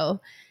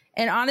Bell.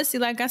 And honestly,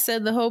 like I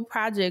said, the whole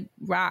project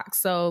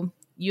rocks. So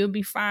you'll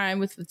be fine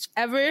with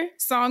whichever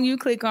song you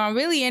click on.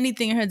 Really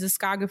anything in her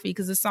discography,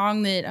 because the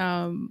song that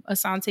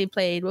Asante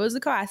played, what was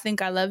it called? I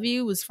Think I Love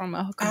You, was from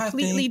a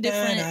completely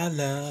different. I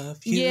love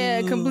you.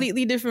 Yeah,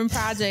 completely different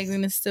project,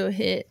 and it still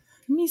hit.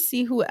 Let me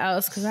see who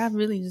else, because I've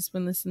really just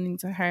been listening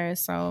to her.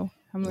 So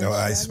I'm like, No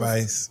Ice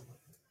Spice.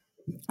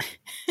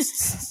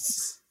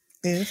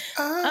 If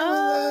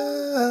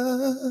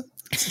I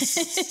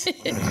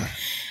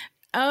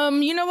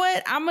you know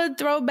what? I'm gonna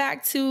throw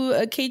back to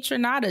a Kate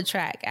Renata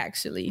track,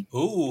 actually.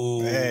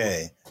 Ooh.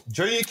 Hey,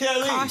 Julia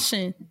Kelly.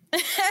 Caution.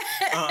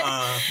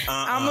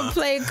 I'm gonna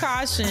play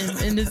Caution,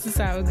 and this is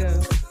how it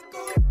goes.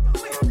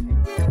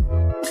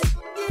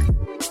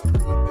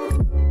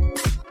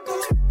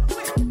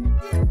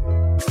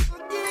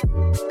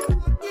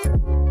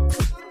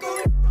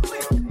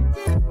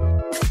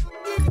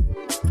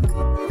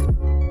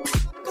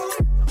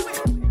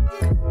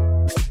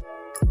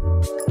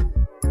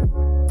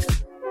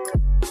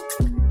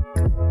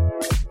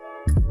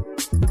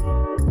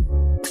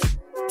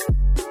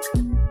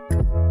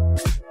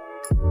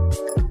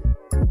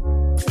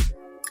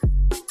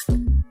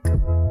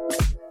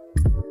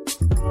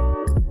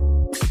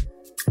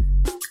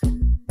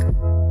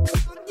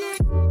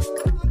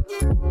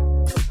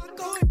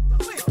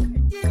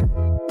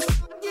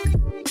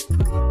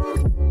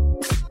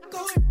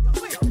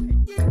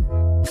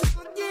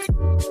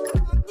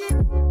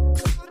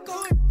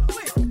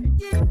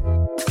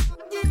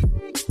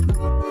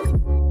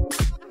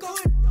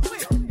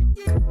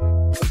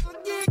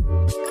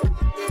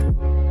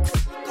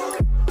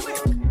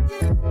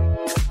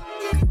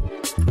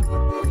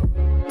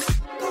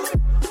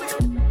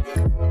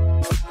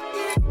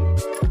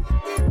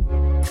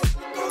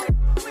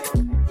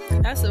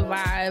 That's a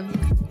vibe.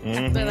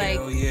 I feel like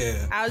Hell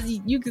yeah.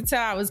 you could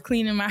tell I was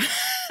cleaning my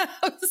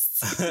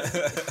house.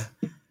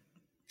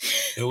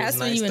 It was That's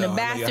when nice you in the though. I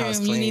know your house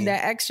bathroom, you need clean.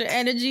 that extra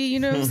energy, you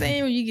know what I'm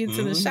saying? When you get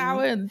to the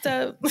shower and the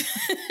tub.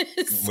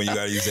 When you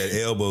gotta use that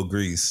elbow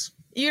grease.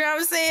 You know what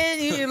I'm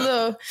saying? You need a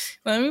little,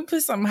 let me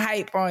put some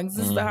hype on, 'cause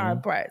this is the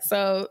hard part.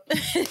 So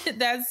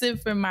that's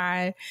it for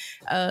my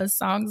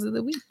songs of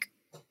the week.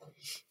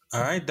 All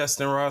right,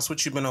 Dustin Ross,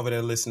 what you been over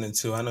there listening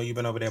to? I know you've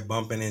been over there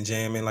bumping and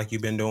jamming like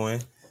you've been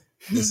doing.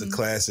 It's a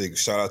classic.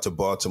 Shout out to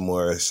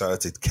Baltimore. Shout out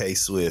to K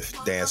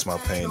Swift. Dance My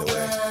Pain Away.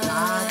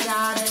 I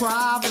got a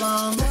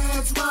problem.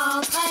 That's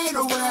my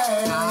pain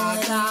away.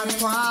 I got a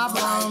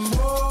problem.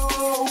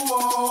 Whoa,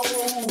 whoa,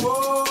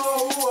 whoa,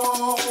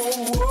 whoa,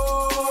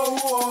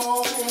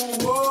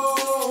 whoa,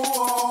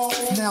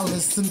 whoa. Now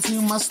listen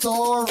to my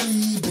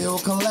story. Bill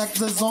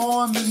collectors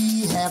on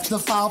me. Have to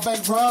file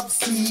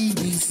bankruptcy.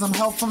 Need some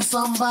help from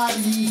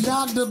somebody.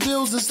 Yonder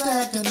bills are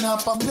stacking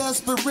up. I'm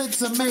desperate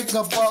to make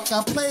a buck.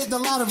 I played the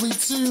lottery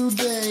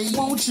today.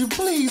 Won't you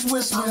please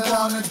wish me luck?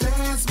 I'm gonna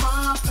dance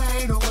my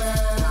pain away.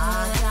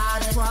 I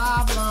got a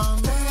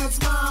problem. Dance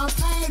my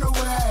pain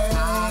away.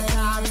 I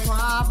got a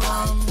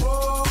problem.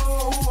 Whoa,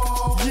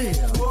 whoa,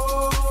 yeah.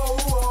 Whoa,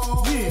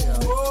 whoa, yeah.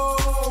 Whoa,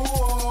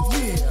 whoa,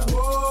 yeah.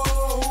 Whoa,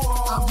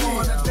 I'm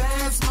gonna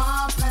dance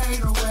my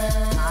pain away.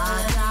 I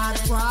got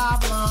a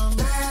problem.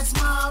 Dance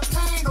my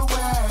pain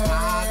away.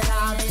 I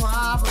got a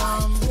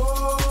problem.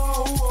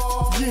 Whoa,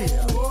 whoa,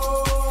 yeah.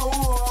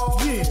 Whoa,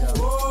 yeah.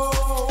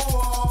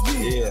 Whoa,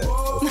 yeah. Yeah,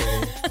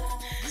 okay.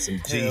 Some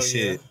G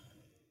shit.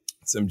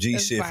 Some G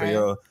That's shit fire. for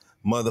your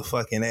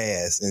motherfucking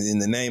ass. And in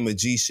the name of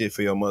G shit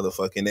for your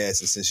motherfucking ass,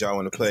 and since y'all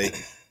want to play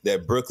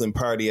that Brooklyn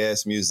party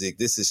ass music,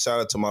 this is shout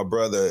out to my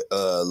brother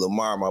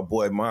Lamar, my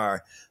boy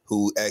Mar,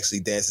 who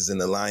actually dances in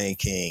The Lion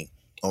King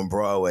on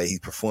Broadway. He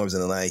performs in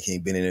The Lion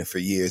King, been in it for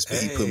years, but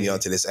he put me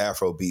onto this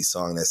Afrobeat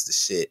song. That's the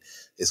shit.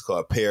 It's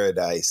called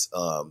Paradise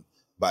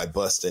by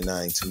Busta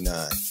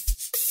 929.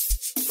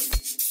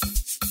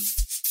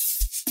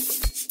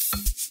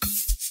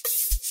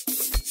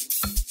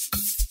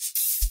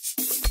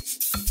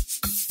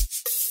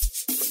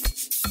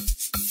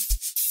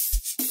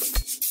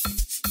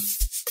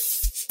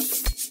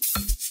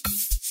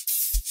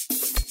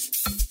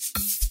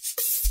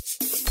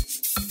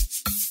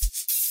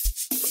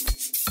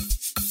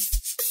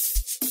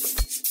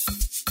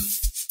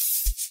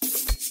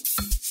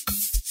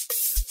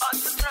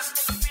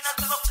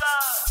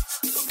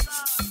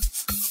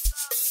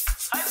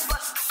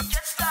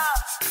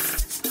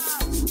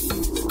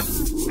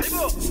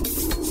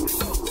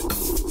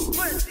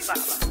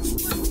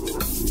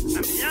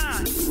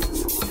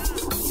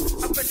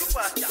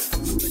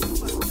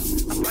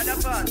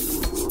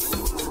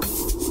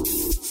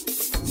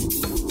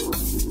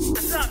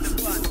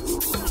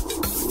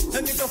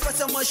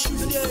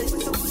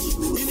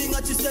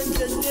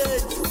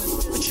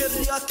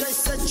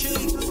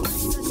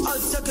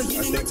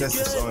 I think that's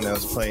the song that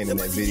was playing in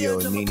that video,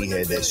 and Nene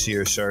had that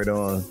sheer shirt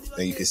on,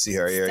 and you could see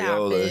her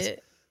areolas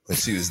when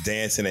she was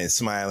dancing and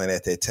smiling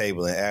at that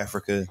table in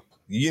Africa.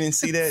 You didn't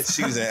see that?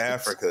 She was in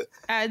Africa.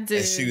 I did.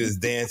 And she was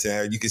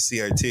dancing. You could see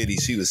her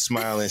titties. She was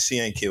smiling. She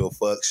ain't give a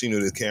fuck. She knew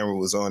the camera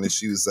was on, and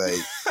she was like,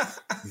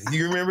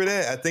 you remember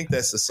that? I think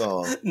that's the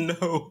song.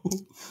 No.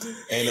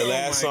 And the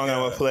last song I'm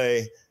going to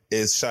play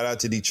is shout out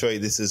to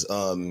Detroit. This is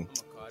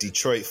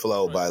Detroit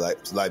Flow by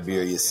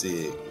Liberia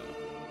Sig.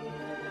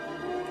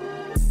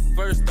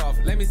 First off,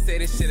 let me say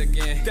this shit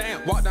again.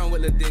 Damn. Walk down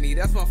with Lil Denny,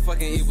 that's my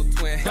fucking evil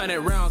twin. 100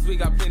 rounds, we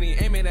got plenty,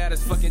 aim it at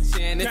his fucking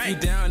chin. If you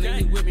down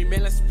and you with me,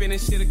 man, let's spin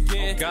this shit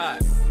again. Oh,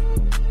 God.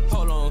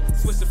 Hold on,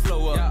 switch the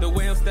flow up. Yeah. The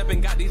way I'm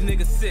stepping got these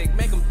niggas sick,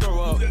 make them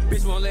throw up.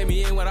 Bitch won't let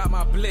me in without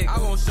my blick, I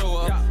won't show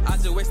up. Yeah. I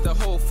just waste the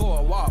whole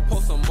 4 walk,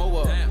 post some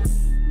more up. Damn.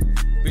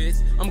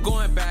 Bitch, I'm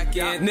going back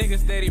in. Niggas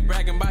steady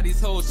bragging about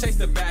these hoes, chase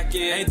the back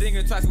end. Ain't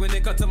thinking twice when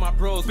they come to my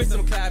bros, bitch,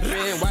 I'm clapping.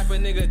 Wipe a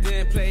nigga,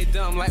 then play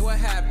dumb, like what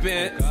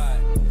happened? Oh, God.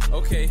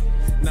 Okay,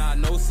 nah, I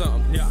know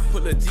something. Yeah.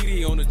 Put a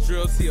GD on the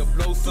drill, see her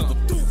blow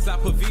something. So I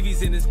put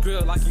VVs in his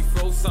grill like he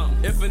froze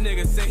something. If a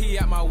nigga say he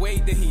out my way,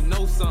 then he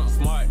knows something.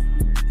 Smart.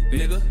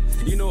 Nigga,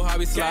 you know how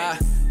we slide.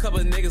 Couple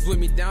of niggas with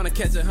me down to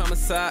catch a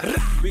homicide.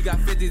 We got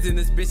 50s in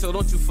this bitch, so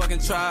don't you fucking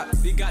try.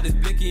 We got this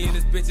blicky in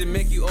this bitch and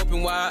make you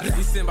open wide.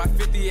 We send by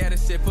 50 at a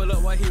shit, pull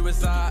up where he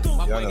reside.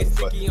 My boy get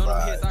sticky on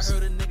them hits, I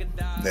heard a nigga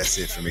die. That's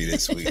it for me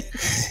this week.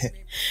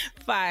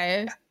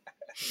 Fire.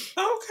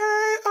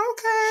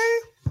 Okay.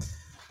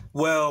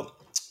 Well,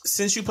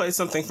 since you played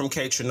something from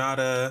K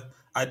Tronada,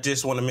 I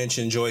just want to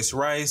mention Joyce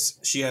Rice.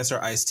 She has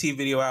her Ice-T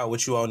video out,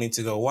 which you all need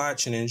to go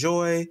watch and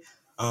enjoy.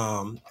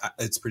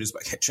 It's produced by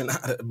K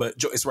Tronada, but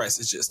Joyce Rice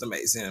is just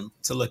amazing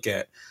to look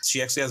at.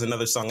 She actually has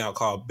another song out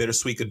called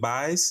Bittersweet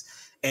Goodbyes,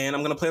 and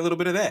I'm going to play a little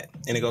bit of that.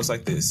 And it goes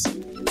like this.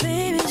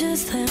 Baby,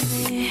 just let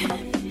me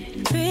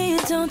be,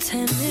 don't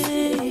tempt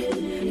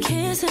me.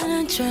 Kiss and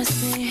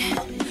undress me.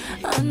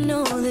 I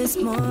know there's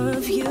more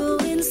of you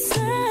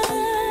inside.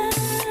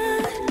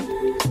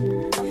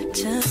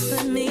 Just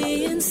let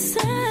me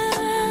inside.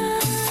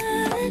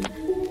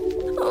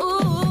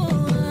 Ooh,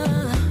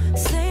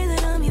 say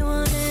that I'm your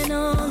one and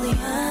only.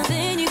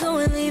 Then you go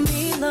and leave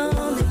me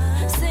lonely.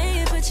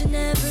 Say it, but you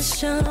never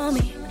show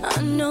me.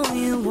 I know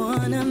you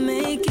wanna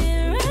make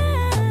it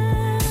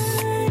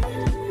right.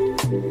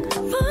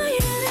 Boy, you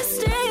gotta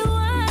stay a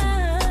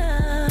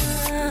while.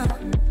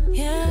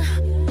 Yeah,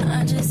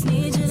 I just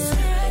need you to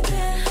stay right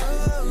there.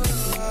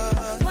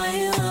 Why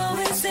you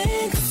always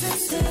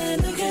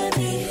inconsistent? Look at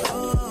me.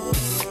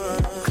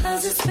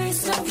 Closet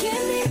space, don't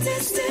give me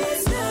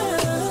distance,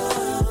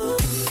 no.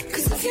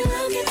 Cause if you're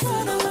looking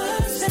for the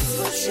worst, that's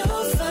what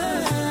you'll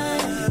find.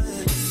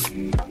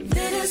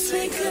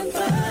 Bittersweet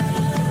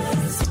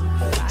goodbyes.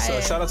 So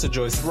shout out to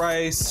Joyce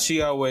Rice.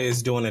 She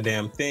always doing a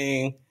damn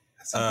thing.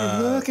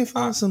 Looking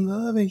for some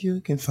love and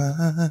you can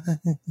find.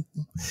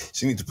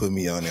 She needs to put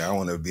me on there. I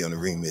want to be on the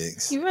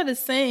remix. You better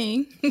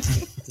sing.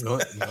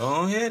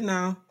 Go ahead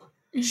now.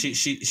 She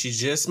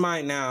just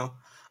might now.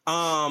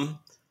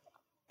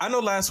 I know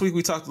last week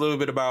we talked a little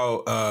bit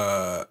about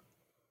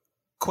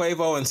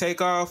Quavo and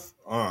Takeoff.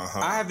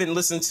 I haven't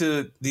listened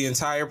to the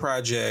entire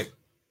project.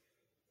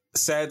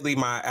 Sadly,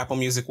 my Apple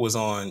Music was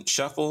on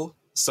shuffle,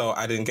 so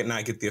I didn't get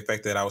the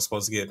effect that I was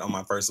supposed to get on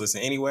my first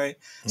listen anyway.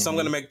 So I'm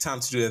going to make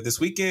time to do that this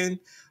weekend.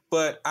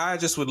 But I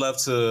just would love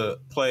to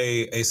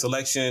play a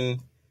selection,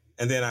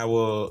 and then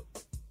I'll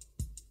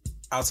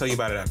tell you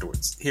about it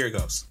afterwards. Here it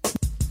goes.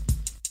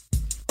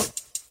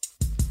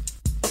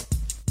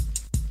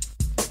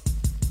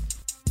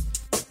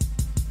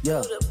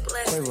 Yeah,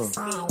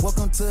 Quavo.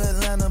 Welcome to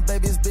Atlanta,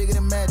 baby, it's bigger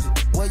than magic.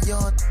 Where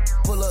young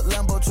pull up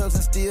Lambo trucks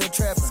and still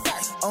trapping.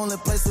 Only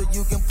place where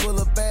you can pull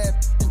a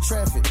bad in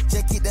traffic.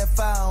 Just keep that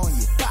fire on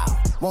you.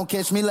 Won't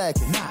catch me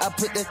lacking. I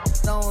put that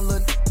on,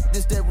 look,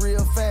 this that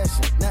real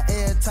fashion. Now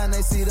every time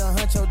they see the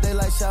huncho, they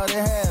like shout it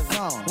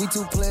have. We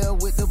two player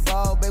with the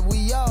ball, baby,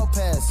 we all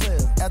pass.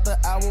 After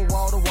our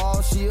wall to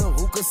wall, she a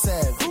hookah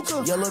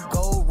savage. Yellow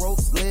gold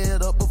ropes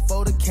laid up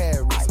before the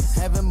carrots.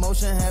 Having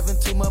motion, having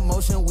too much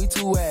motion, we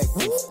too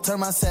active. Turn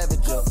my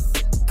savage up.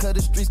 Cause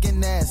the streets get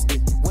nasty.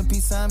 When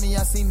peace on me,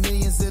 I see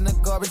millions in a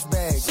garbage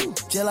bag.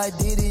 Just like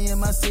Diddy in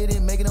my city,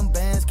 making them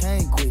bands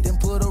can't quit. Then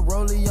put a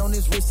rollie on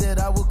this wrist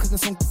that I was cooking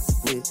some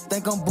with.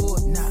 Think I'm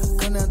bored? Nah.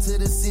 Come down to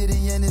the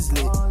city and it's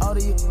lit. All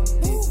the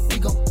we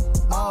gon'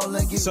 all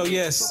and get. So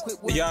yes,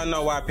 y'all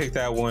know why I picked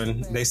that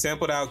one. They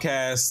sampled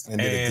Outkast and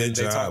they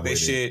talked their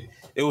shit.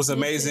 It was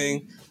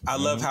amazing. I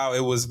love how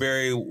it was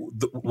very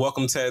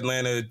Welcome to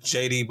Atlanta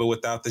JD, but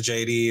without the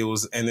JD. It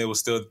was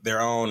still their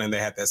own, and they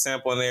had that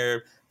sample in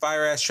there.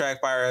 Fire ass track,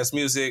 fire ass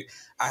music.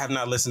 I have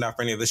not listened out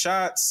for any of the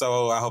shots,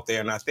 so I hope they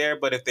are not there.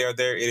 But if they are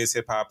there, it is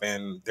hip hop,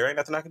 and there ain't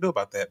nothing I can do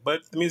about that.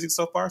 But the music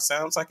so far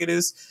sounds like it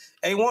is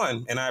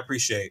A1, and I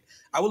appreciate.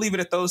 I will leave it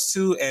at those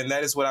two, and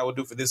that is what I will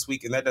do for this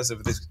week. And that does it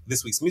for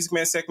this week's Music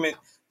Man segment.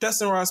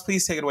 Dustin Ross,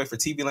 please take it away for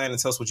TV Land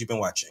and tell us what you've been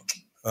watching.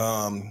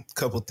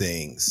 Couple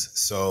things.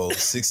 So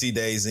 60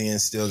 days in,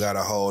 still got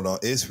a hold on.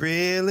 It's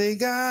really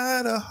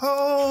got a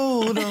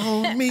hold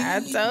on me.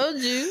 I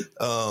told you.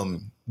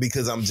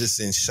 Because I'm just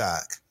in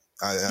shock.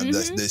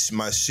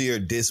 My sheer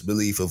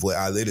disbelief of what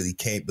I literally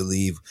can't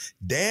believe.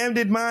 Damn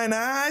did mine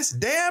eyes.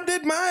 Damn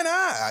did mine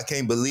eye. I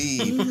can't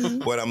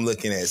believe what I'm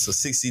looking at. So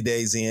 60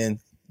 days in,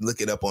 look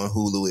it up on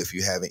Hulu if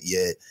you haven't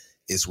yet.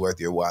 It's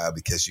worth your while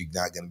because you're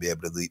not going to be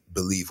able to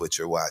believe what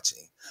you're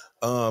watching.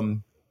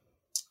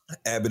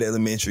 Abbott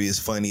Elementary is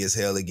funny as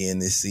hell again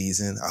this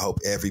season. I hope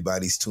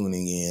everybody's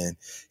tuning in.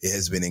 It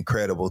has been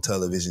incredible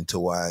television to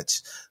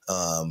watch.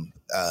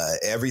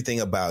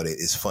 Everything about it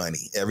is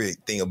funny.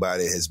 Everything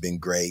about it has been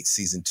great.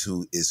 Season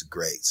 2 is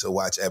great. So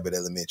watch Abbott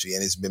Elementary.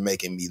 And it's been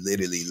making me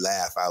literally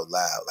laugh out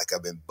loud. Like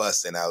I've been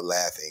busting out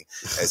laughing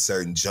at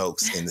certain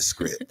jokes in the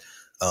script.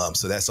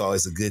 So that's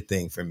always a good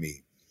thing for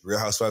me. Real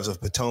Housewives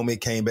of Potomac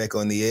came back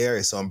on the air.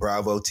 It's on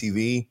Bravo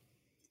TV.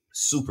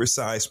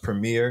 Supersized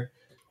premiere.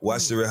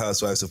 Watch the Real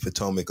Housewives of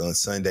Potomac on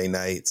Sunday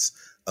nights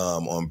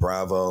on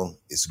Bravo.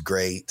 It's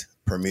great.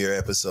 Premiere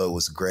episode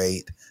was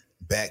great.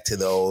 Back to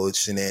the old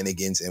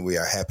shenanigans, and we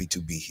are happy to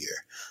be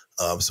here.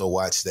 So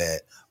watch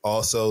that.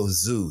 Also,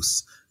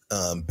 Zeus,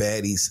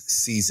 Baddies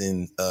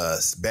season,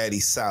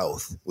 Baddies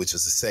South, which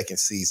was the second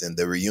season.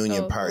 The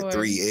reunion part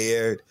 3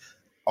 aired.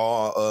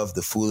 All of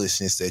the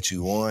foolishness that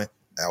you want.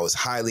 I was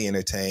highly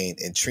entertained,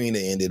 and Trina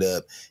ended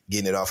up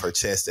getting it off her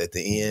chest at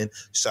the end.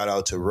 Shout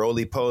out to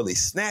Roly Poly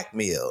Snack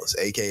Meals,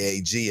 a.k.a.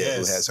 Gia,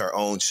 who has her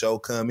own show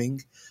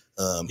coming.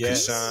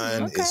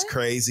 Krishan is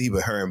crazy,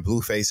 but her and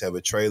Blueface have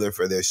a trailer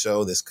for their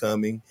show that's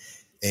coming.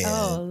 And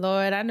oh,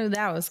 Lord, I knew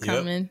that was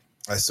coming.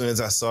 As soon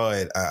as I saw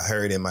it, I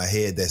heard in my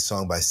head that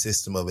song by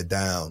System of a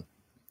Down.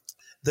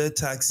 The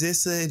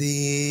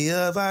toxicity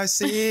of our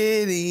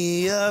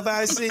city, No!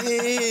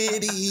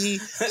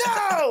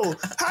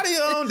 How do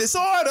you own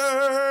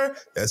disorder?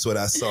 That's what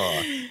I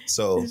saw.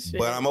 So,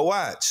 but I'm going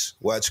to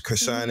watch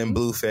Krishan and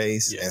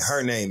Blueface. And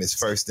her name is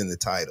first in the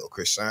title.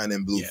 Krishan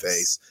and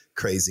Blueface,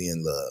 Crazy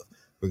in Love.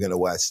 We're going to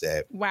watch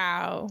that.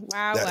 Wow.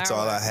 That's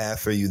all I have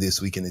for you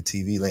this week in the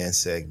TV Land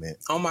segment.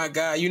 Oh, my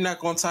God. You're not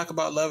going to talk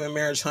about Love and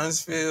Marriage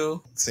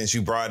Huntsville? Since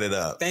you brought it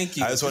up. Thank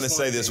you. I just want to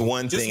say this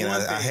one thing, and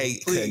I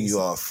hate cutting you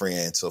off,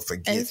 friend, so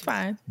forget. It's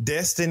fine.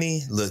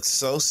 Destiny looked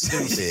so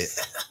stupid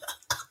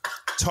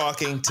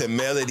talking to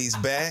Melody's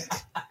back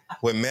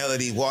when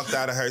Melody walked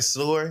out of her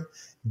store.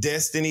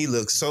 Destiny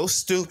looked so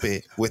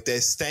stupid with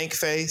that stank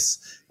face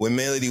when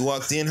Melody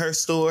walked in her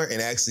store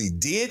and actually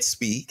did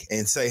speak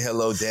and say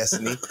hello,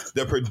 Destiny.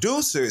 The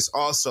producers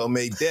also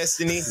made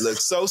Destiny look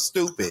so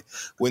stupid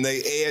when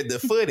they aired the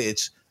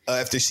footage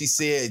after she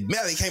said,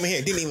 Melody came in here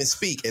and didn't even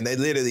speak. And they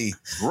literally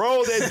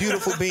rolled that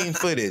beautiful beam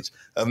footage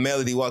of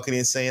Melody walking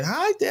in saying,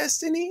 hi,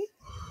 Destiny.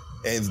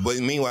 But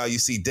meanwhile, you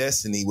see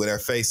Destiny with her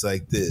face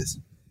like this.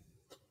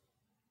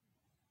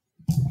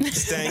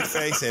 stank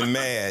face and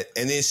mad.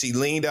 And then she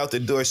leaned out the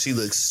door. She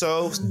looked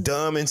so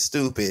dumb and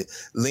stupid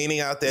leaning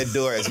out that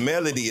door as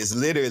Melody is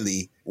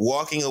literally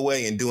walking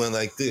away and doing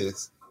like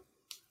this.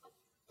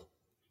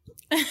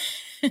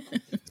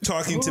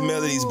 Talking to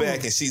Melody's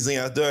back, and she's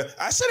leaning out the door.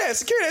 I should have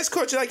security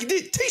escort you like you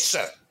did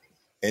T-shirt.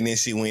 And then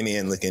she went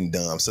in looking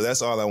dumb. So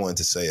that's all I wanted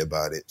to say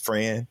about it.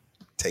 Fran,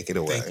 take it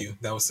away. Thank you.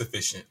 That was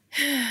sufficient.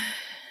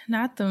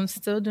 Not them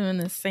still doing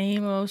the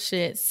same old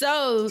shit.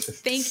 So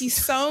thank you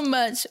so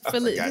much for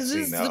listening. This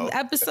is the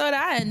episode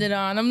I ended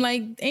on. I'm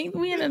like, ain't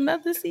we in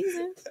another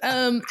season?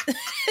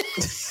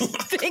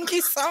 Thank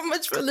you so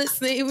much for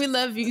listening. We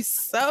love you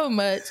so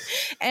much.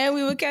 And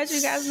we will catch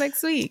you guys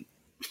next week.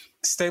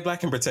 Stay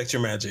black and protect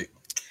your magic.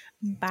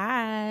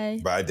 Bye.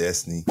 Bye,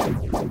 Destiny.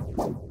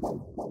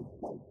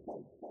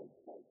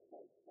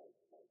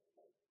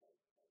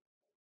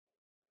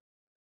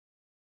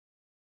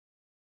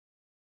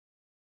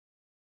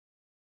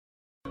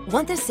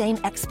 Want the same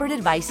expert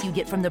advice you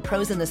get from the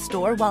pros in the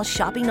store while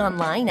shopping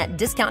online at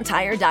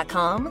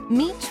DiscountTire.com?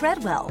 Meet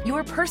Treadwell,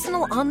 your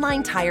personal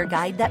online tire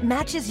guide that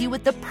matches you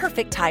with the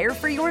perfect tire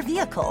for your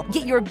vehicle.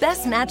 Get your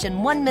best match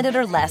in 1 minute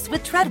or less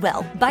with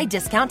Treadwell by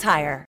Discount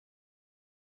Tire.